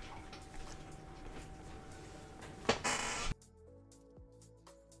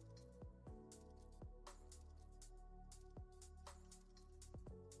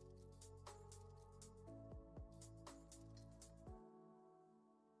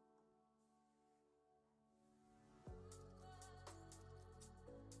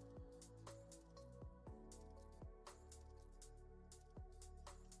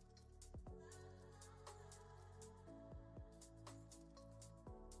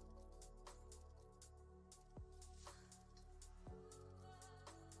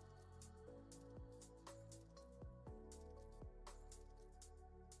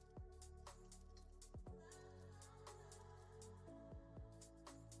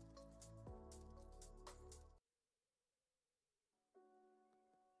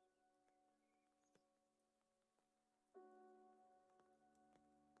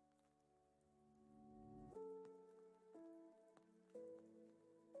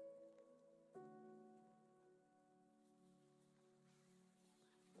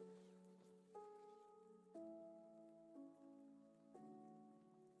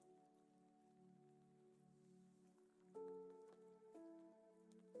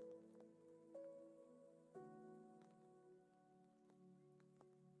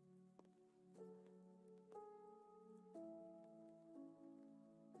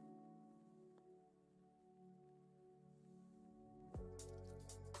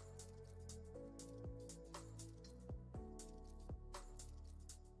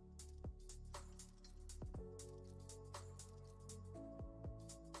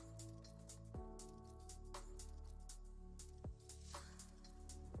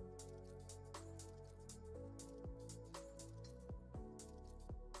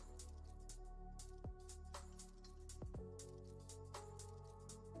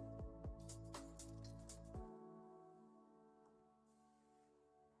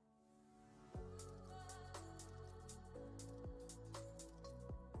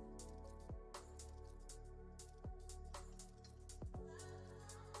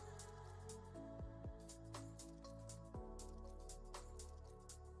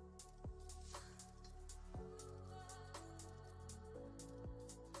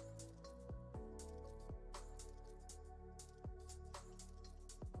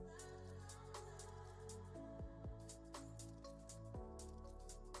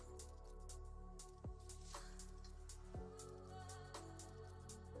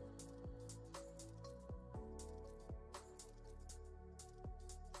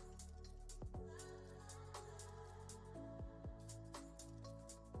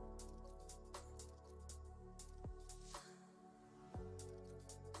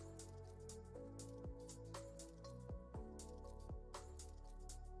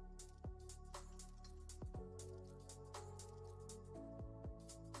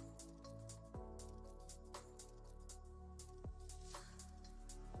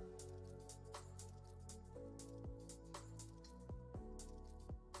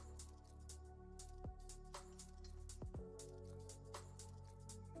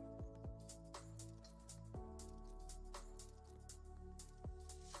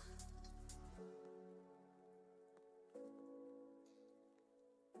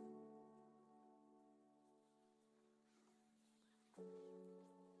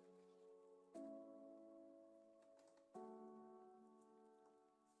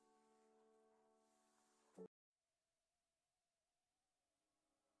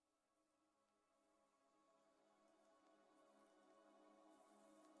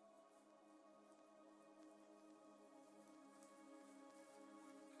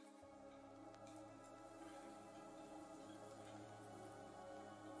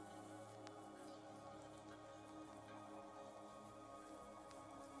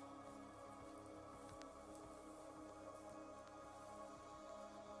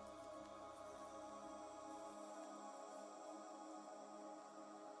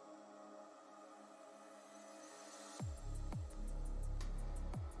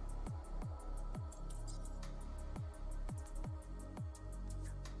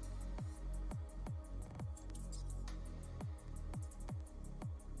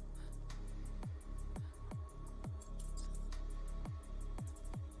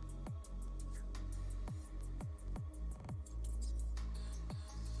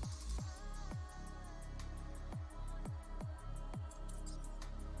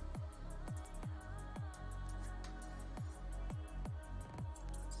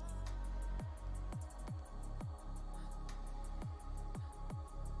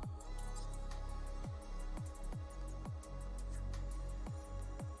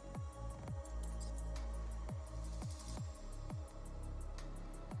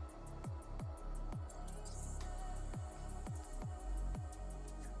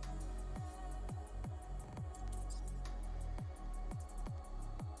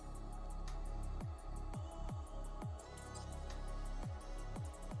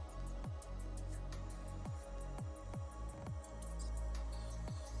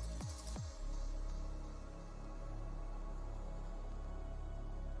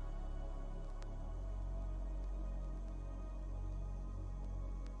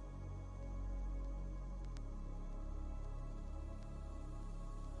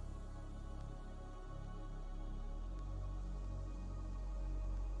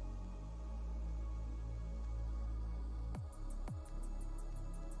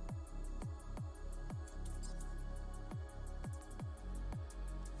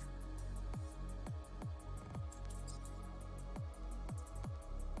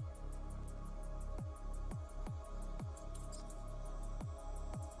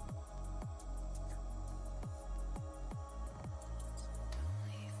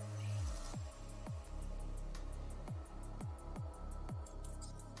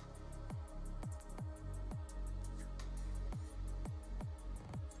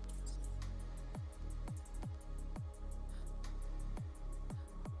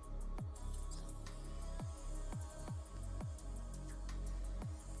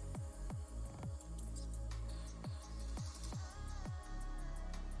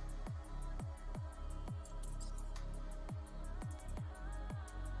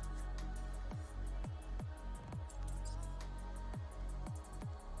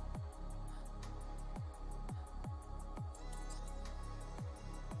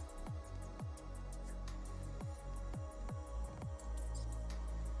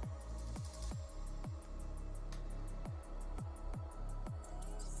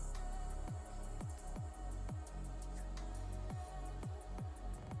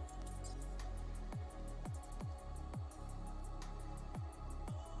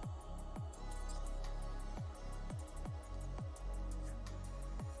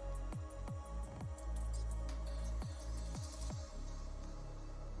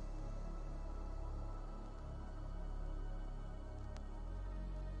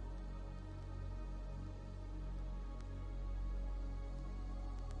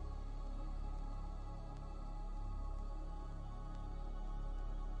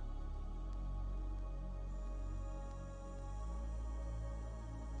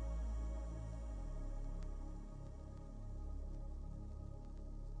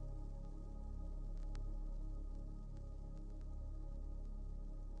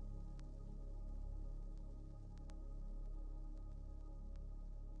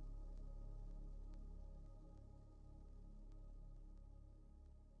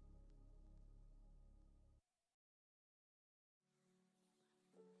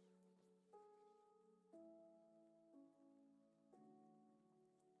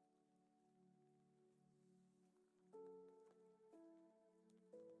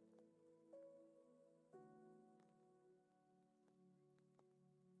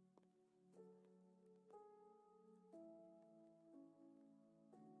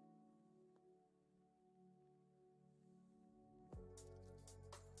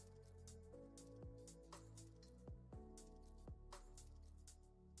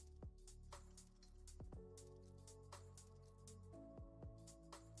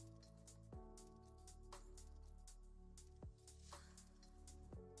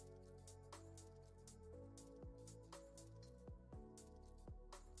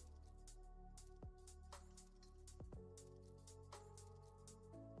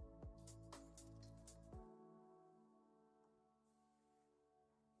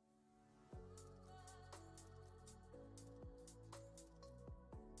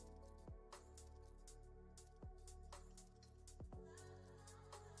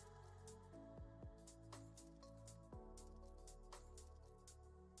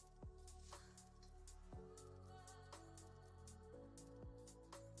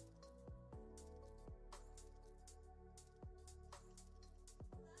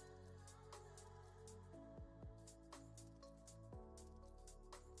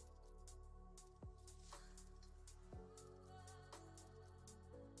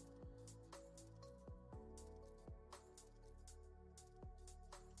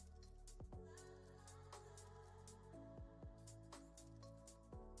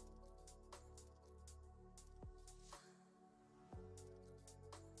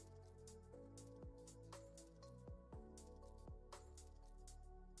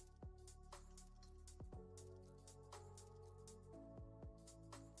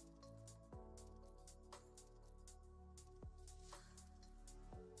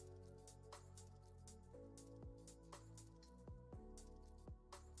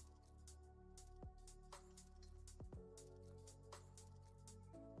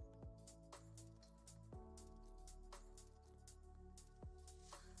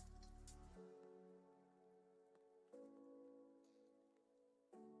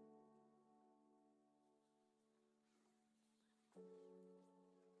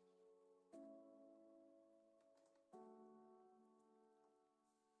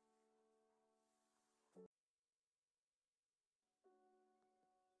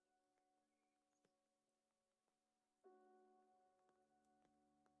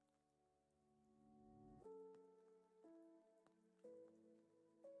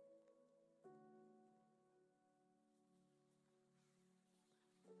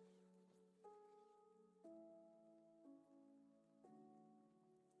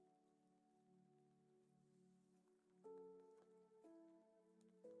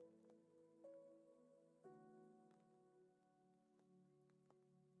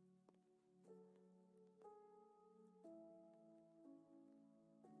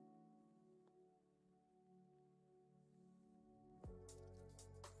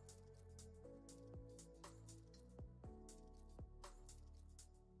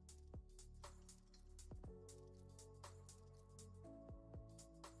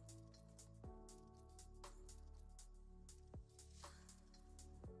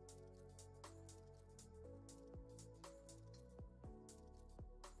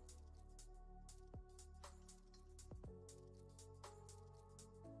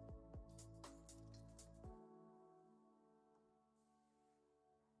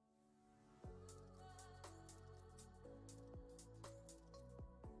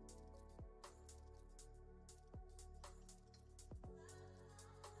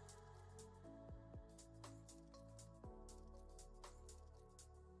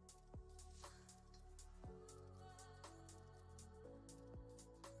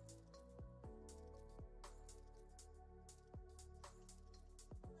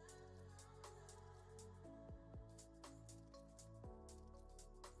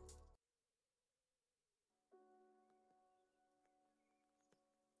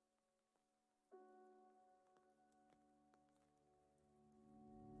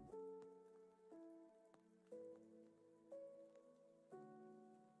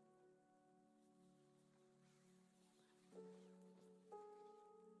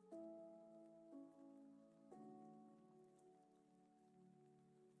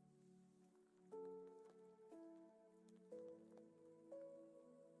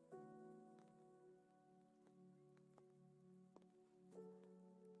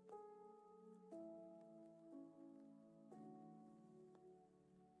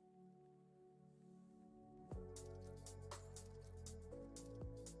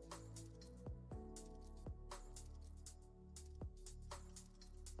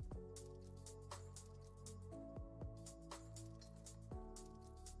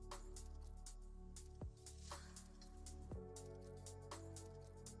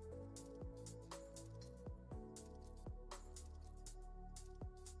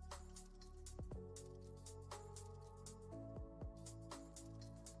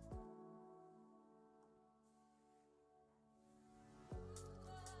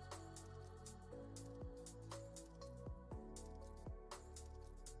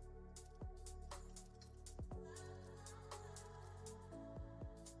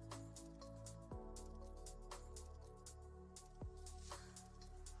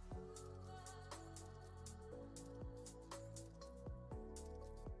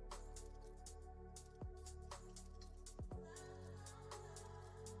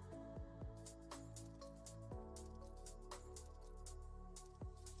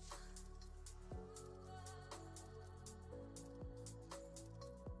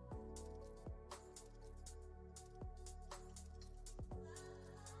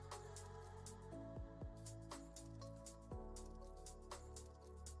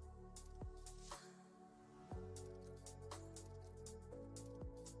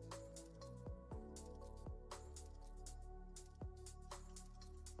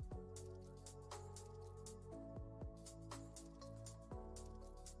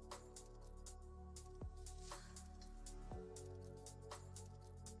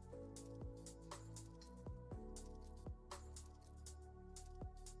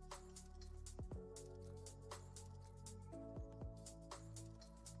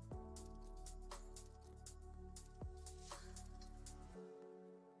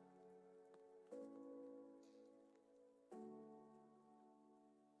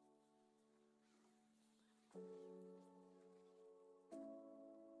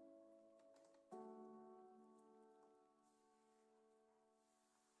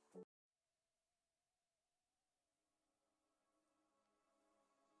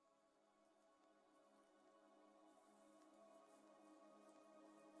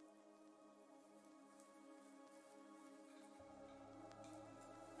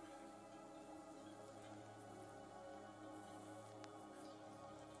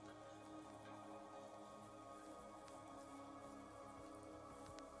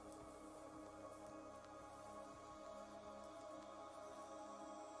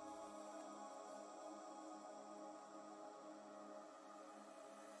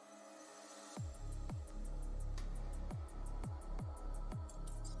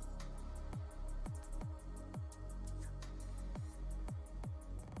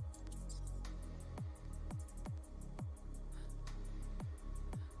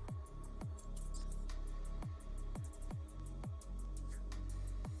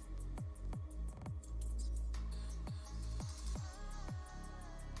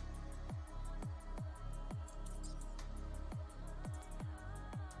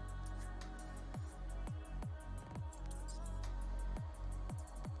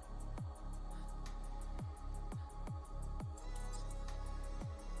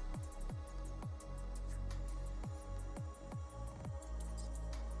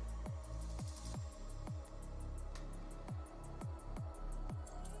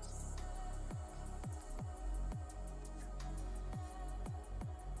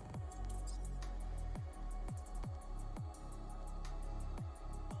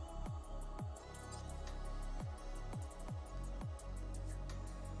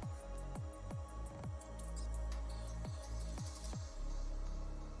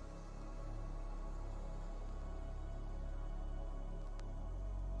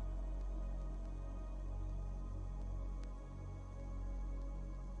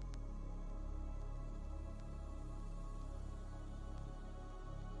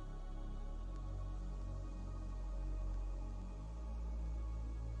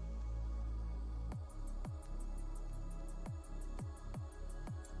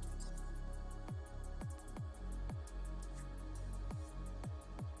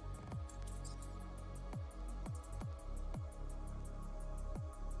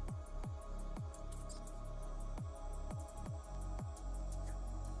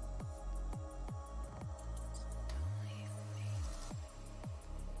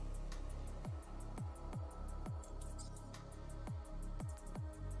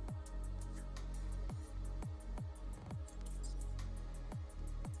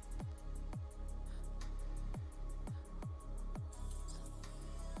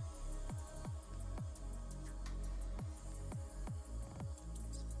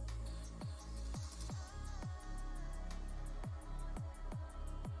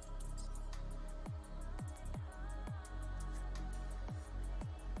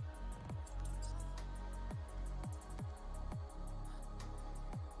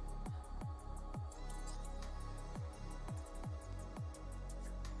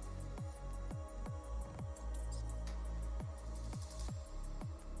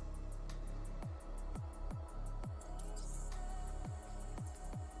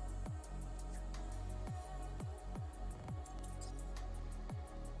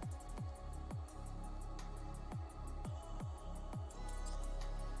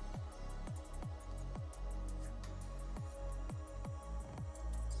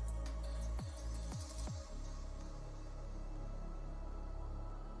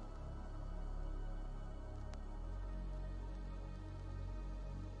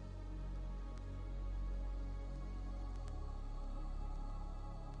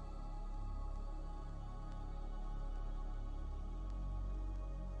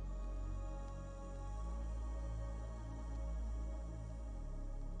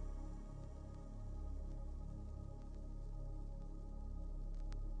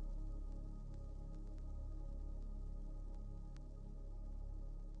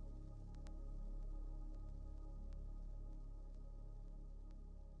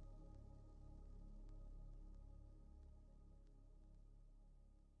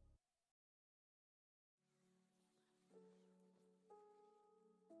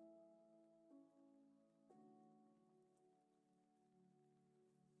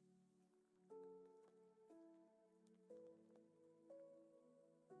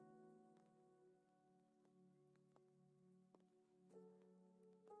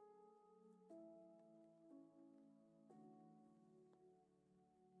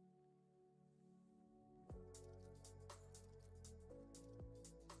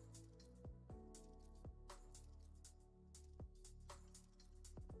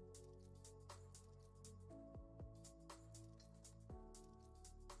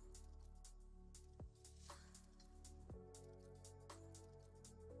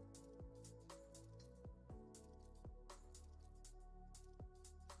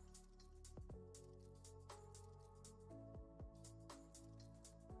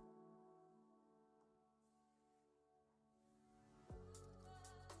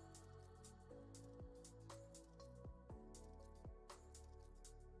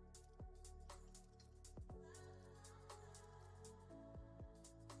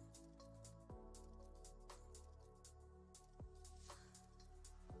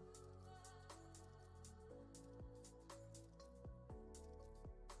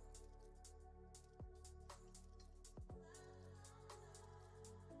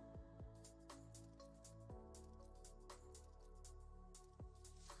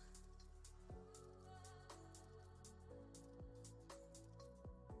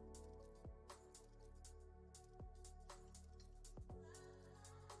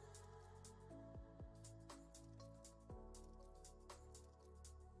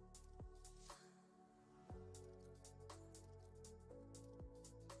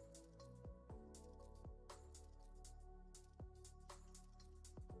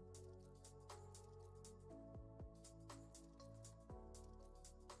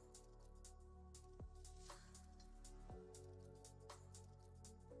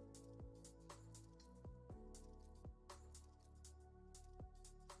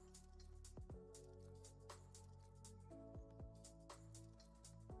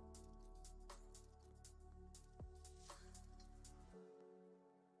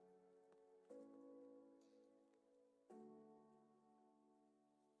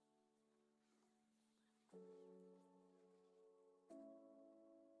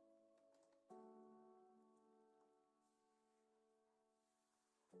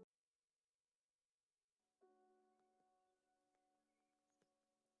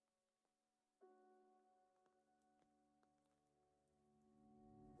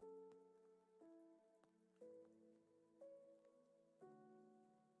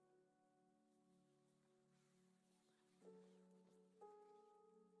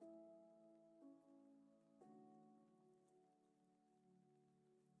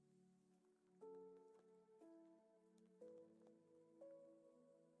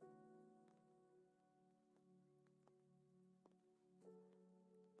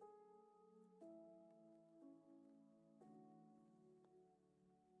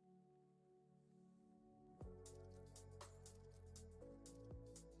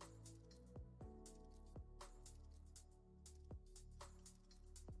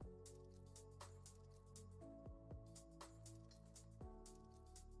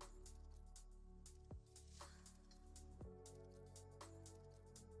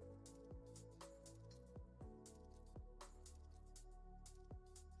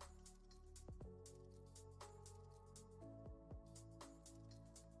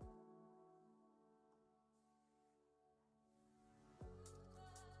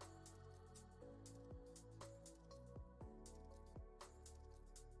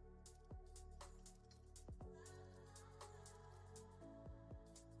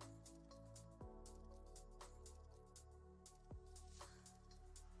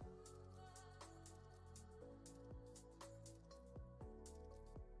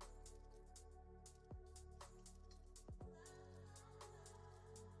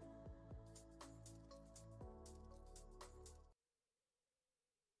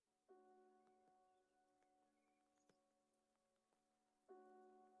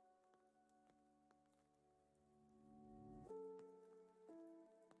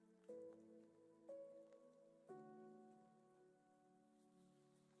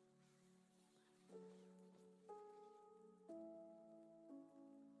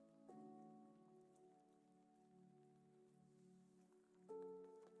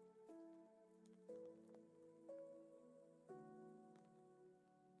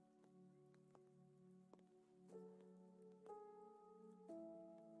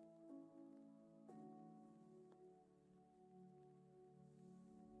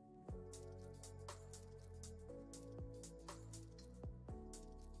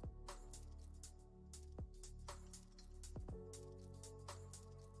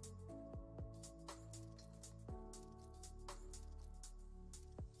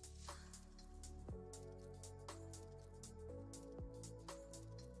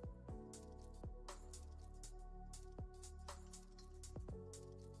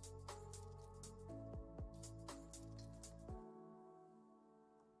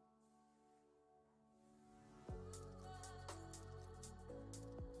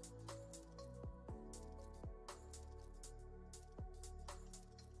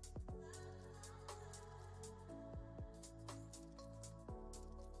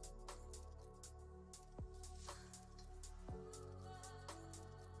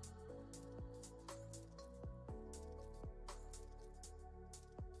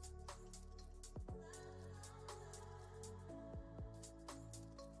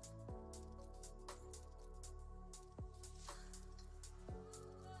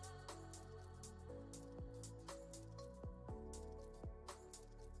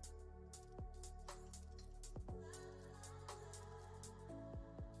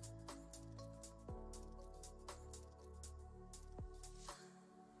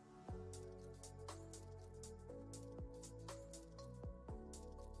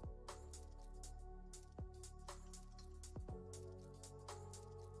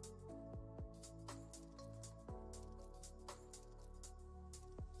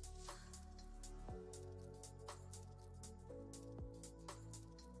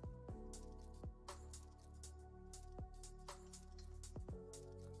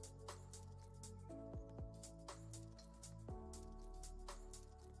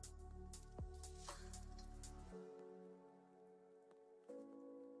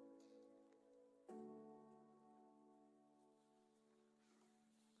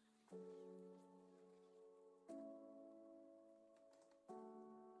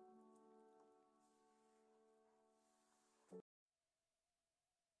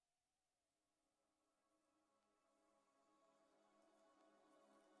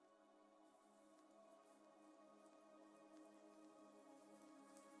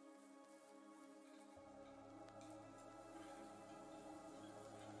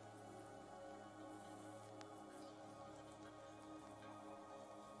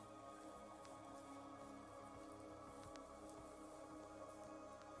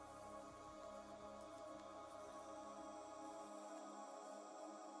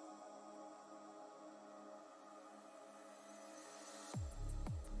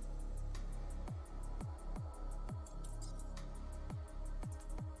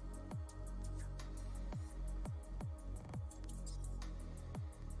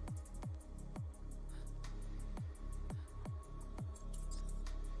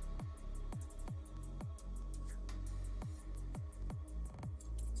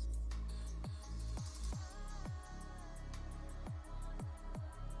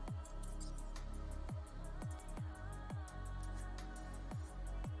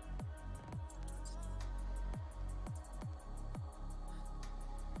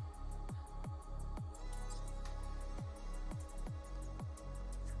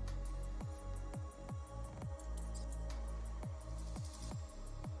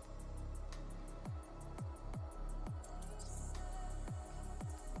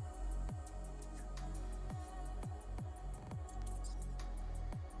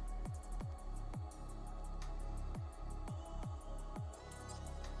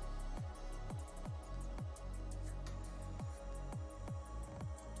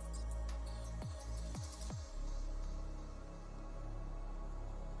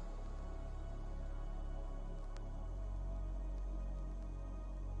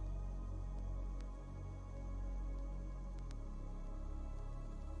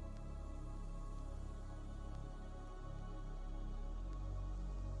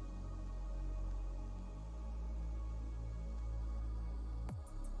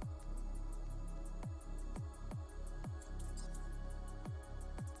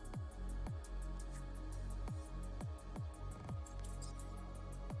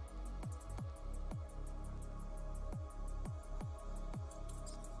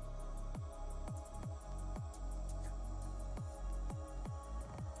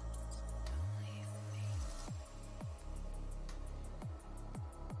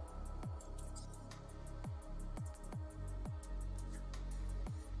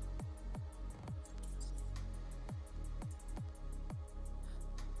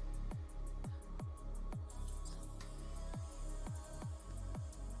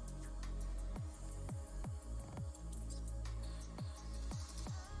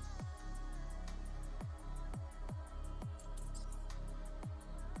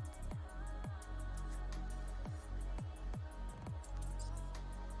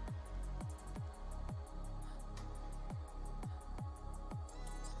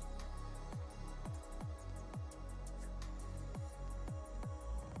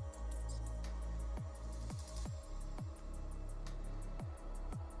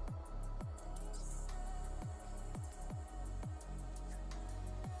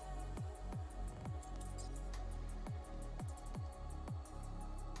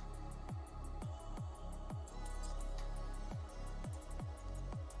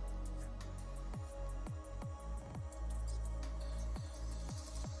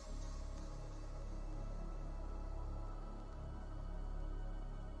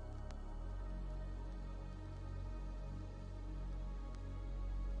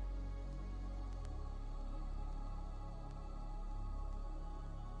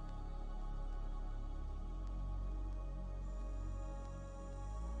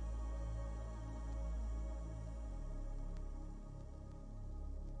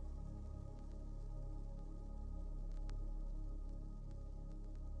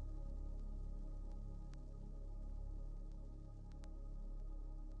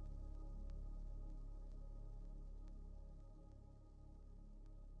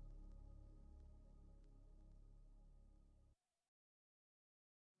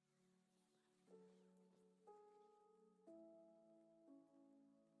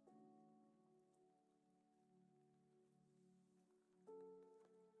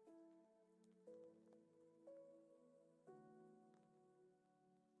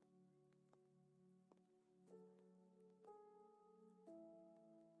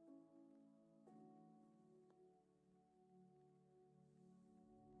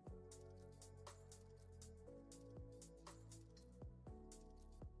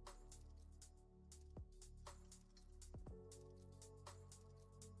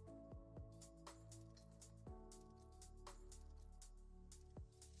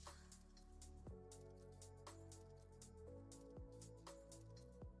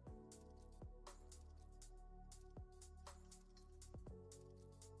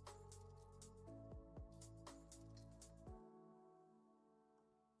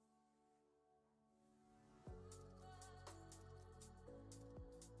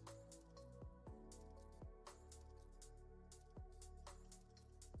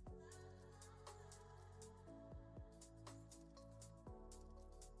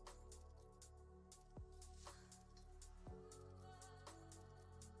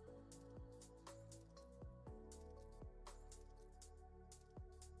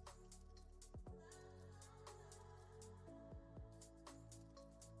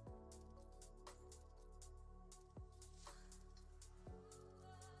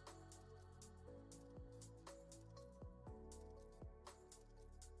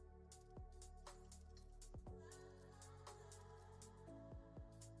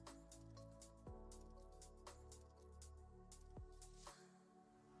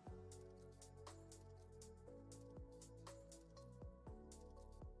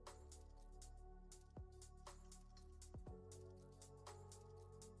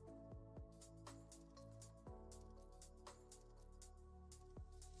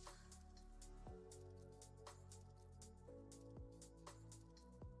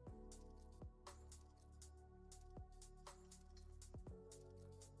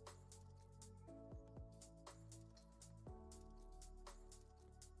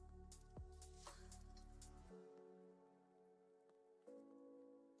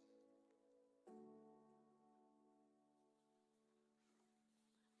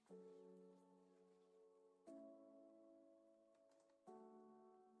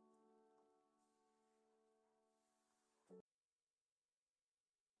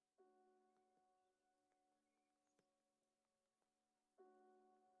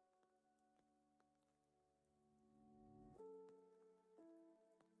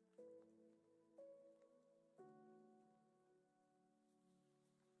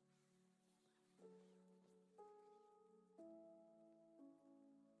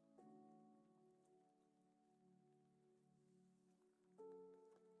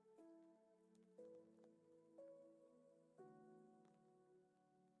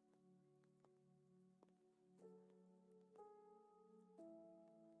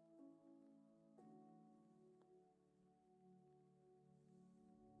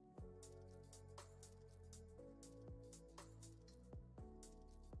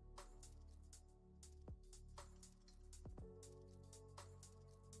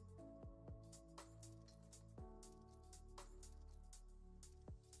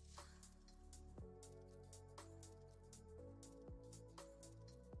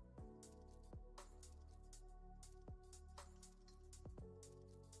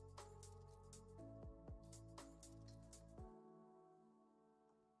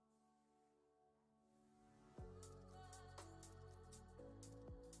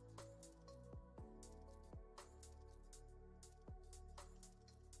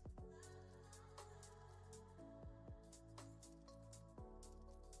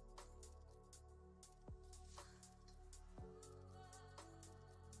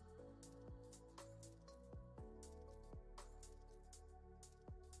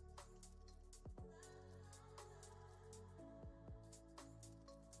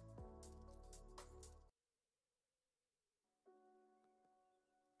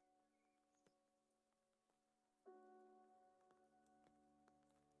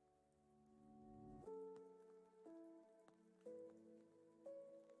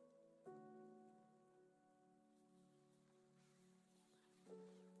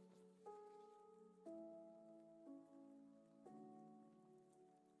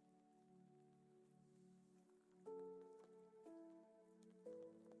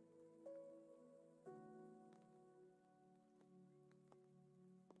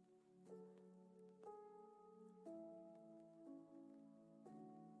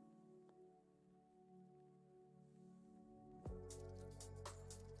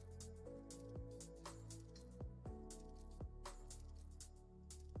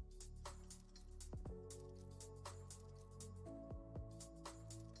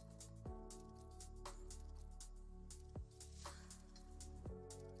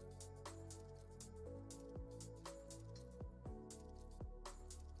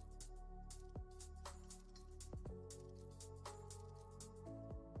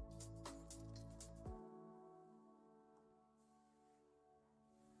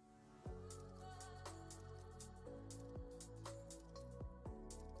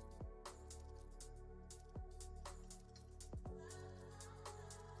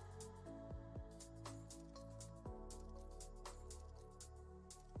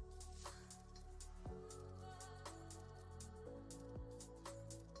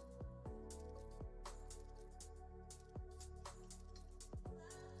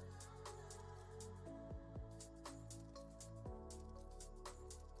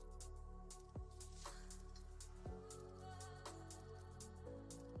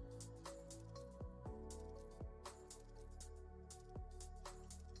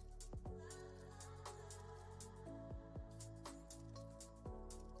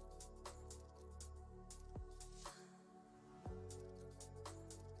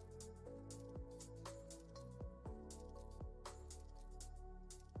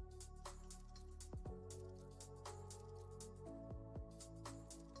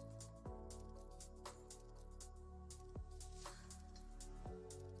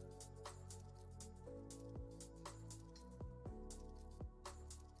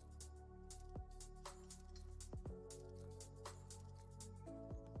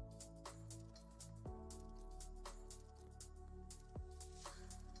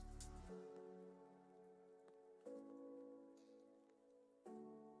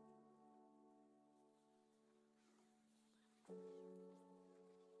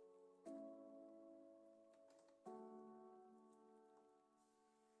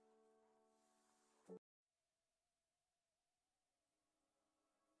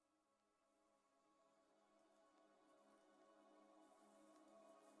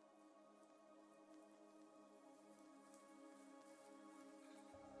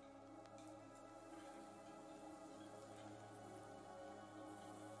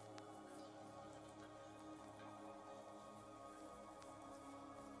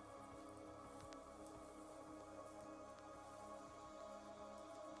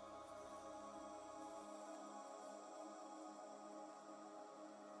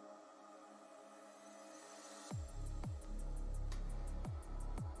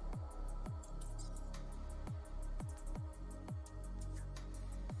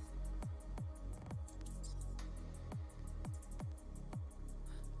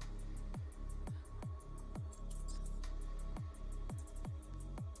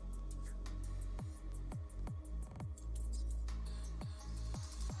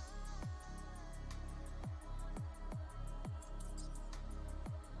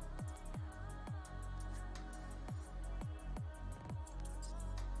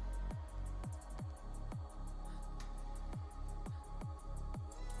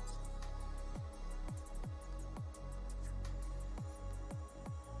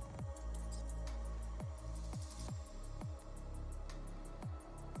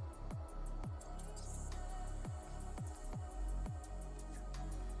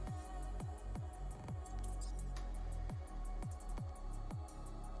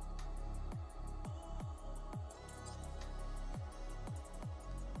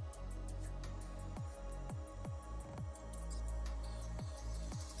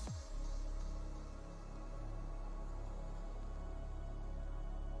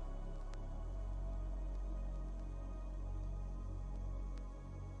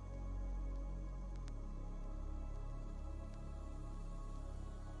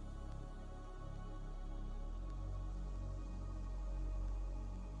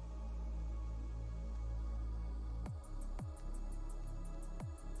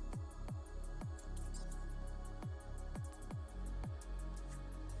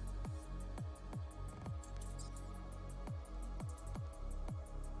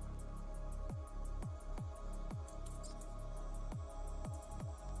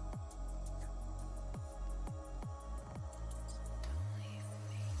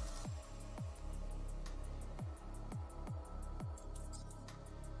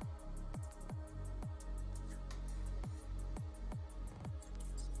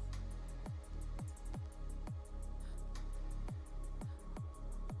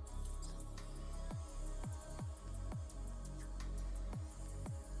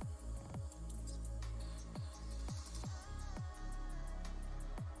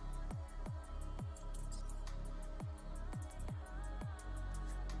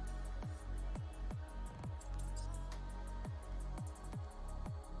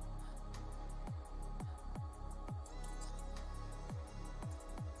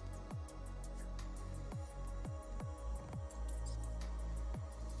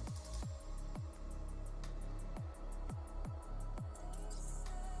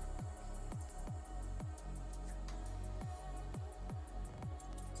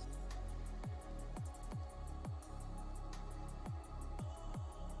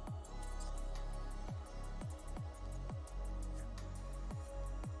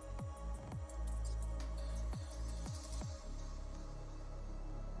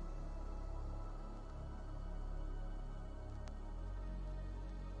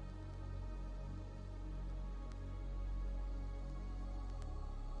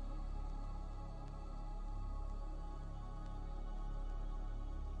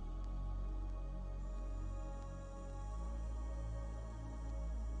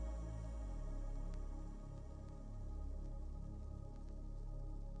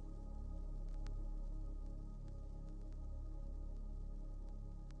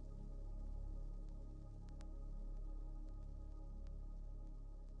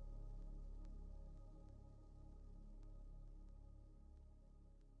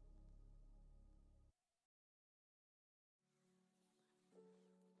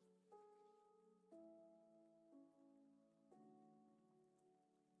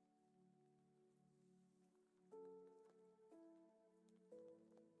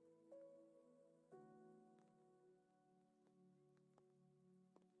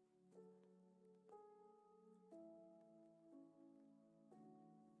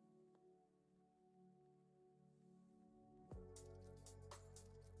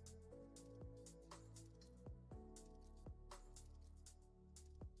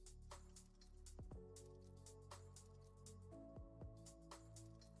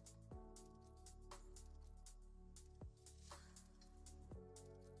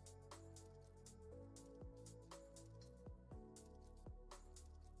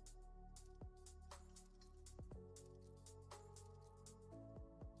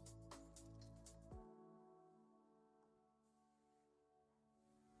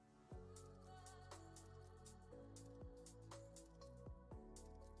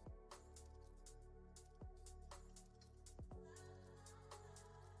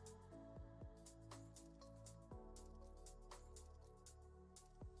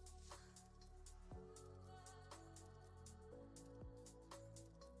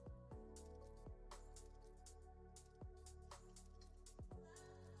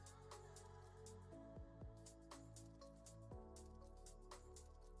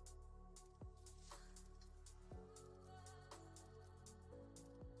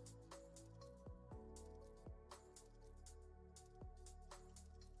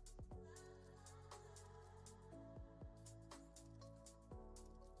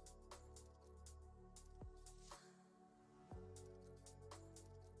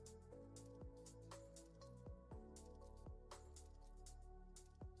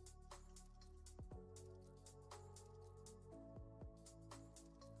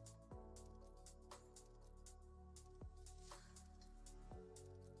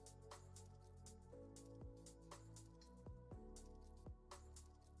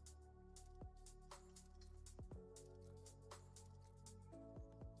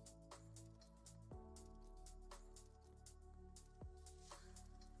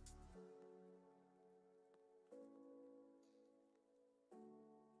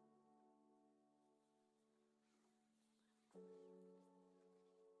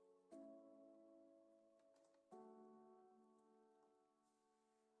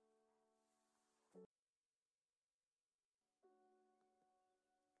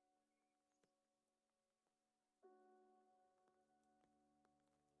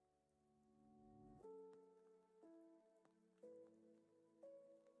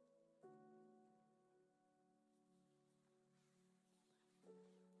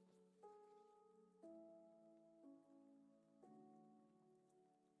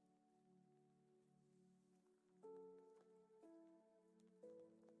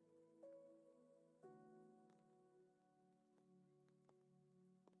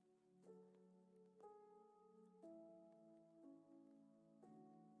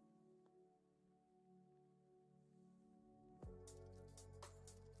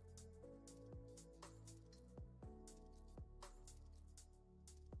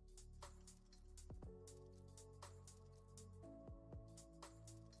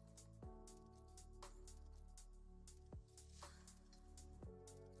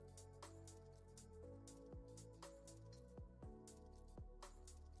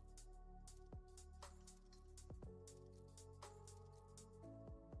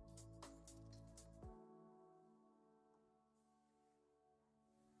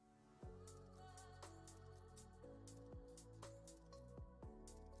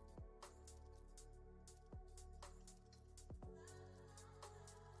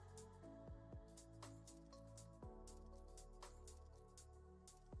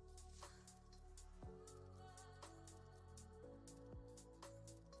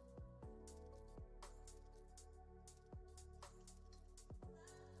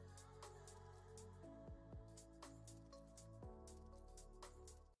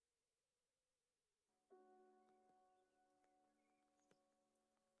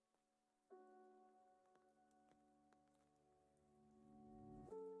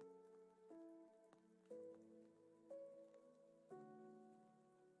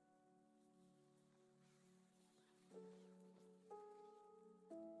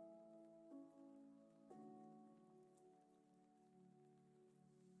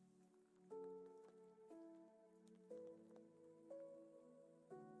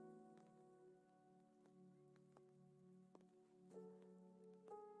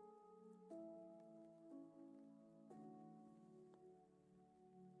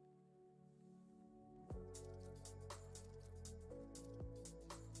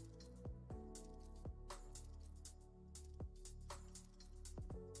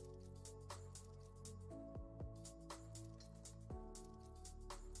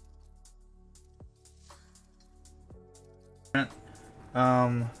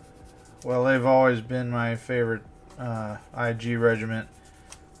 Well, they've always been my favorite IG regiment,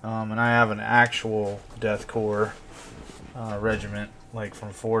 and I have an actual Death Corps regiment, like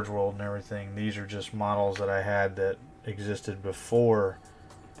from Forge World and everything. These are just models that I had that existed before,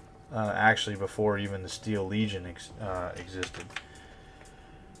 actually before even the Steel Legion existed.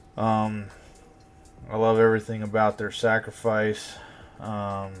 I love everything about their sacrifice, you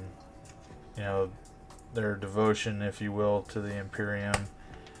know, their devotion, if you will, to the Imperium,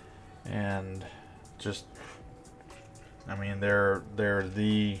 and just, I mean, they're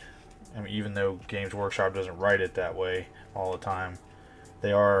the, I mean, even though Games Workshop doesn't write it that way all the time,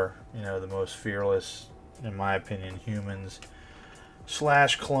 they are, you know, the most fearless, in my opinion, humans /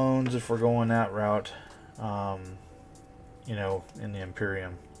 clones, if we're going that route, you know, in the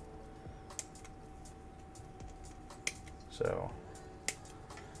Imperium. So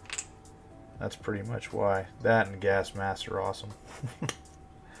that's pretty much why. That and gas masks are awesome.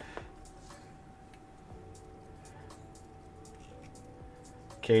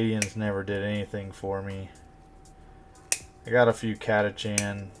 Cadians never did anything for me. I got a few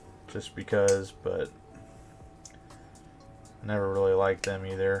Catachan just because, but I never really liked them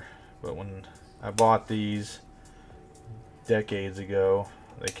either. But when I bought these decades ago,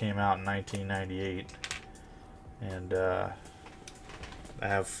 they came out in 1998. And I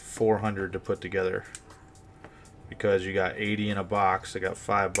have 400 to put together because you got 80 in a box. I got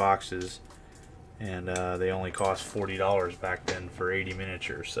 5 boxes, and they only cost $40 back then for 80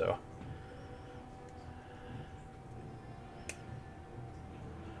 miniatures. So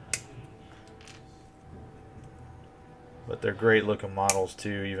but they're great looking models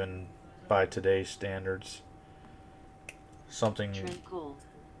too, even by today's standards. Something.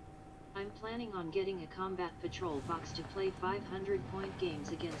 I'm planning on getting a combat patrol box to play 500-point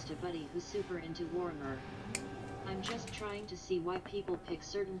games against a buddy who's super into Warhammer. I'm just trying to see why people pick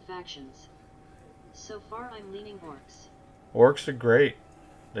certain factions. So far I'm leaning orcs. Orcs are great.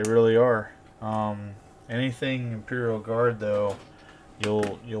 They really are. Anything Imperial Guard though,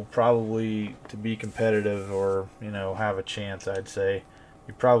 you'll probably, to be competitive or, you know, have a chance, I'd say,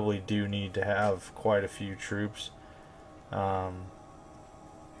 you probably do need to have quite a few troops.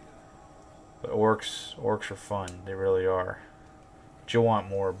 But orcs are fun. They really are. But you'll want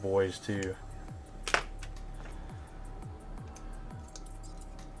more boys too.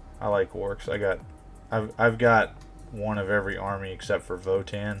 I like orcs. I've got one of every army except for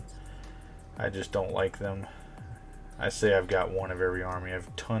Votan. I just don't like them. I say I've got one of every army. I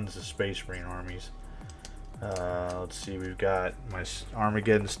have tons of Space Marine armies. Let's see. We've got my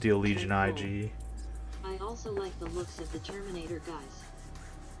Armageddon Steel Legion IG. I also like the looks of the Terminator guys.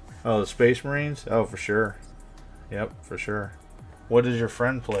 Oh, the Space Marines? Oh, for sure. Yep, for sure. What does your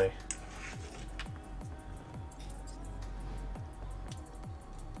friend play?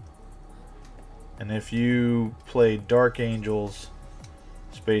 And if you played Dark Angels,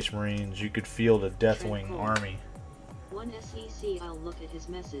 Space Marines, you could field a Deathwing army. One SEC, I'll look at his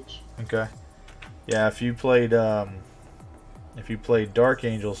message. Okay. Yeah, if you played Dark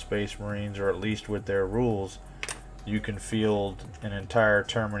Angel Space Marines, or at least with their rules, you can field an entire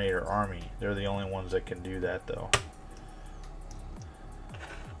Terminator army. They're the only ones that can do that, though.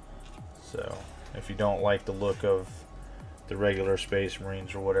 So, if you don't like the look of the regular Space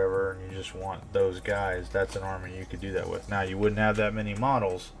Marines or whatever, and you just want those guys, that's an army you could do that with. Now, you wouldn't have that many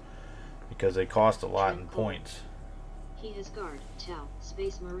models because they cost a lot in points. He has Guard, Tau,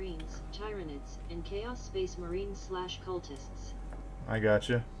 Space Marines, Tyranids, and Chaos Space Marines / cultists. I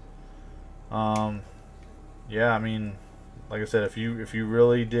gotcha. Yeah, I mean, like I said, if you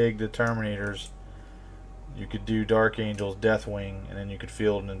really dig the Terminators, you could do Dark Angels, Deathwing, and then you could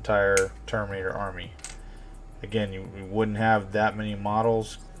field an entire Terminator army. Again, you wouldn't have that many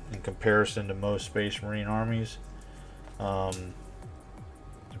models in comparison to most Space Marine armies.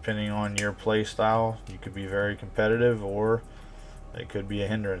 Depending on your play style, you could be very competitive, or it could be a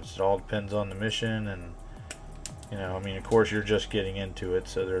hindrance. It all depends on the mission, and, you know, I mean, of course, you're just getting into it,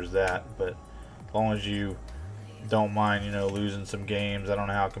 so there's that. But as long as you don't mind, you know, losing some games, I don't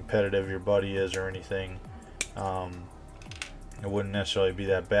know how competitive your buddy is or anything, it wouldn't necessarily be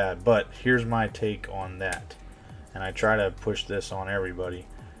that bad. But here's my take on that, and I try to push this on everybody.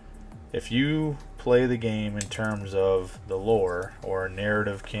 If you play the game in terms of the lore, or a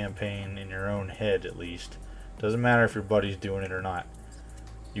narrative campaign in your own head at least, doesn't matter if your buddy's doing it or not,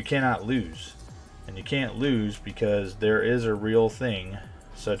 you cannot lose. And you can't lose because there is a real thing,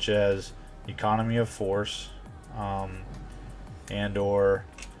 such as economy of force, and or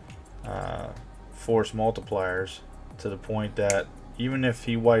force multipliers, to the point that even if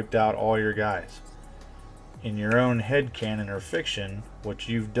he wiped out all your guys, in your own headcanon or fiction, what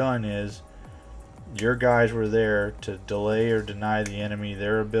you've done is your guys were there to delay or deny the enemy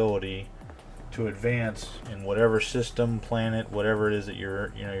their ability to advance in whatever system, planet, whatever it is that you're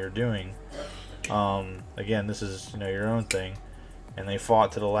doing. Again, this is your own thing, and they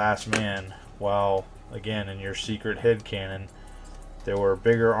fought to the last man. While again, in your secret headcanon, there were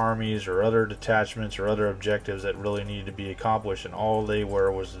bigger armies or other detachments or other objectives that really needed to be accomplished, and all they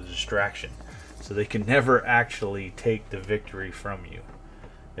were was a distraction. So they can never actually take the victory from you,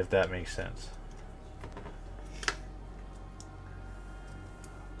 if that makes sense.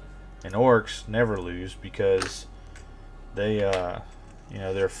 And orcs never lose because they,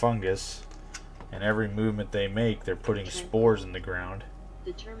 they're fungus, and every movement they make, they're putting spores in the ground.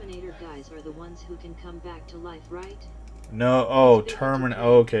 The Terminator guys are the ones who can come back to life, right? No, oh,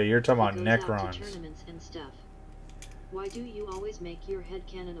 okay, you're talking about Necrons. Tournaments and stuff. Why do you always make your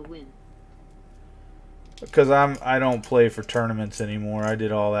headcanon a win? Because I don't play for tournaments anymore. I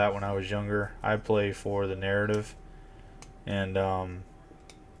did all that when I was younger. I play for the narrative. And I'm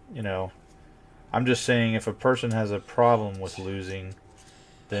just saying, if a person has a problem with losing,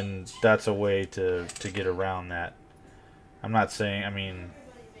 then that's a way to get around that. I'm not saying, I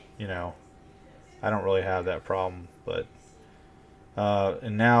don't really have that problem, but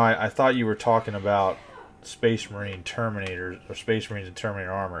and now I thought you were talking about Space Marine Terminators, or Space Marines and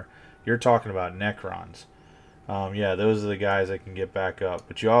Terminator armor. You're talking about Necrons. Yeah, those are the guys that can get back up.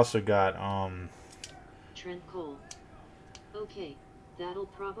 But you also got Trent Cole. Okay, that'll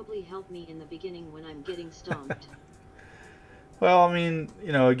probably help me in the beginning when I'm getting stomped. Well,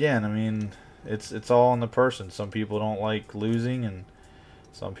 again, it's all in the person. Some people don't like losing, and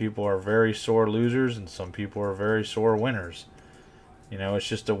some people are very sore losers, and some people are very sore winners. It's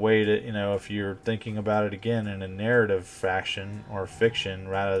just a way to, if you're thinking about it again in a narrative fashion or fiction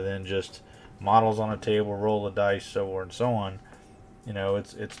rather than just models on a table, roll the dice, so on and so on,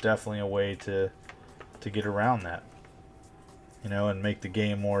 it's definitely a way to get around that, and make the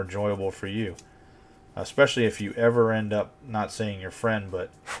game more enjoyable for you. Especially if you ever end up, not saying your friend, but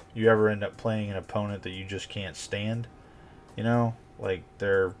you ever end up playing an opponent that you just can't stand, like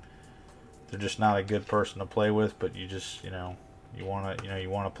they're just not a good person to play with, but you just, you want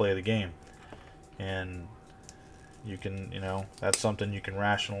to play the game, and you can, that's something you can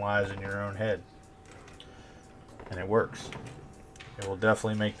rationalize in your own head, and it works. It will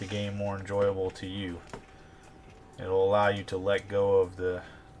definitely make the game more enjoyable to you. It will allow you to let go of the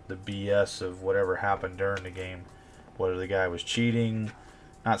BS of whatever happened during the game, whether the guy was cheating,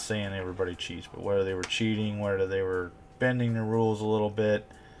 not saying everybody cheats, but whether they were cheating, whether they were bending the rules a little bit,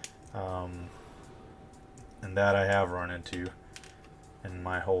 and that I have run into in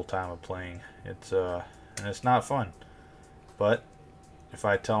my whole time of playing. And it's not fun. But if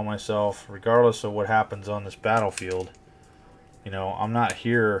I tell myself, regardless of what happens on this battlefield, I'm not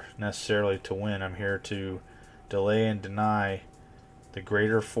here necessarily to win. I'm here to delay and deny the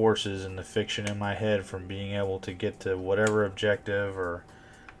greater forces and the fiction in my head from being able to get to whatever objective or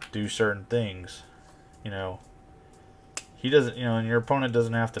do certain things. He doesn't, and your opponent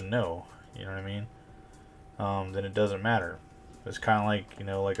doesn't have to know, you know what I mean? Then it doesn't matter. It's kind of like,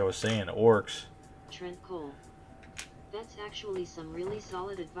 like I was saying, orcs. Trent Cole. That's actually some really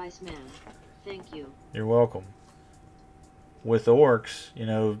solid advice, man. Thank you. You're welcome. With orcs,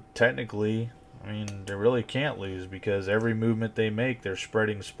 technically, they really can't lose, because every movement they make, they're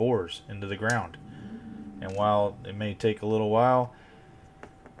spreading spores into the ground. And while it may take a little while,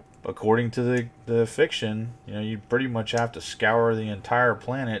 according to the fiction, you pretty much have to scour the entire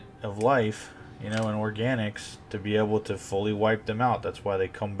planet of life, and organics, to be able to fully wipe them out. That's why they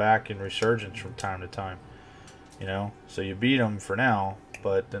come back in resurgence from time to time. So you beat them for now,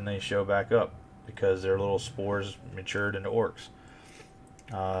 but then they show back up because their little spores matured into orcs.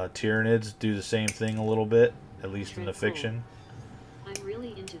 Tyranids do the same thing a little bit, at least in the fiction. I'm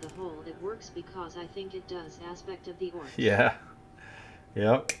really into the whole "it works because I think it does" aspect of the orcs. Yeah.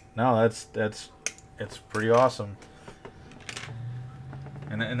 Yep. No, it's pretty awesome.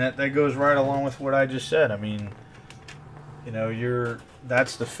 And that goes right along with what I just said.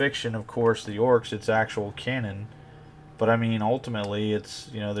 That's the fiction, of course, the orcs, it's actual canon. But ultimately it's,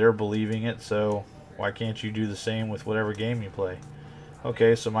 they're believing it, so why can't you do the same with whatever game you play?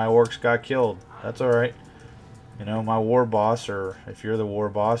 Okay, so my orcs got killed. That's alright. My war boss, or if you're the war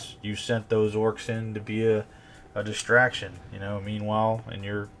boss, you sent those orcs in to be a distraction. Meanwhile, in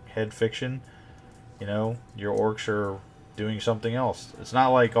your head fiction, your orcs are doing something else. It's not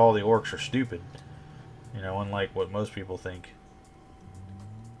like all the orcs are stupid, unlike what most people think.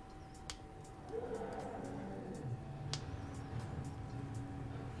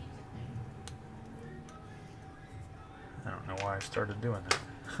 started doing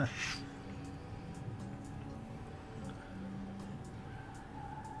that.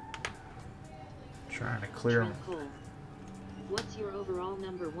 Trying to clear them. What's your overall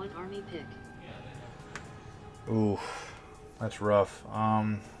 #1 army pick? Ooh, that's rough.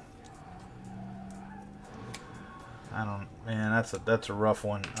 I don't, man, that's a rough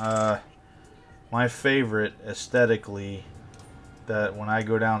one. My favorite aesthetically, that when I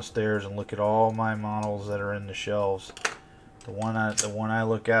go downstairs and look at all my models that are in the shelves, the one I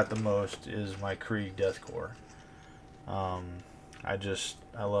look at the most is my Krieg Death Corps. I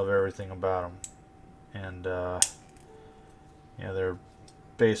love everything about them. And yeah, they're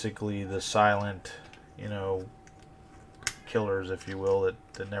basically the silent, you know, killers, if you will, that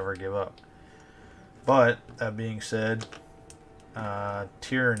never give up. But that being said,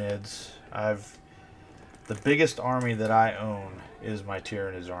 Tyranids, the biggest army that I own is my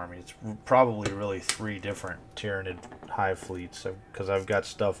Tyranids army. It's probably really 3 different Tyranid hive fleets, because I've got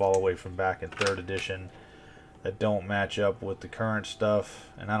stuff all the way from back in 3rd edition that don't match up with the current stuff,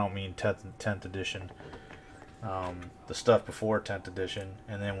 and I don't mean 10th edition. The stuff before 10th edition,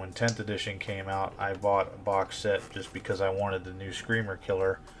 and then when 10th edition came out, I bought a box set just because I wanted the new Screamer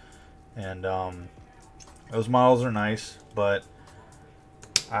Killer, and those models are nice, but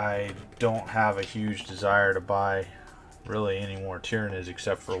I don't have a huge desire to buy really any more Tyranids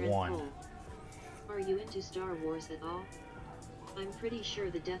except for one. Are you into Star Wars at all? I'm pretty sure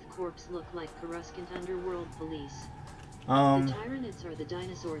the Death Corps look like Coruscant underworld police. The Tyranids are the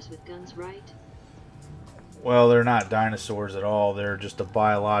dinosaurs with guns, right? Well, they're not dinosaurs at all. They're just a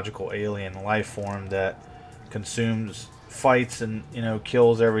biological alien life form that consumes, fights, and, you know,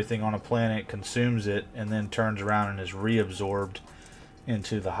 kills everything on a planet, consumes it, and then turns around and is reabsorbed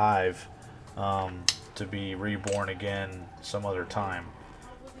into the hive to be reborn again some other time.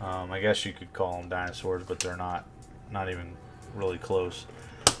 I guess you could call them dinosaurs, but they're not even really close.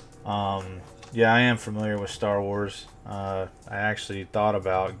 Yeah, I am familiar with Star Wars. I actually thought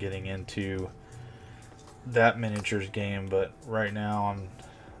about getting into that miniatures game, but right now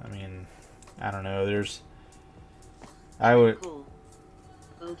I mean, I don't know. Cool.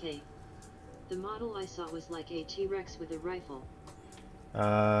 Okay. The model I saw was like a T-Rex with a rifle.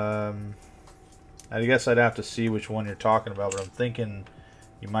 I guess I'd have to see which one you're talking about, but I'm thinking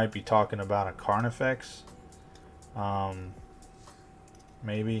you might be talking about a Carnifex.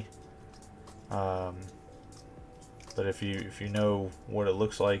 Maybe. But if you know what it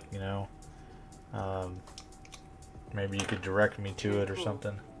looks like, you know, maybe you could direct me to it or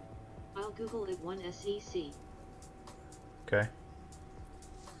something. I'll Google it. 1SEC. Okay.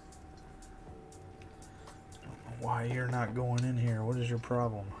 I don't know why you're not going in here. What is your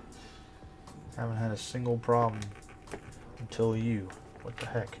problem? I haven't had a single problem until you. What the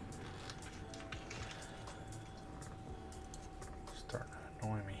heck? Starting to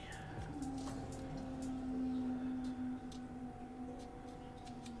annoy me.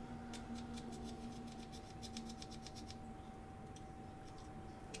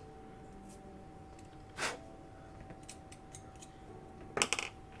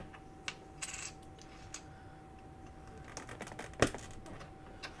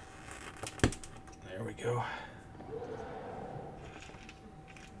 There we go.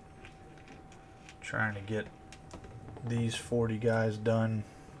 Trying to get these 40 guys done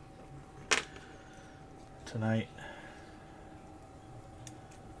tonight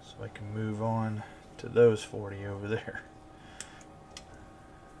so I can move on to those 40 over there.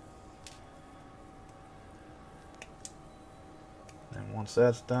 And once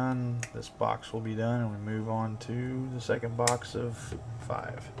that's done, this box will be done and we move on to the second box of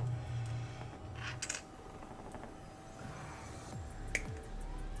 5.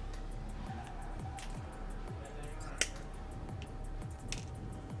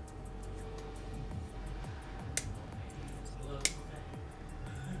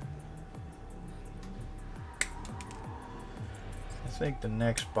 I think the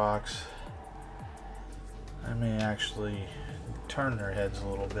next box I may actually turn their heads a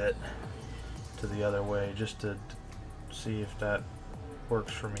little bit to the other way just to see if that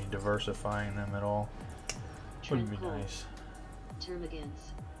works for me, diversifying them at all. Would be nice.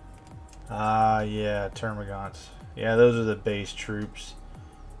 Termagants. Ah, yeah, Termagants. Yeah, those are the base troops,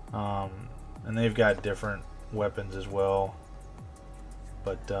 and they've got different weapons as well,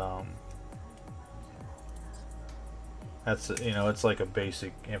 but that's, you know, it's like a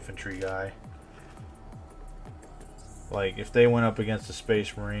basic infantry guy. Like if they went up against a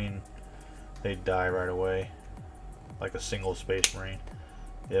Space Marine, they'd die right away, like a single Space Marine.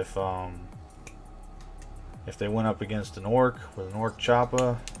 If they went up against an Orc with an Orc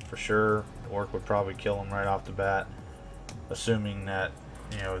Choppa, for sure, the Orc would probably kill them right off the bat. assuming that,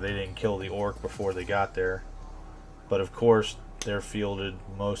 you know, they didn't kill the orc before they got there. But of course, they're fielded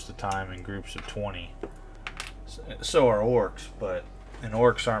most of the time in groups of 20. So are orcs, and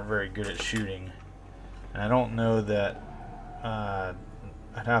orcs aren't very good at shooting. And I don't know that, I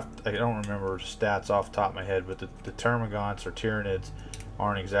don't remember stats off the top of my head, but the Termagants or Tyranids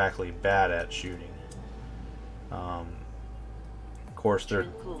aren't exactly bad at shooting. Of course, they're...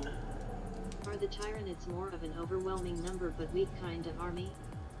 Are the Tyranids more of an overwhelming number but weak kind of army?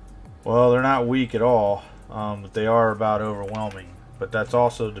 Well, they're not weak at all, but they are about overwhelming. But that's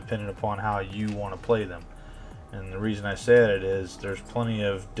also dependent upon how you want to play them. And the reason I say it is there's plenty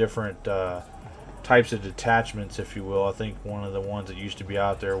of different types of detachments, if you will. I think one of the ones that used to be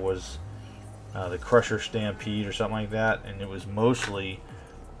out there was the Crusher Stampede or something like that, and it was mostly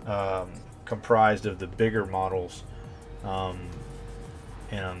comprised of the bigger models. And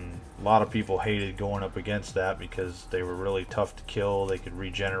a lot of people hated going up against that because they were really tough to kill. They could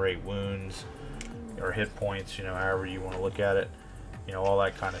regenerate wounds or hit points, you know, however you want to look at it, you know, all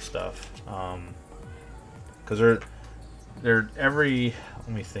that kind of stuff. Because they're every, let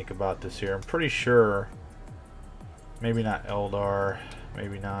me think about this here. I'm pretty sure, maybe not Eldar,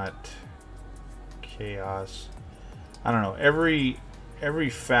 maybe not Chaos. I don't know. Every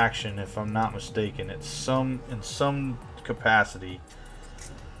faction, if I'm not mistaken, in some capacity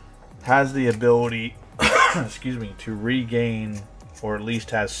has the ability, excuse me, to regain, or at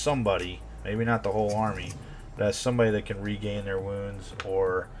least has somebody, maybe not the whole army, but has somebody that can regain their wounds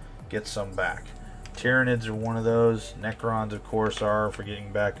or get some back. Tyranids are one of those. Necrons, of course, are for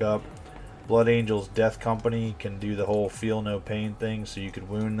getting back up. Blood Angels Death Company can do the whole feel no pain thing, so you could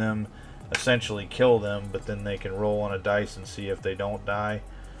wound them, essentially kill them, but then they can roll on a dice and see if they don't die.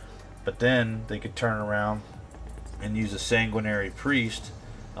 But then they could turn around and use a Sanguinary Priest,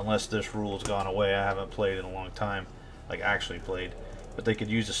 unless this rule has gone away. I haven't played in a long time, like actually played. But they could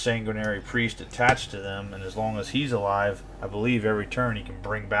use a Sanguinary Priest attached to them, and as long as he's alive, I believe every turn he can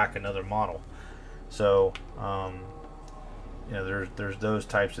bring back another model. So, you know, there's those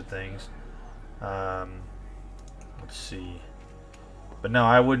types of things. Let's see. But no,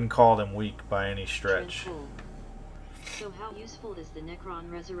 I wouldn't call them weak by any stretch. So how useful is the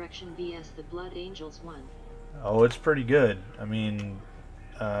Necron Resurrection vs the Blood Angels one? Oh, it's pretty good. I mean,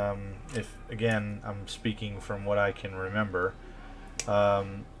 if again, I'm speaking from what I can remember,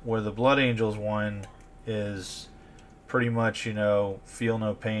 where the Blood Angels one is pretty much, you know, feel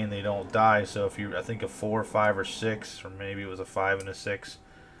no pain, they don't die. So if you, I think a 4, 5, or 6, or maybe it was a 5 and a 6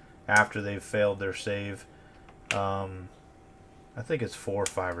 after they've failed their save. I think it's 4,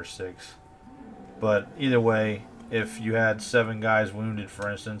 5, or 6. But either way, if you had 7 guys wounded, for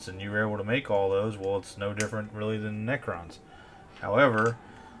instance, and you were able to make all those, well, it's no different really than Necrons. However,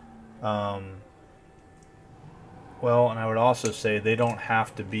 well, and I would also say they don't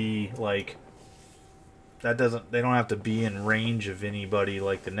have to be like, they don't have to be in range of anybody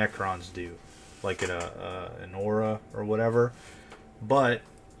like the Necrons do, like an aura or whatever. But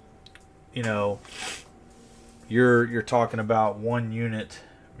you know, you're talking about one unit,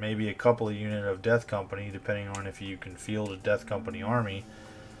 maybe a couple of units of Death Company, depending on if you can field a Death Company army,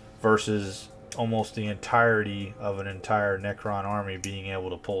 versus almost the entirety of an entire Necron army being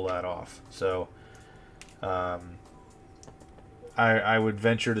able to pull that off. So I would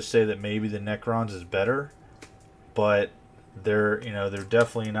venture to say that maybe the Necrons is better, but they're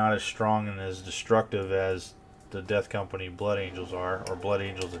definitely not as strong and as destructive as the Death Company Blood Angels are, or Blood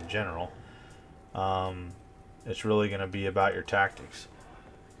Angels in general. It's really going to be about your tactics.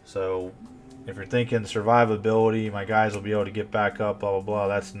 So if you're thinking survivability, my guys will be able to get back up, blah blah blah,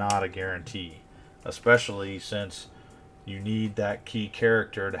 that's not a guarantee, especially since you need that key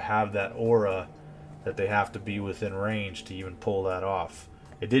character to have that aura that they have to be within range to even pull that off.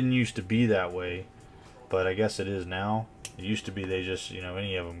 It didn't used to be that way, but I guess it is now. It used to be they just, you know,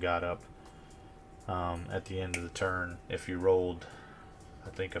 any of them got up at the end of the turn if you rolled, I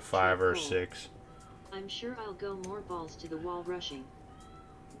think, a 5 or a 6. I'm sure I'll go more balls to the wall rushing.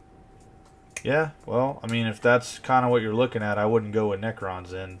 Yeah, well, I mean, if that's kind of what you're looking at, I wouldn't go with Necrons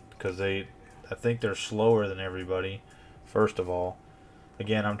then, because I think they're slower than everybody, first of all.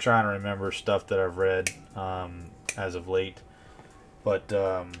 Again, I'm trying to remember stuff that I've read as of late. But,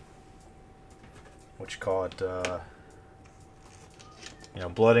 what you call it, you know,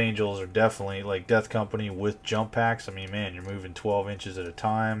 Blood Angels are definitely, like Death Company with jump packs. I mean, man, you're moving 12 inches at a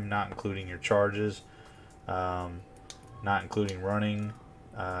time, not including your charges, not including running.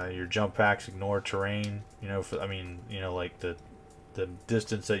 Your jump packs ignore terrain, you know, I mean, you know, like the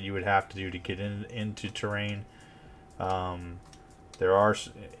There are,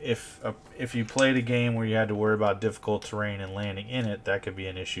 if you played a game where you had to worry about difficult terrain and landing in it, that could be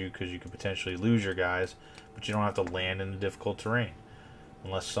an issue because you could potentially lose your guys, but you don't have to land in the difficult terrain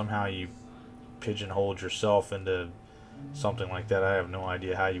unless somehow you pigeonholed yourself into something like that. I have no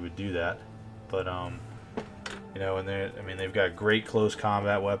idea how you would do that, but you know, and I mean, they've got great close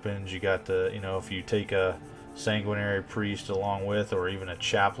combat weapons. You got the, you know, if you take a sanguinary priest along with, or even a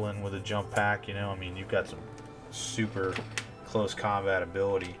chaplain with a jump pack, you know, I mean, you've got some super close combat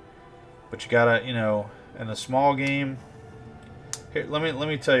ability. But you gotta, you know, in a small game, here, let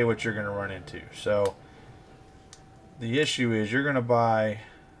me tell you what you're gonna run into. So the issue is you're gonna buy,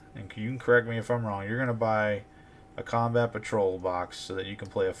 and you can correct me if I'm wrong, you're gonna buy a combat patrol box so that you can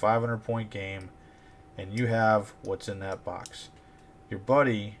play a 500-point game, and you have what's in that box. Your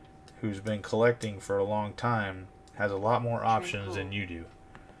buddy, who's been collecting for a long time, has a lot more options than you do.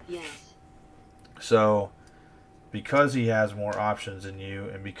 Yes. So because he has more options than you,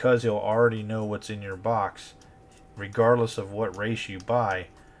 and because he'll already know what's in your box, regardless of what race you buy,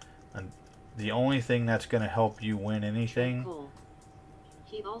 and the only thing that's going to help you win anything... Cool.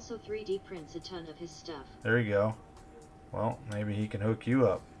 He also 3D prints a ton of his stuff. There you go. Well, maybe he can hook you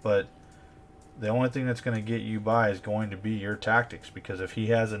up, but the only thing that's going to get you by is going to be your tactics, because if he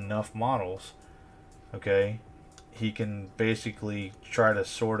has enough models, okay, he can basically try to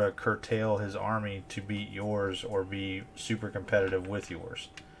sort of curtail his army to beat yours or be super competitive with yours,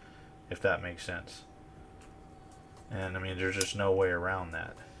 if that makes sense. And I mean, there's just no way around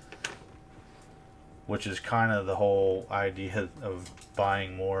that, which is kind of the whole idea of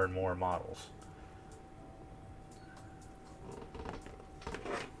buying more and more models.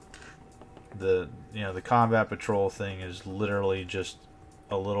 The, you know, the combat patrol thing is literally just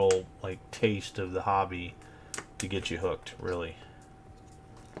a little like taste of the hobby to get you hooked, really.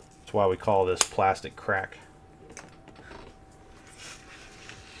 That's why we call this plastic crack.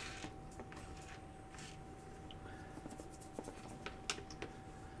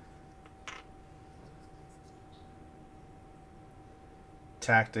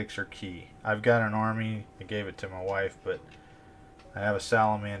 Tactics are key. I've got an army, I gave it to my wife, but I have a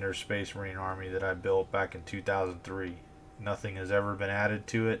Salamander Space Marine army that I built back in 2003. Nothing has ever been added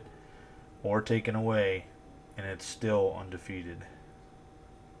to it or taken away, and it's still undefeated.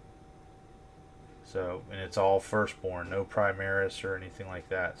 So, and it's all firstborn, no Primaris or anything like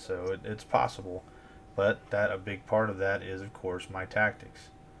that. So it's possible, but a big part of that is, of course, my tactics.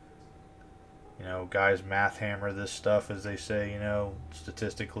 You know, guys math hammer this stuff, as they say, you know,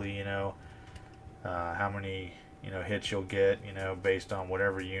 statistically, you know, how many, you know, hits you'll get, you know, based on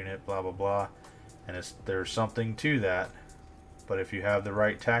whatever unit, blah blah blah, and there's something to that. But if you have the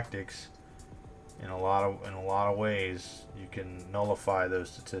right tactics, in a lot of ways, you can nullify those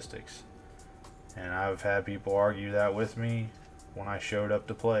statistics. And I've had people argue that with me when I showed up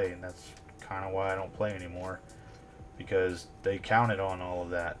to play, and that's kind of why I don't play anymore, because they counted on all of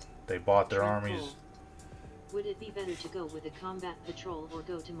that. They bought their armies. Would it be better to go with a combat patrol or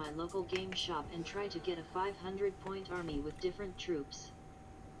go to my local game shop and try to get a 500-point army with different troops?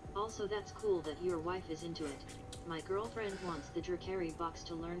 Also, that's cool that your wife is into it. My girlfriend wants the Drakari box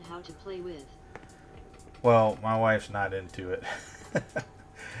to learn how to play with. Well, my wife's not into it.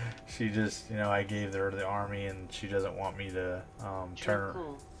 She just, you know, I gave her the army and she doesn't want me to turn her.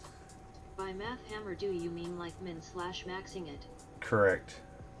 By math hammer, do you mean like min/maxing it? Correct.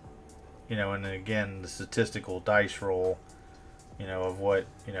 You know, and then again, the statistical dice roll, you know, of what,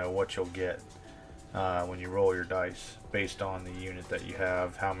 you know, what you'll get when you roll your dice based on the unit that you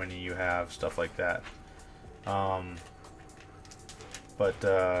have, how many you have, stuff like that.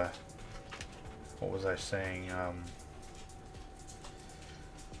 What was I saying?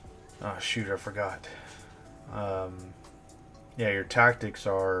 Oh shoot, I forgot. Yeah, your tactics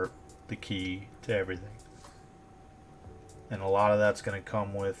are the key to everything, and a lot of that's going to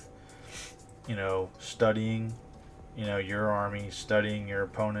come with, you know, studying, you know, your army, studying your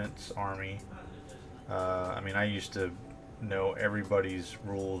opponent's army. I mean, I used to know everybody's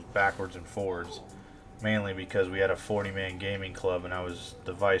rules backwards and forwards, mainly because we had a 40-man gaming club and I was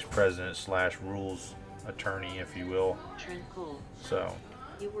the vice president / rules attorney, if you will. Trent Cole. So.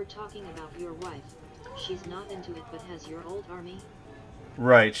 You were talking about your wife. She's not into it, but has your old army?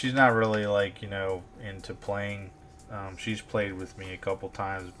 Right, she's not really, like, you into playing. She's played with me a couple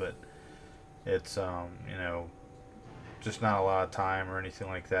times, but it's just not a lot of time or anything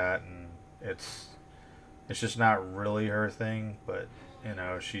like that, and it's just not really her thing. But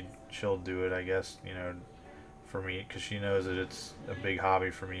she'll do it, I guess, for me, because she knows that it's a big hobby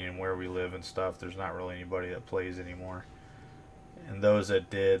for me, and where we live and stuff, there's not really anybody that plays anymore. And those that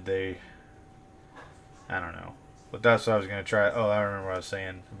did, I don't know. But that's what I was gonna try. Oh, I remember what I was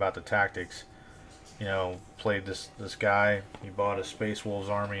saying about the tactics. You know, played this guy. He bought a Space Wolves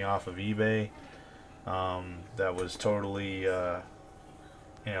army off of eBay. That was totally, you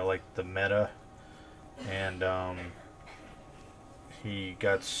know, like the meta, and he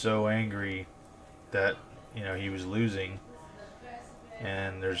got so angry that, you know, he was losing,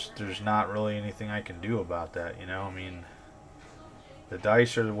 and there's not really anything I can do about that. You know, I mean, the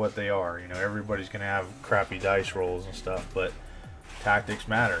dice are what they are. You know, everybody's gonna have crappy dice rolls and stuff, but tactics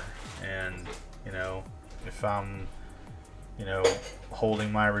matter. And you know, if I'm, you know,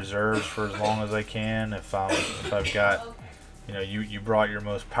 holding my reserves for as long as I can, if I've got, you know, you brought your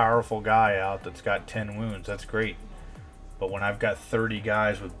most powerful guy out that's got 10 wounds, that's great. But when I've got 30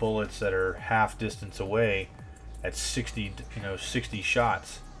 guys with bullets that are half distance away at 60, you know, 60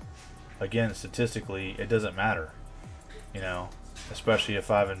 shots, again, statistically, it doesn't matter. You know, especially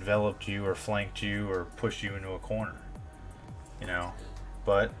if I've enveloped you or flanked you or pushed you into a corner. You know,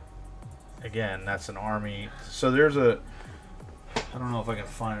 but again, that's an army. So there's a, I don't know if I can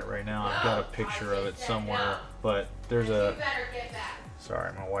find it right now. I've got a picture of it somewhere, but there's a,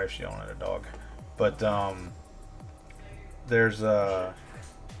 sorry, my wife's yelling at a dog. But there's a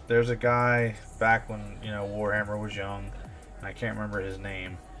guy back when, you know, Warhammer was young, and I can't remember his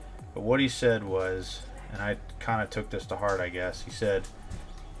name, but what he said was, and I kind of took this to heart, I guess. He said,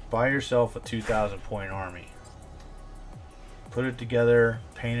 buy yourself a 2,000 point army, put it together,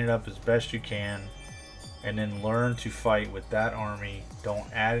 paint it up as best you can, and then learn to fight with that army.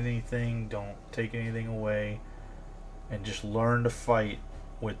 Don't add anything, don't take anything away, and just learn to fight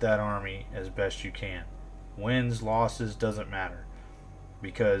with that army as best you can. Wins, losses, doesn't matter,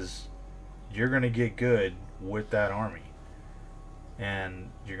 because you're going to get good with that army, and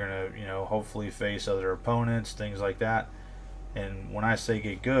you're going to, you know, hopefully face other opponents, things like that. And when I say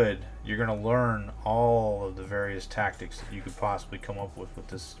get good, you're going to learn all of the various tactics that you could possibly come up with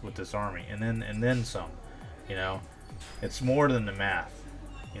this army, and then some. You know, it's more than the math.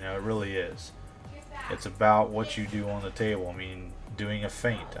 You know, it really is. It's about what you do on the table. I mean, doing a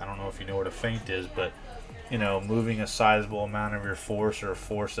feint. I don't know if you know what a feint is, but, you know, moving a sizable amount of your force, or a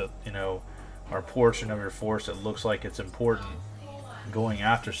force that, you know, or a portion of your force that looks like it's important, going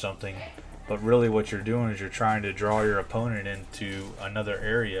after something, but really what you're doing is you're trying to draw your opponent into another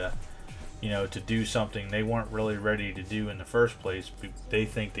area, you know, to do something they weren't really ready to do in the first place. They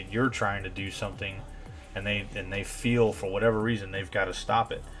think that you're trying to do something, and they feel for whatever reason they've got to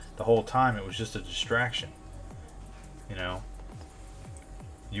stop it. The whole time it was just a distraction. You know,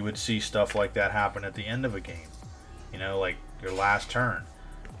 you would see stuff like that happen at the end of a game. You know, like your last turn,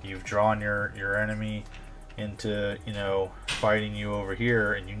 you've drawn your enemy into, you know, fighting you over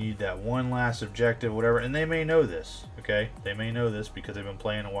here, and you need that one last objective, whatever. And they may know this, okay? They may know this because they've been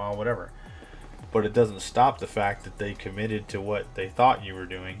playing a while, whatever. But it doesn't stop the fact that they committed to what they thought you were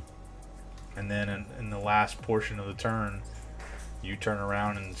doing. And then in the last portion of the turn, you turn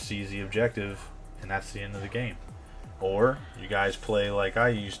around and seize the objective, and that's the end of the game. Or you guys play like I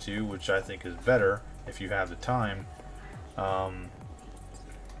used to, which I think is better if you have the time,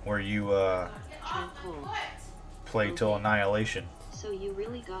 where you play till annihilation. So you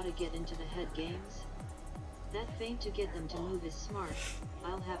really gotta get into the head games? That feint to get them to move is smart.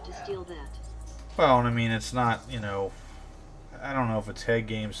 I'll have to steal that. Well, I mean, it's not, you know, I don't know if it's head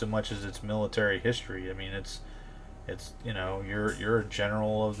games so much as it's military history. I mean, it's you know, you're a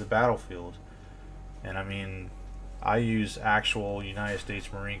general of the battlefield, and I mean, I use actual United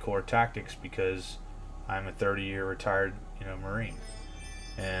States Marine Corps tactics because I'm a 30-year retired, you know, Marine,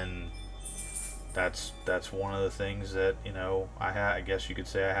 and that's one of the things that, you know, I guess you could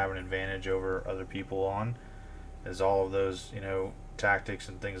say I have an advantage over other people on, is all of those, you know, tactics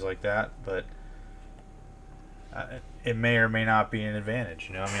and things like that. But it may or may not be an advantage.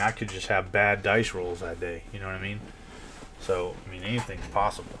 You know, I mean, I could just have bad dice rolls that day. You know what I mean? So, I mean, anything's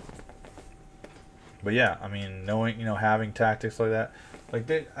possible. But yeah, I mean, knowing, you know, having tactics like that, like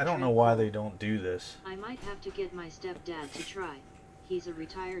I don't know why they don't do this. I might have to get my stepdad to try. He's a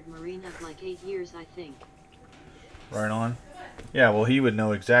retired Marine of like 8 years, I think. Right on. Yeah, well, he would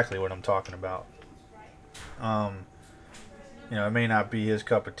know exactly what I'm talking about. You know, it may not be his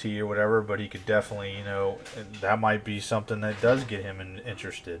cup of tea or whatever, but he could definitely, you know, that might be something that does get him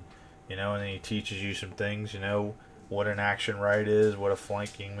interested. You know, and then he teaches you some things, you know, what an action right is, what a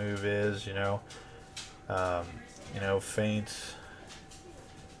flanking move is, you know, feints,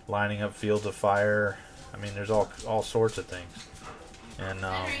 lining up fields of fire. I mean, there's all sorts of things. And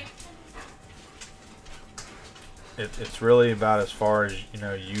it's really about as far as, you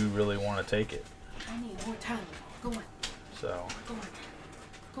know, you really want to take it. I need more time. Go on. So. Go on.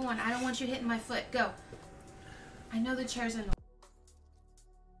 Go on. I don't want you hitting my foot. Go. I know the chair's in the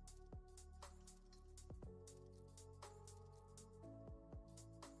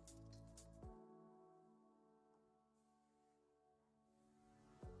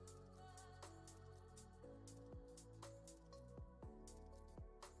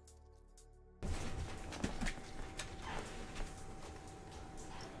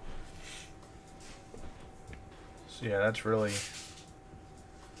So yeah, that's really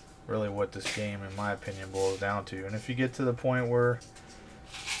what this game, in my opinion, boils down to. And if you get to the point where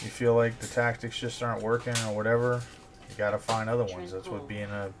you feel like the tactics just aren't working or whatever, you gotta find other ones. That's what being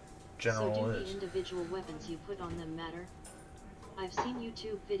a general So do is. the individual weapons you put on them matter? I've seen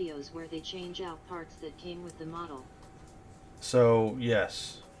YouTube videos where they change out parts that came with the model. So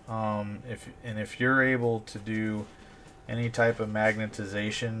yes, if you're able to do any type of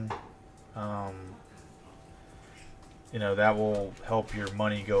magnetization, you know, that will help your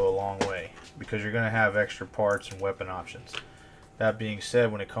money go a long way, because you're going to have extra parts and weapon options. That being said,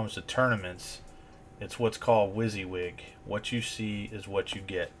 when it comes to tournaments, it's what's called WYSIWYG. What you see is what you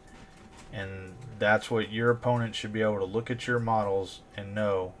get. And that's what your opponent should be able to look at your models and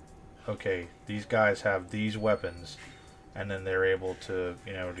know, okay, these guys have these weapons, and then they're able to,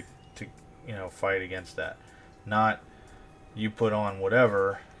 to fight against that. Not you put on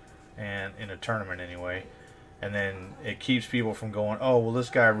whatever, and in a tournament anyway, and then it keeps people from going, oh, well,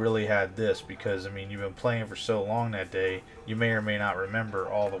 this guy really had this, because, I mean, you've been playing for so long that day, you may or may not remember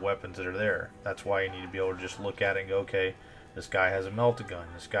all the weapons that are there. That's why you need to be able to just look at it and go, okay, this guy has a melt-a-gun,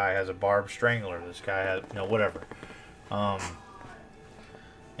 this guy has a barbed strangler, this guy has, whatever.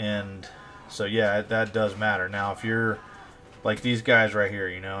 And so, yeah, that does matter. Now, if you're like these guys right here,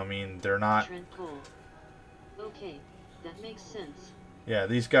 I mean, they're not... Okay, that makes sense. Yeah,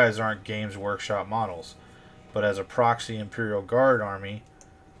 these guys aren't Games Workshop models. But as a proxy Imperial Guard army,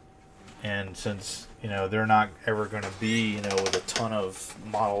 and since, they're not ever going to be, with a ton of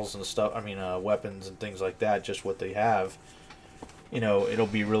models and stuff, weapons and things like that, just what they have, it'll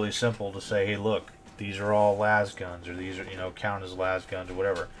be really simple to say, hey, look, these are all las guns, or these are, count as las guns or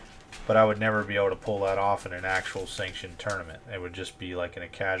whatever. But I would never be able to pull that off in an actual sanctioned tournament. It would just be like in a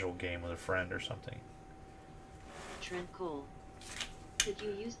casual game with a friend or something. Trent Cole, could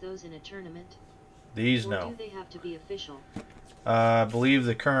you use those in a tournament? These, or no. do they have to be official? I believe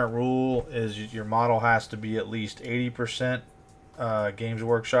the current rule is your model has to be at least 80% Games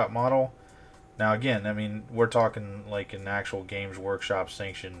Workshop model. Now again, I mean, we're talking like an actual Games Workshop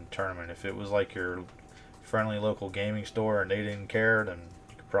sanctioned tournament. If it was like your friendly local gaming store and they didn't care, then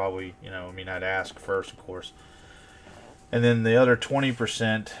you could probably, I'd ask first, of course. And then the other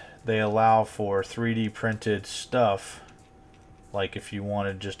 20%, they allow for 3D printed stuff. Like if you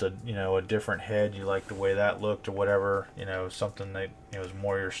wanted just a a different head, you like the way that looked or whatever, something that was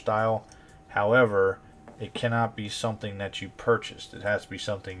more your style. However, it cannot be something that you purchased. It has to be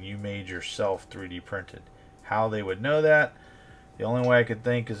something you made yourself, 3D printed. How they would know that? The only way I could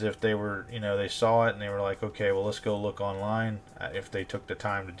think is if they were, they saw it and they were like, okay, well, let's go look online. If they took the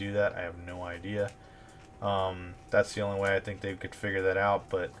time to do that, I have no idea. That's the only way I think they could figure that out,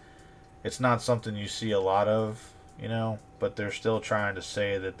 but it's not something you see a lot of, but they're still trying to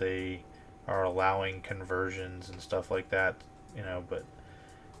say that they are allowing conversions and stuff like that, but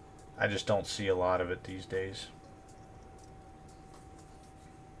I just don't see a lot of it these days.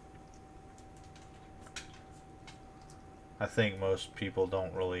 I think most people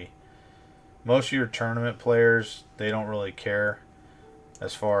don't really, most of your tournament players, they don't really care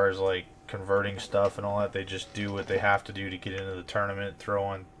as far as like converting stuff and all that. They just do what they have to do to get into the tournament, throw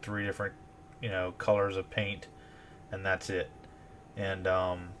on 3 different, colors of paint, and that's it. And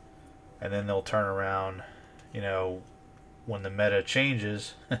then they'll turn around, when the meta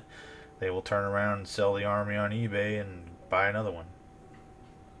changes, they will turn around and sell the army on eBay and buy another one,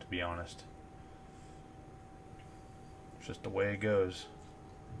 to be honest. It's just the way it goes.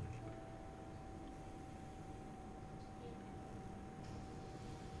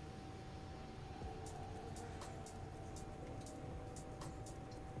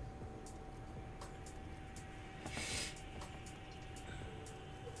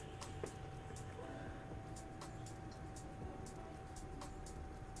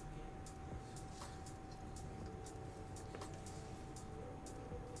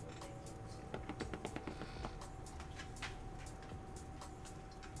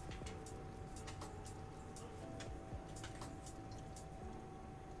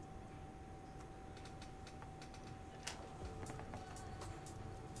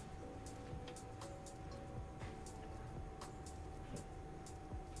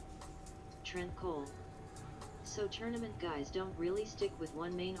 Trent Cole. So tournament guys don't really stick with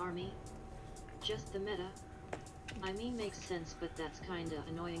one main army? Just the meta? I mean, makes sense, but that's kinda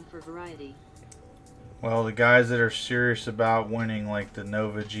annoying for variety. Well, the guys that are serious about winning, like the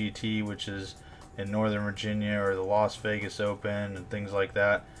Nova GT, which is in Northern Virginia, or the Las Vegas Open and things like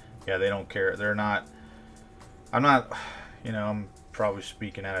that, yeah, they don't care. They're not, I'm not, you know, I'm probably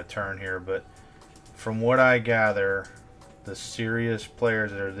speaking out of turn here, but from what I gather, the serious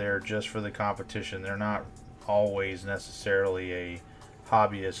players that are there just for the competition, they're not always necessarily a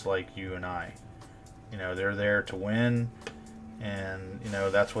hobbyist like you and I. You know, they're there to win, and you know,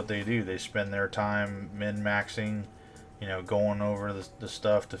 that's what they do. They spend their time min-maxing, you know, going over the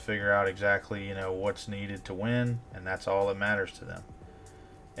stuff to figure out exactly, you know, what's needed to win, and that's all that matters to them.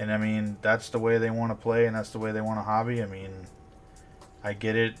 And I mean, that's the way they want to play, and that's the way they want to hobby. I mean, I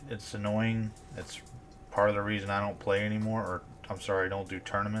get it. It's annoying. It's part of the reason I don't play anymore, or I'm sorry, I don't do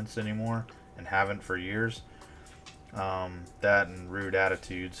tournaments anymore, and haven't for years. That and rude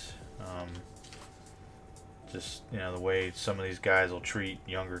attitudes. Just, you know, the way some of these guys will treat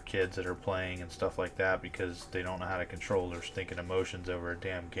younger kids that are playing and stuff like that, because they don't know how to control their stinking emotions over a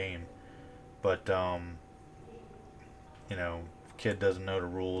damn game. But, you know, if a kid doesn't know the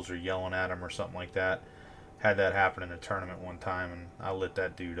rules or yelling at him or something like that. Had that happen in a tournament one time, and I lit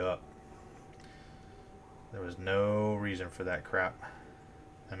that dude up. There was no reason for that crap.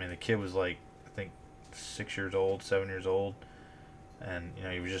 I mean, the kid was like, I think 6 years old, 7 years old. And, you know,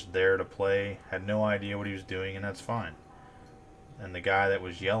 he was just there to play, had no idea what he was doing, and that's fine. And the guy that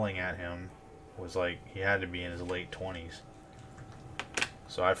was yelling at him was like, he had to be in his late 20s.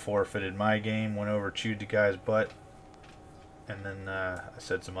 So I forfeited my game, went over, chewed the guy's butt, and then I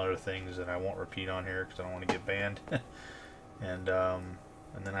said some other things that I won't repeat on here because I don't want to get banned. And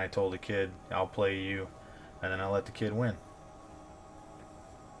then I told the kid, I'll play you, and then I let the kid win.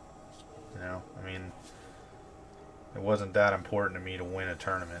 You know, I mean, it wasn't that important to me to win a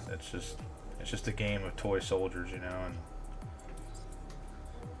tournament. It's just a game of toy soldiers, you know. And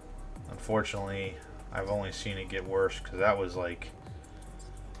unfortunately, I've only seen it get worse, because that was like,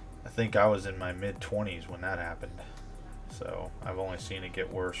 I think I was in my mid-20s when that happened. So I've only seen it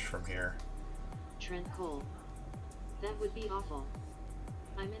get worse from here. Trent Cole. That would be awful.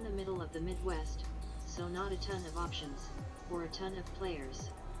 I'm in the middle of the Midwest, so not a ton of options, or a ton of players.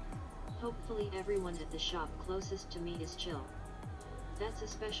 Hopefully everyone at the shop closest to me is chill. That's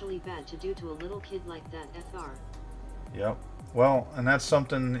especially bad to do to a little kid like that, FR. Yep. Well, and that's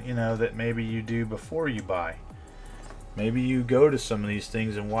something, you know, that maybe you do before you buy. Maybe you go to some of these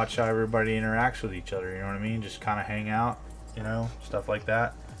things and watch how everybody interacts with each other, you know what I mean? Just kind of hang out, you know, stuff like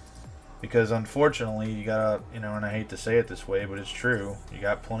that. Because unfortunately, you gotta, you know, and I hate to say it this way, but it's true, you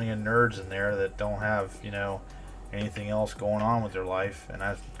got plenty of nerds in there that don't have, you know, anything else going on with their life. And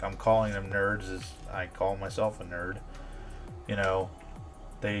I'm calling them nerds as I call myself a nerd. You know,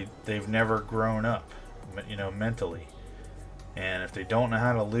 they've never grown up, you know, mentally. And if they don't know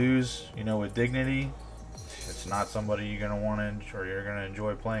how to lose, you know, with dignity, it's not somebody you're gonna want to, or you're gonna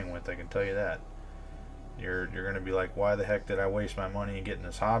enjoy playing with. I can tell you that. You're gonna be like, why the heck did I waste my money in getting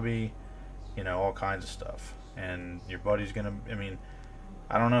this hobby? You know, all kinds of stuff. And your buddy's gonna, I mean,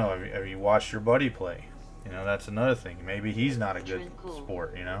 I don't know. Have you watched your buddy play? You know, that's another thing. Maybe he's not a good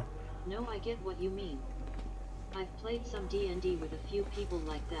sport. You know. No, I get what you mean. I've played some D&D with a few people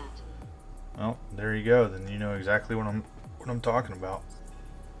like that. Well, there you go. Then you know exactly what I'm talking about.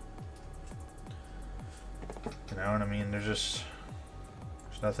 You know, and I mean, there's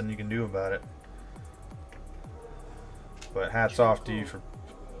nothing you can do about it. But hats off to you for.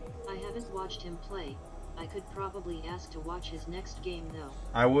 I haven't watched him play. I could probably ask to watch his next game though.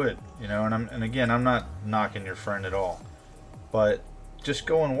 I would, you know, and again, I'm not knocking your friend at all, but just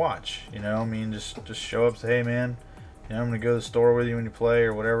go and watch. You know, I mean, just show up, say, hey man, you know, I'm gonna go to the store with you when you play,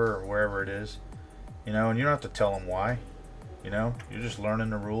 or whatever, or wherever it is. You know, and you don't have to tell him why. You know, you're just learning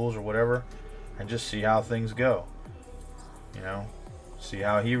the rules or whatever, and just see how things go. You know, see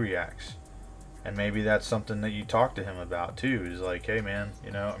how he reacts. And maybe that's something that you talk to him about too. Is like, hey man,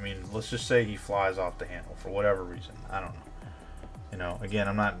 you know, I mean, let's just say he flies off the handle for whatever reason. I don't know. You know, again,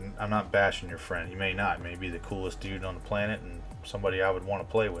 I'm not bashing your friend. He may not. He may be the coolest dude on the planet and somebody I would want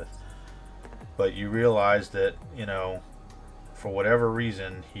to play with. But you realize that, you know, for whatever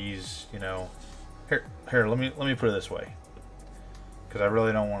reason, he's, you know, here. Let me put it this way, because I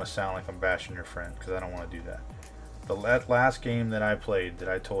really don't want to sound like I'm bashing your friend, because I don't want to do that. The last game that I played that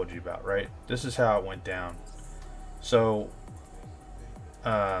I told you about, right? This is how it went down. So,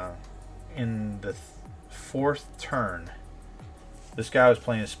 in the fourth turn, this guy was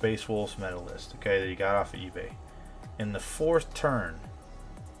playing a Space Wolves medalist, okay, that he got off of eBay. In the fourth turn,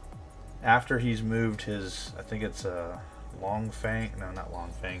 after he's moved his, I think it's a Long Fang, no, not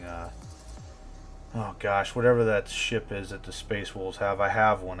Long Fang, oh gosh, whatever that ship is that the Space Wolves have. I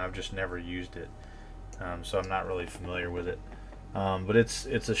have one. I've just never used it, so I'm not really familiar with it. But it's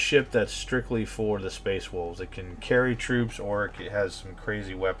a ship that's strictly for the Space Wolves. It can carry troops, or it has some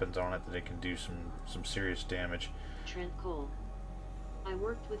crazy weapons on it that it can do some serious damage. Trent Cole. I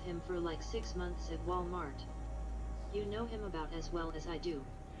worked with him for like 6 months at Walmart. You know him about as well as I do.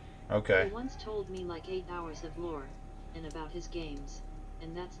 Okay. He once told me like 8 hours of lore, and about his games,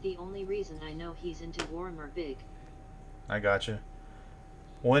 and that's the only reason I know he's into Warhammer big. I gotcha.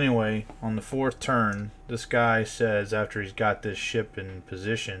 Well, anyway, on the 4th turn, this guy says after he's got this ship in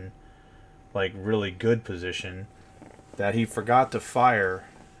position, like really good position, that he forgot to fire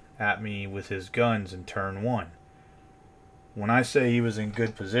at me with his guns in turn 1. When I say he was in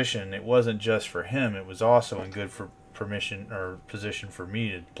good position, it wasn't just for him, it was also in good for position for me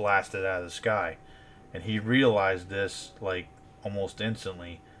to blast it out of the sky. And he realized this like almost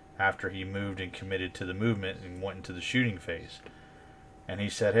instantly after he moved and committed to the movement and went into the shooting phase. And he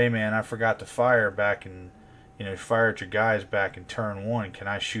said, "Hey man, I forgot to fire back in, fire at your guys back in turn 1. Can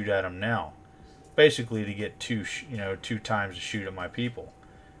I shoot at them now?" Basically to get two times to shoot at my people.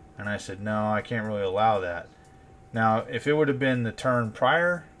 And I said, "No, I can't really allow that." Now, if it would have been the turn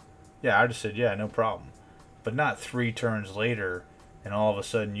prior, yeah, I just said, yeah, no problem. But not 3 turns later, and all of a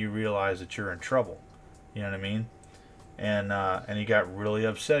sudden you realize that you're in trouble. You know what I mean? And he got really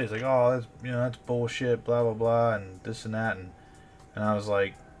upset. He's like, "Oh, that's bullshit, blah blah blah, and this and that." And I was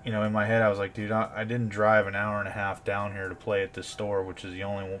like, in my head, I was like, dude, I didn't drive an hour and a half down here to play at this store, which is the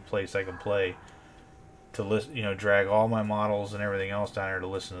only place I can play, to listen, drag all my models and everything else down here to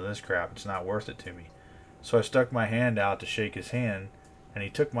listen to this crap. It's not worth it to me. So I stuck my hand out to shake his hand, and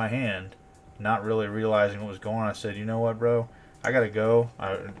he took my hand, not really realizing what was going on. I said, "You know what, bro? I gotta go.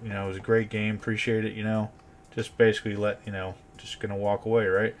 It was a great game. Appreciate it. Just basically just gonna walk away,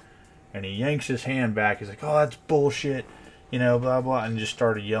 right?" And he yanks his hand back. He's like, "Oh, that's bullshit. Blah blah," and just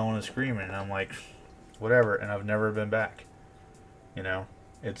started yelling and screaming. And I'm like, whatever. And I've never been back.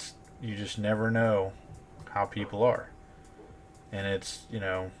 You just never know how people are, and it's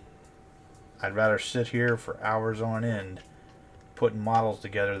I'd rather sit here for hours on end putting models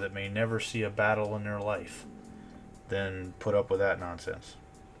together that may never see a battle in their life than put up with that nonsense.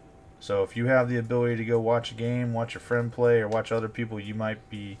 So if you have the ability to go watch a game, watch a friend play, or watch other people you might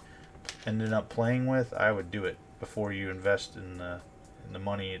be ending up playing with, I would do it before you invest in the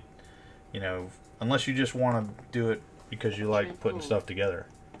money, unless you just want to do it because you like putting stuff together.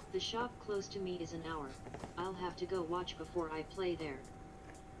 The shop close to me is an hour. I'll have to go watch before I play there.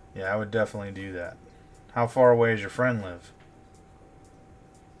 Yeah, I would definitely do that. How far away does your friend live?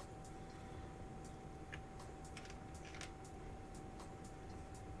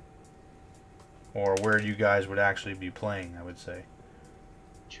 Or where you guys would actually be playing, I would say.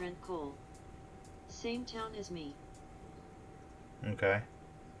 Trent Cole. Same town as me. Okay.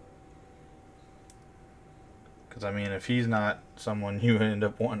 Because, if he's not someone you end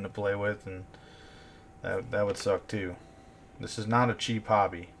up wanting to play with, and that would suck too. This is not a cheap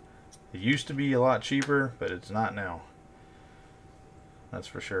hobby. It used to be a lot cheaper, but it's not now. That's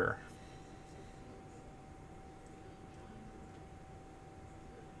for sure.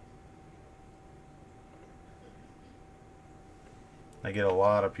 I get a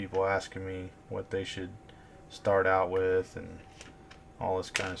lot of people asking me what they should start out with and all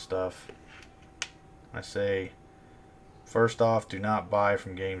this kind of stuff. I say, first off, do not buy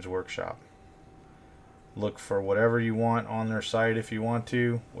from Games Workshop. Look for whatever you want on their site if you want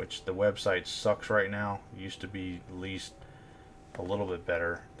to, which the website sucks right now. It used to be at least a little bit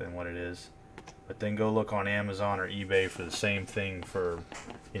better than what it is. But then go look on Amazon or eBay for the same thing for,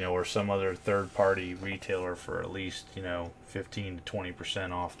 or some other third-party retailer for at least, 15 to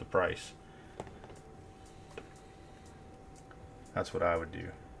 20% off the price. That's what I would do.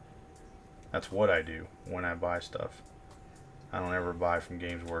 That's what I do when I buy stuff. I don't ever buy from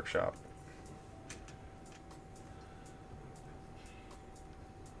Games Workshop.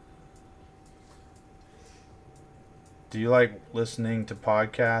 Do you like listening to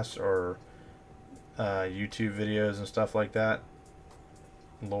podcasts or YouTube videos and stuff like that?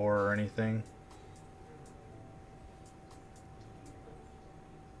 Lore or anything?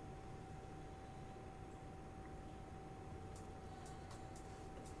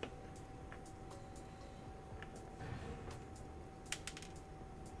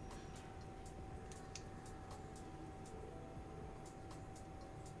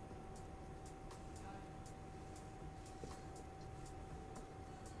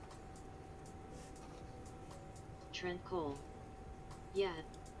 Trent Cole. Yeah,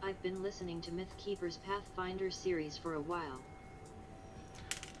 I've been listening to Mythkeeper's Pathfinder series for a while.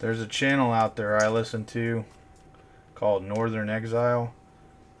 There's a channel out there I listen to called Northern Exile.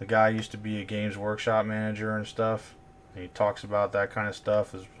 The guy used to be a Games Workshop manager and stuff. He talks about that kind of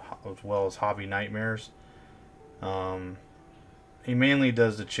stuff as well as hobby nightmares. He mainly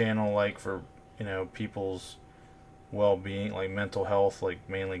does the channel like for, you know, people's well-being, like mental health, like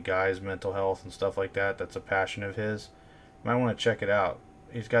mainly guys' mental health and stuff like that. That's a passion of his. You might want to check it out.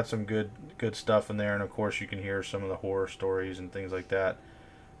 He's got some good stuff in there, and of course you can hear some of the horror stories and things like that.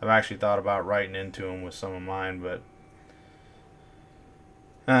 I've actually thought about writing into him with some of mine, but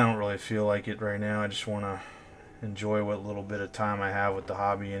I don't really feel like it right now. I just want to enjoy what little bit of time I have with the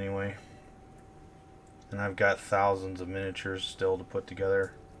hobby anyway. And I've got thousands of miniatures still to put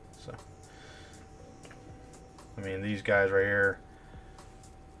together. So, I mean, these guys right here,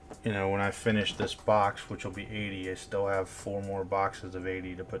 you know, when I finish this box, which will be 80, I still have 4 more boxes of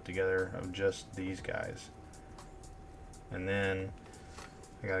 80 to put together of just these guys. And then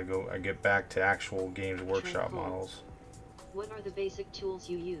I get back to actual Games Workshop models. What are the basic tools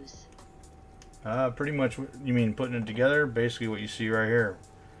you use? Pretty much, you mean putting it together? Basically what you see right here.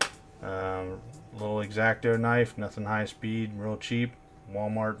 Little X-Acto knife, nothing high speed, real cheap,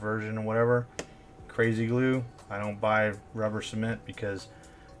 Walmart version or whatever. Crazy glue. I don't buy rubber cement because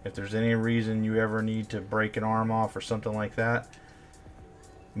if there's any reason you ever need to break an arm off or something like that,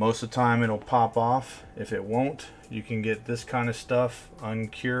 most of the time it'll pop off. If it won't, you can get this kind of stuff,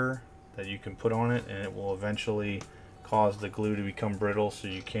 Uncure, that you can put on it, and it will eventually cause the glue to become brittle so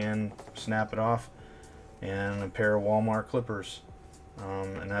you can snap it off. And a pair of Walmart clippers,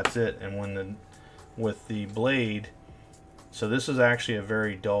 and that's it. And with the blade, so this is actually a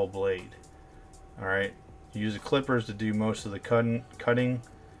very dull blade. Alright, you use the clippers to do most of the cutting,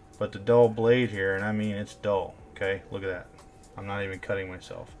 but the dull blade here, and I mean it's dull, okay, look at that, I'm not even cutting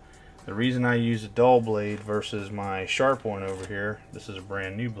myself. The reason I use a dull blade versus my sharp one over here, this is a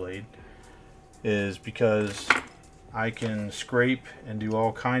brand new blade, is because I can scrape and do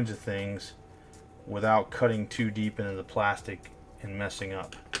all kinds of things without cutting too deep into the plastic and messing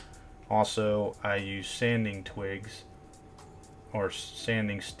up. Also, I use sanding twigs or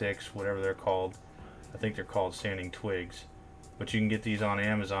sanding sticks, whatever they're called. I think they're called sanding twigs, but you can get these on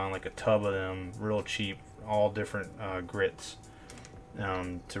Amazon, like a tub of them, real cheap, all different grits,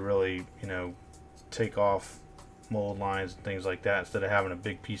 to really, you know, take off mold lines and things like that instead of having a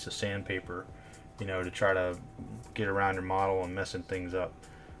big piece of sandpaper, you know, to try to get around your model and messing things up.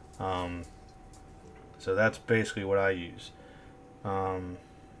 So that's basically what I use. Now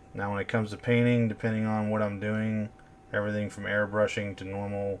when it comes to painting, depending on what I'm doing, everything from airbrushing to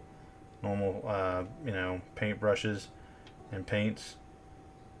normal you know, paint brushes and paints,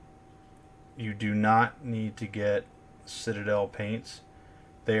 you do not need to get Citadel paints.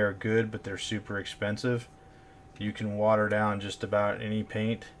 They are good, but they're super expensive. You can water down just about any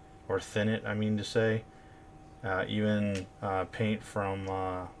paint, or thin it, I mean to say. Even paint from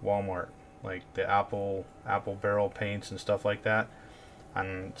Walmart, like the apple barrel paints and stuff like that.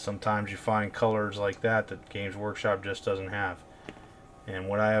 And sometimes you find colors like that that Games Workshop just doesn't have. And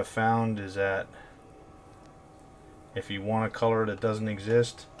what I have found is that if you want a color that doesn't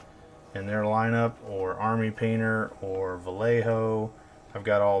exist in their lineup, or Army Painter or Vallejo, I've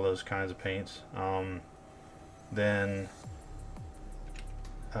got all those kinds of paints, then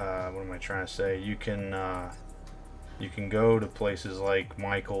what am I trying to say, you can go to places like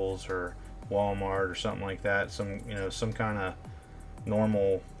Michael's or Walmart or something like that, some kind of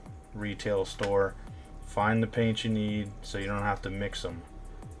normal retail store, find the paint you need so you don't have to mix them,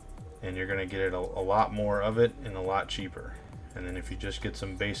 and you're going to get it a lot more of it and a lot cheaper. And then if you just get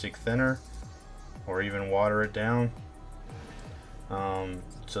some basic thinner or even water it down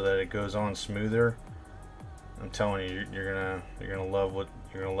so that it goes on smoother, I'm telling you, you're gonna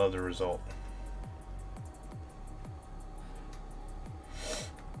love the result.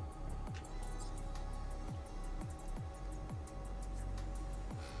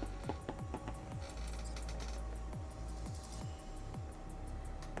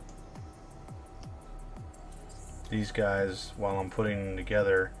 These guys, while I'm putting them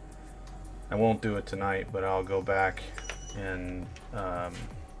together, I won't do it tonight, but I'll go back and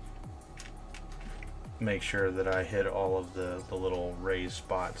make sure that I hit all of the little raised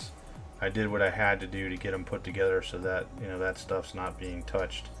spots. I did what I had to do to get them put together so that, you know, that stuff's not being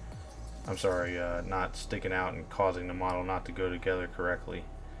touched. I'm sorry, not sticking out and causing the model not to go together correctly.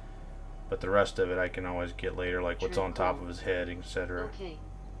 But the rest of it I can always get later, like what's on top of his head, etc. Okay,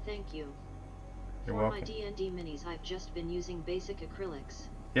 thank you. You're For welcome. my D&D minis, I've just been using basic acrylics.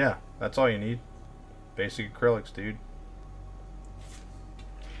 Yeah, that's all you need. Basic acrylics, dude.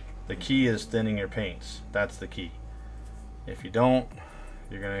 The key is thinning your paints. That's the key. If you don't,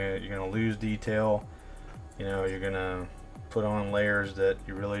 You're gonna lose detail. You know, you're gonna put on layers that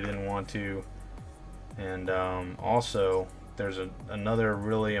you really didn't want to. And also, there's another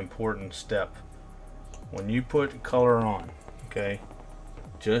really important step. When you put color on, okay,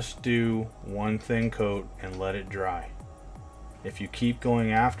 just do one thin coat and let it dry. If you keep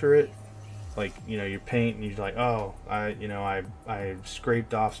going after it, like, you know, you paint and you're like, oh, I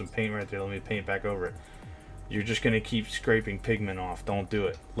scraped off some paint right there, let me paint back over it. You're just going to keep scraping pigment off. Don't do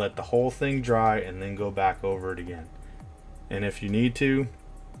it. Let the whole thing dry and then go back over it again. And if you need to,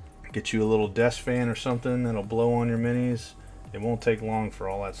 get you a little desk fan or something that'll blow on your minis. It won't take long for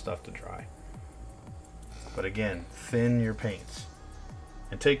all that stuff to dry. But again, thin your paints.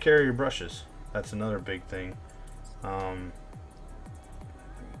 And take care of your brushes. That's another big thing.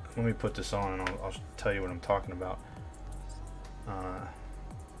 Let me put this on and I'll tell you what I'm talking about.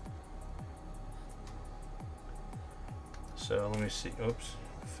 So let me see. Oops,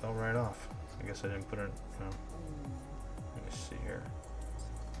 it fell right off. I guess I didn't put it. No. Let me see here.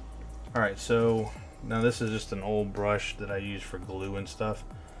 Alright, so now this is just an old brush that I use for glue and stuff.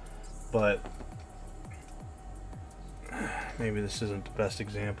 But maybe this isn't the best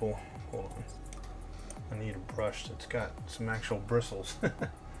example. Hold on. I need a brush that's got some actual bristles.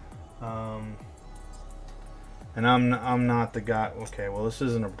 And I'm not the guy. Okay, well, this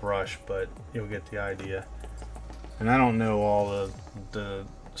isn't a brush, but you'll get the idea. And I don't know all the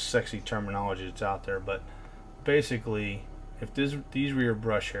sexy terminology that's out there, but basically, if these were your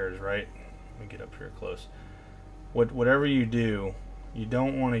brush hairs, right? Let me get up here close. Whatever you do, you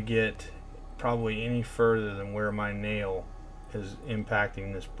don't want to get probably any further than where my nail is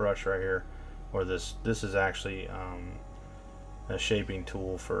impacting this brush right here, or this is actually a shaping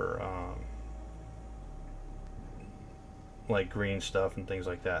tool for like green stuff and things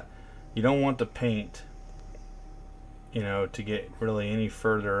like that. You don't want the paint, you know, to get really any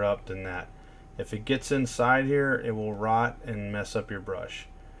further up than that. If it gets inside here, it will rot and mess up your brush.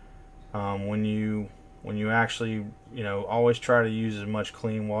 When you actually, you know, always try to use as much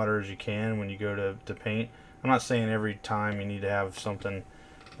clean water as you can when you go to paint. I'm not saying every time you need to have something,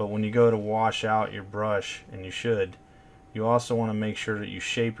 but when you go to wash out your brush, and you should, you also want to make sure that you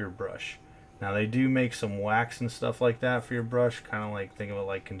shape your brush. Now they do make some wax and stuff like that for your brush, kind of like, think of it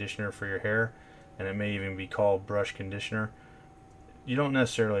like conditioner for your hair, and it may even be called brush conditioner. You don't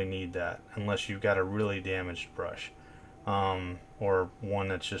necessarily need that unless you've got a really damaged brush, or one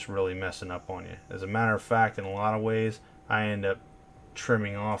that's just really messing up on you. As a matter of fact, in a lot of ways, I end up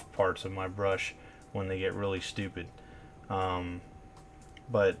trimming off parts of my brush when they get really stupid.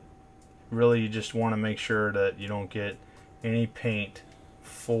 But really, you just want to make sure that you don't get any paint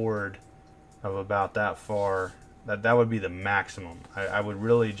forward of about that far. That would be the maximum. I would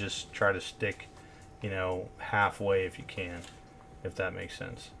really just try to stick, you know, halfway if you can, if that makes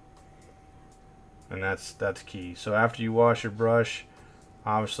sense. And that's key. So after you wash your brush,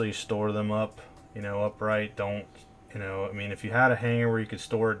 obviously store them up, you know, upright. Don't, you know, I mean, if you had a hanger where you could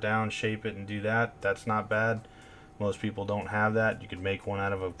store it down, shape it, and do that, that's not bad. Most people don't have that. You could make one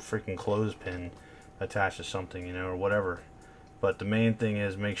out of a freaking clothespin attached to something, you know, or whatever. But the main thing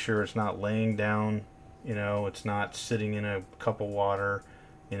is make sure it's not laying down, you know, it's not sitting in a cup of water,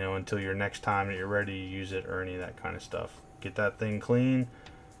 you know, until your next time that you're ready to use it or any of that kind of stuff. Get that thing clean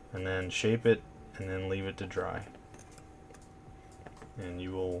and then shape it and then leave it to dry. And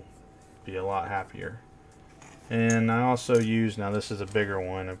you will be a lot happier. And I also use, now this is a bigger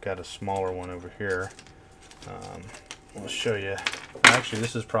one, I've got a smaller one over here. I'll show you. Actually,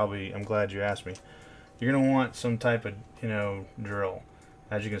 this is probably, I'm glad you asked me. You're going to want some type of, you know, drill.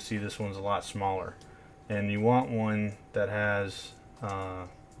 As you can see, this one's a lot smaller. And you want one that has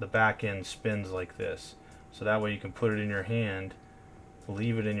the back end spins like this. So that way you can put it in your hand,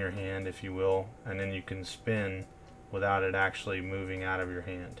 leave it in your hand, if you will, and then you can spin without it actually moving out of your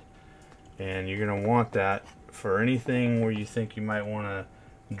hand. And you're going to want that for anything where you think you might want to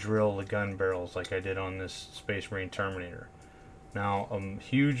drill the gun barrels, like I did on this Space Marine Terminator. Now, a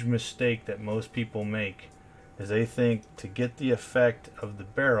huge mistake that most people make is they think to get the effect of the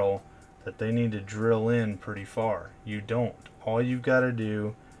barrel that they need to drill in pretty far. You don't. All you've got to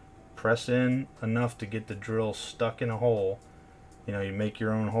do, press in enough to get the drill stuck in a hole. You know, you make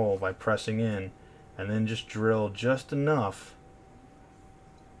your own hole by pressing in, and then just drill just enough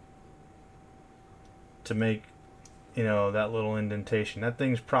to make, you know, that little indentation. That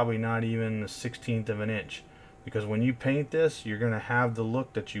thing's probably not even a 1/16 of an inch, because when you paint this, you're going to have the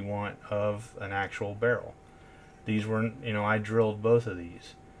look that you want of an actual barrel. These weren't, you know, I drilled both of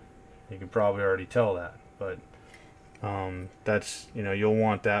these. You can probably already tell that, but that's, you know, you'll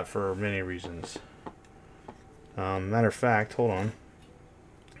want that for many reasons. Matter of fact, hold on.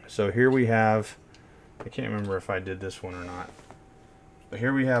 So here we have, I can't remember if I did this one or not, but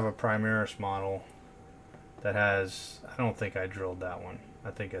here we have a Primaris model that has, I don't think I drilled that one.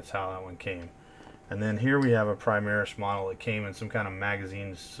 I think that's how that one came. And then here we have a Primaris model that came in some kind of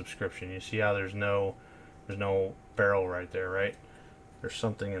magazine subscription. You see how there's no barrel right there, right? There's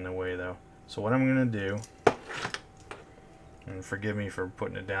something in the way though. So what I'm gonna do, and forgive me for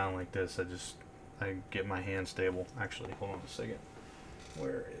putting it down like this, I get my hand stable. Actually, hold on a second.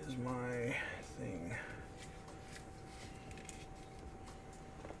 Where is my thing?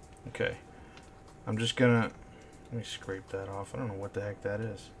 Okay. I'm just gonna, let me scrape that off. I don't know what the heck that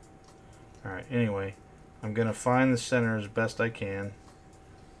is. Alright, anyway, I'm gonna find the center as best I can.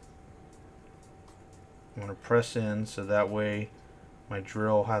 I'm gonna press in so that way my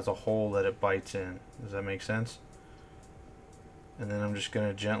drill has a hole that it bites in. Does that make sense? And then I'm just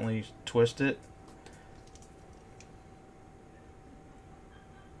gonna gently twist it.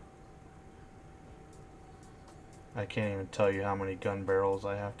 I can't even tell you how many gun barrels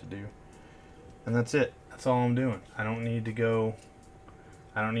I have to do. And that's it. That's all I'm doing. I don't need to go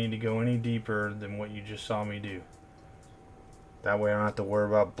any deeper than what you just saw me do. That way I don't have to worry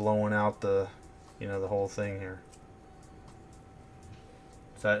about blowing out the, you know, the whole thing here.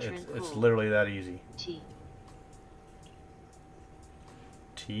 It's literally that easy.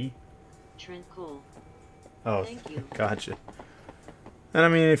 T? Trent Cole. Oh, thank you. Gotcha. And I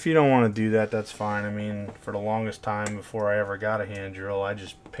mean, if you don't want to do that, that's fine. I mean, for the longest time before I ever got a hand drill, I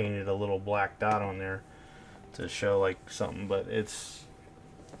just painted a little black dot on there to show like something, but it's,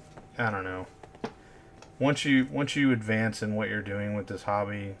 I don't know. Once you advance in what you're doing with this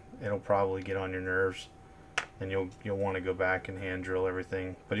hobby, it'll probably get on your nerves, and you'll want to go back and hand drill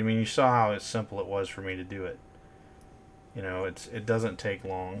everything. But I mean, you saw how simple it was for me to do it. You know, it doesn't take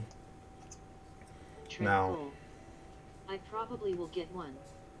long. Now, I probably will get one.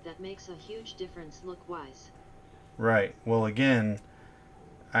 That makes a huge difference look-wise. Right. Well, again,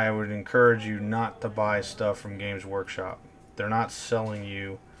 I would encourage you not to buy stuff from Games Workshop. They're not selling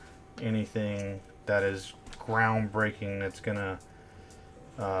you anything that is groundbreaking that's gonna,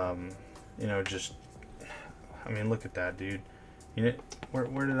 you know, just, I mean, look at that, dude. You know,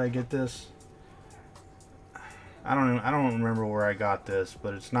 where did I get this? I don't remember where I got this,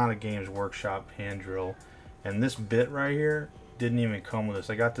 but it's not a Games Workshop hand drill. And this bit right here didn't even come with this.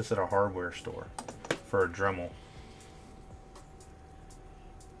 I got this at a hardware store for a Dremel.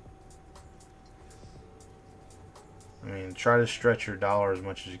 I mean, try to stretch your dollar as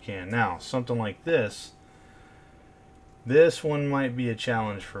much as you can. Now, something like this one might be a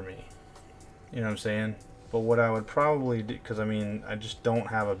challenge for me. You know what I'm saying? But what I would probably do, because I mean, I just don't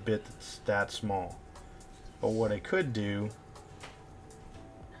have a bit that's that small. But what I could do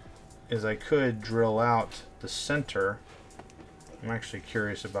is I could drill out the center. I'm actually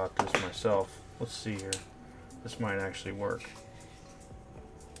curious about this myself. Let's see here. This might actually work.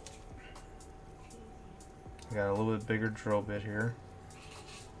 I got a little bit bigger drill bit here,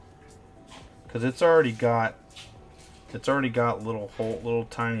 because it's already got little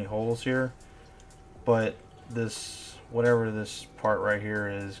tiny holes here, but this, whatever this part right here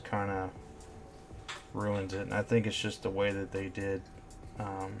is, kind of ruins it. And I think it's just the way that they did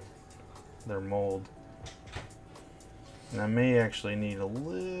their mold. And I may actually need a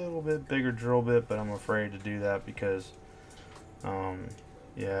little bit bigger drill bit, but I'm afraid to do that because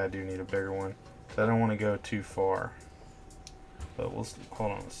yeah, I do need a bigger one. So I don't want to go too far. But we'll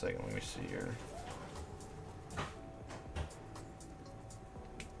hold on a second. Let me see here.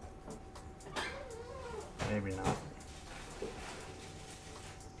 Maybe not.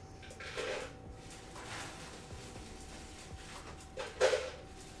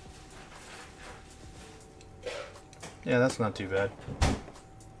 Yeah, that's not too bad.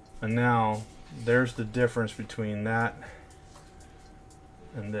 And now there's the difference between that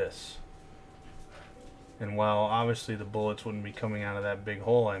and this. And while obviously the bullets wouldn't be coming out of that big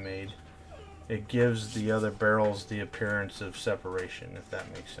hole I made, it gives the other barrels the appearance of separation, if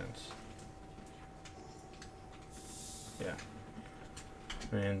that makes sense. Yeah.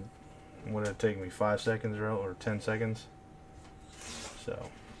 And what did it take me, 5 seconds or 10 seconds? So.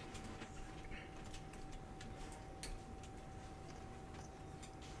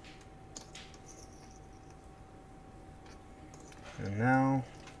 And now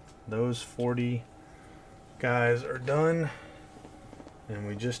those 40 guys are done, and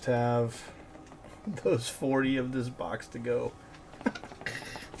we just have those 40 of this box to go.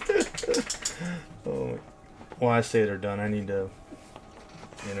 Oh, well, I say they're done. I need to,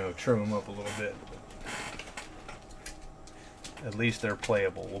 you know, trim them up a little bit. At least they're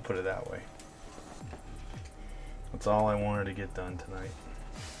playable, we'll put it that way. That's all I wanted to get done tonight.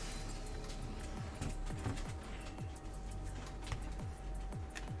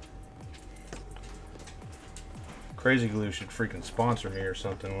 Crazy Glue should freaking sponsor me or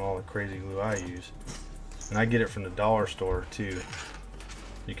something with all the crazy glue I use. And I get it from the dollar store too.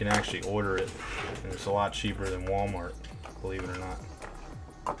 You can actually order it, and it's a lot cheaper than Walmart, believe it or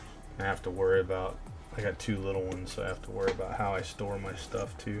not. I have to worry about, I got 2 little ones, so I have to worry about how I store my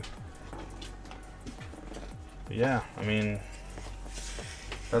stuff too. But yeah, I mean,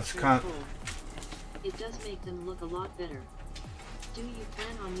 that's kind of... It does make them look a lot better. Do you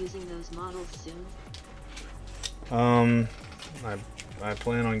plan on using those models soon? I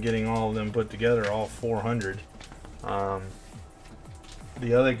plan on getting all of them put together, all 400.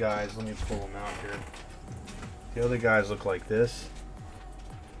 The other guys, let me pull them out here. The other guys look like this,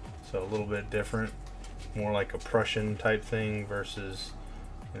 so a little bit different, more like a Prussian type thing versus,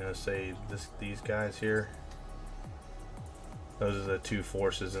 you know, say these guys here. Those are the 2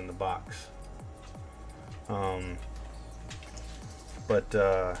 forces in the box. No,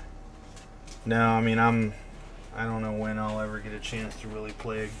 I mean, I don't know when I'll ever get a chance to really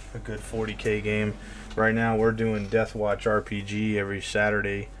play a good 40k game. Right now we're doing Deathwatch RPG every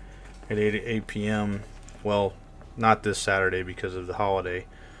Saturday at 8 p.m. Well, not this Saturday because of the holiday,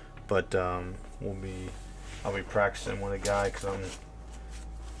 but I'll be practicing with a guy because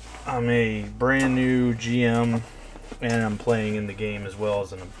I'm a brand new GM and I'm playing in the game as well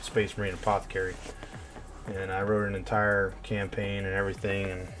as a Space Marine Apothecary. And I wrote an entire campaign and everything,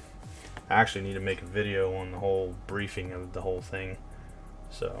 and I actually need to make a video on the whole briefing of the whole thing.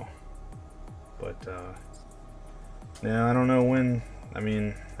 So, but now I don't know when. I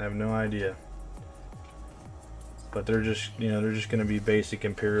mean, I have no idea. But they're just, you know, they're just going to be basic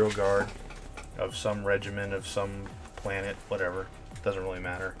Imperial Guard of some regiment of some planet, whatever. Doesn't really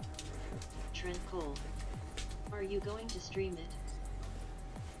matter. Trent Cole, are you going to stream it?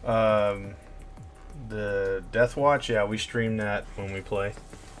 The Deathwatch, yeah, we stream that when we play.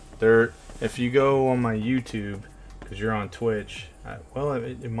 If you go on my YouTube, because you're on Twitch, well,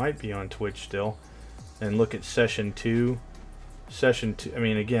 it might be on Twitch still, and look at session 2. Session 2, I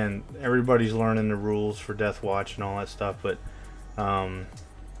mean, again, everybody's learning the rules for Deathwatch and all that stuff, but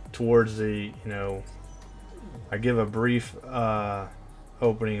towards the, you know, I give a brief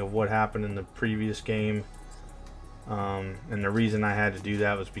opening of what happened in the previous game. And the reason I had to do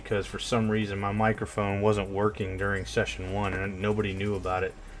that was because for some reason my microphone wasn't working during session 1, and nobody knew about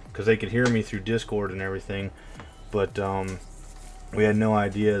it because they could hear me through Discord and everything, but we had no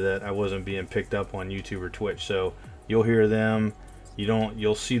idea that I wasn't being picked up on YouTube or Twitch. So you'll hear them,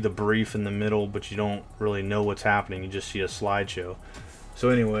 you'll see the brief in the middle, but you don't really know what's happening. You just see a slideshow. So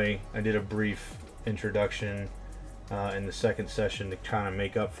anyway, I did a brief introduction in the second session to kind of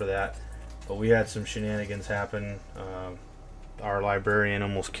make up for that. But we had some shenanigans happen. Our librarian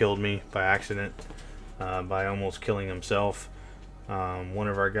almost killed me by accident, by almost killing himself. One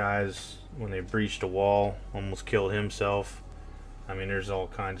of our guys, when they breached a wall, almost killed himself. I mean, there's all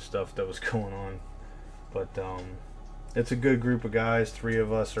kinds of stuff that was going on. But it's a good group of guys. 3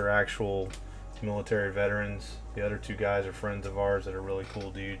 of us are actual military veterans. The other 2 guys are friends of ours that are really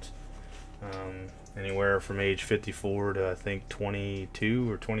cool dudes. Anywhere from age 54 to I think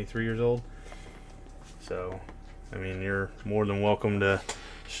 22 or 23 years old. So, I mean, you're more than welcome to,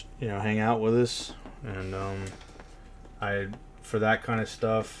 you know, hang out with us. And for that kind of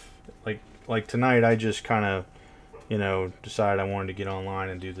stuff, like tonight, I just kind of, you know, decided I wanted to get online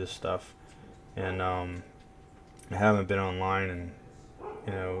and do this stuff. And I haven't been online in,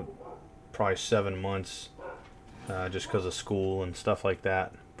 you know, probably 7 months, just because of school and stuff like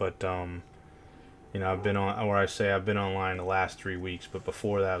that. But you know, I've been online the last 3 weeks, but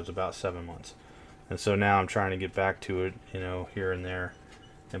before that it was about 7 months. And so now I'm trying to get back to it, you know, here and there.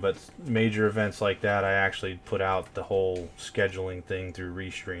 But major events like that, I actually put out the whole scheduling thing through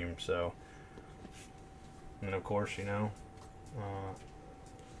Restream. So, and of course, you know,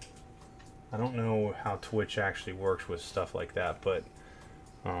 I don't know how Twitch actually works with stuff like that, but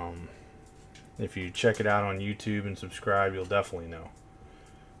if you check it out on YouTube and subscribe, you'll definitely know.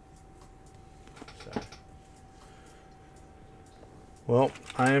 So. Well,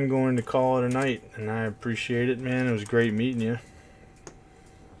 I am going to call it a night, and I appreciate it, man. It was great meeting you.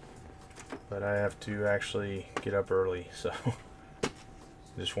 But I have to actually get up early, so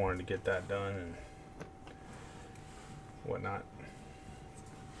just wanted to get that done and whatnot.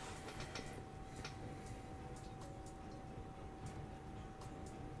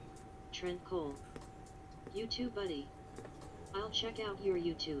 Trent Cole. You too, buddy. I'll check out your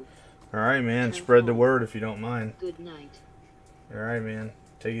YouTube. Alright, man. Spread the word if you don't mind. Good night. Alright, man.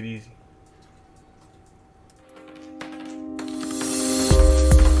 Take it easy.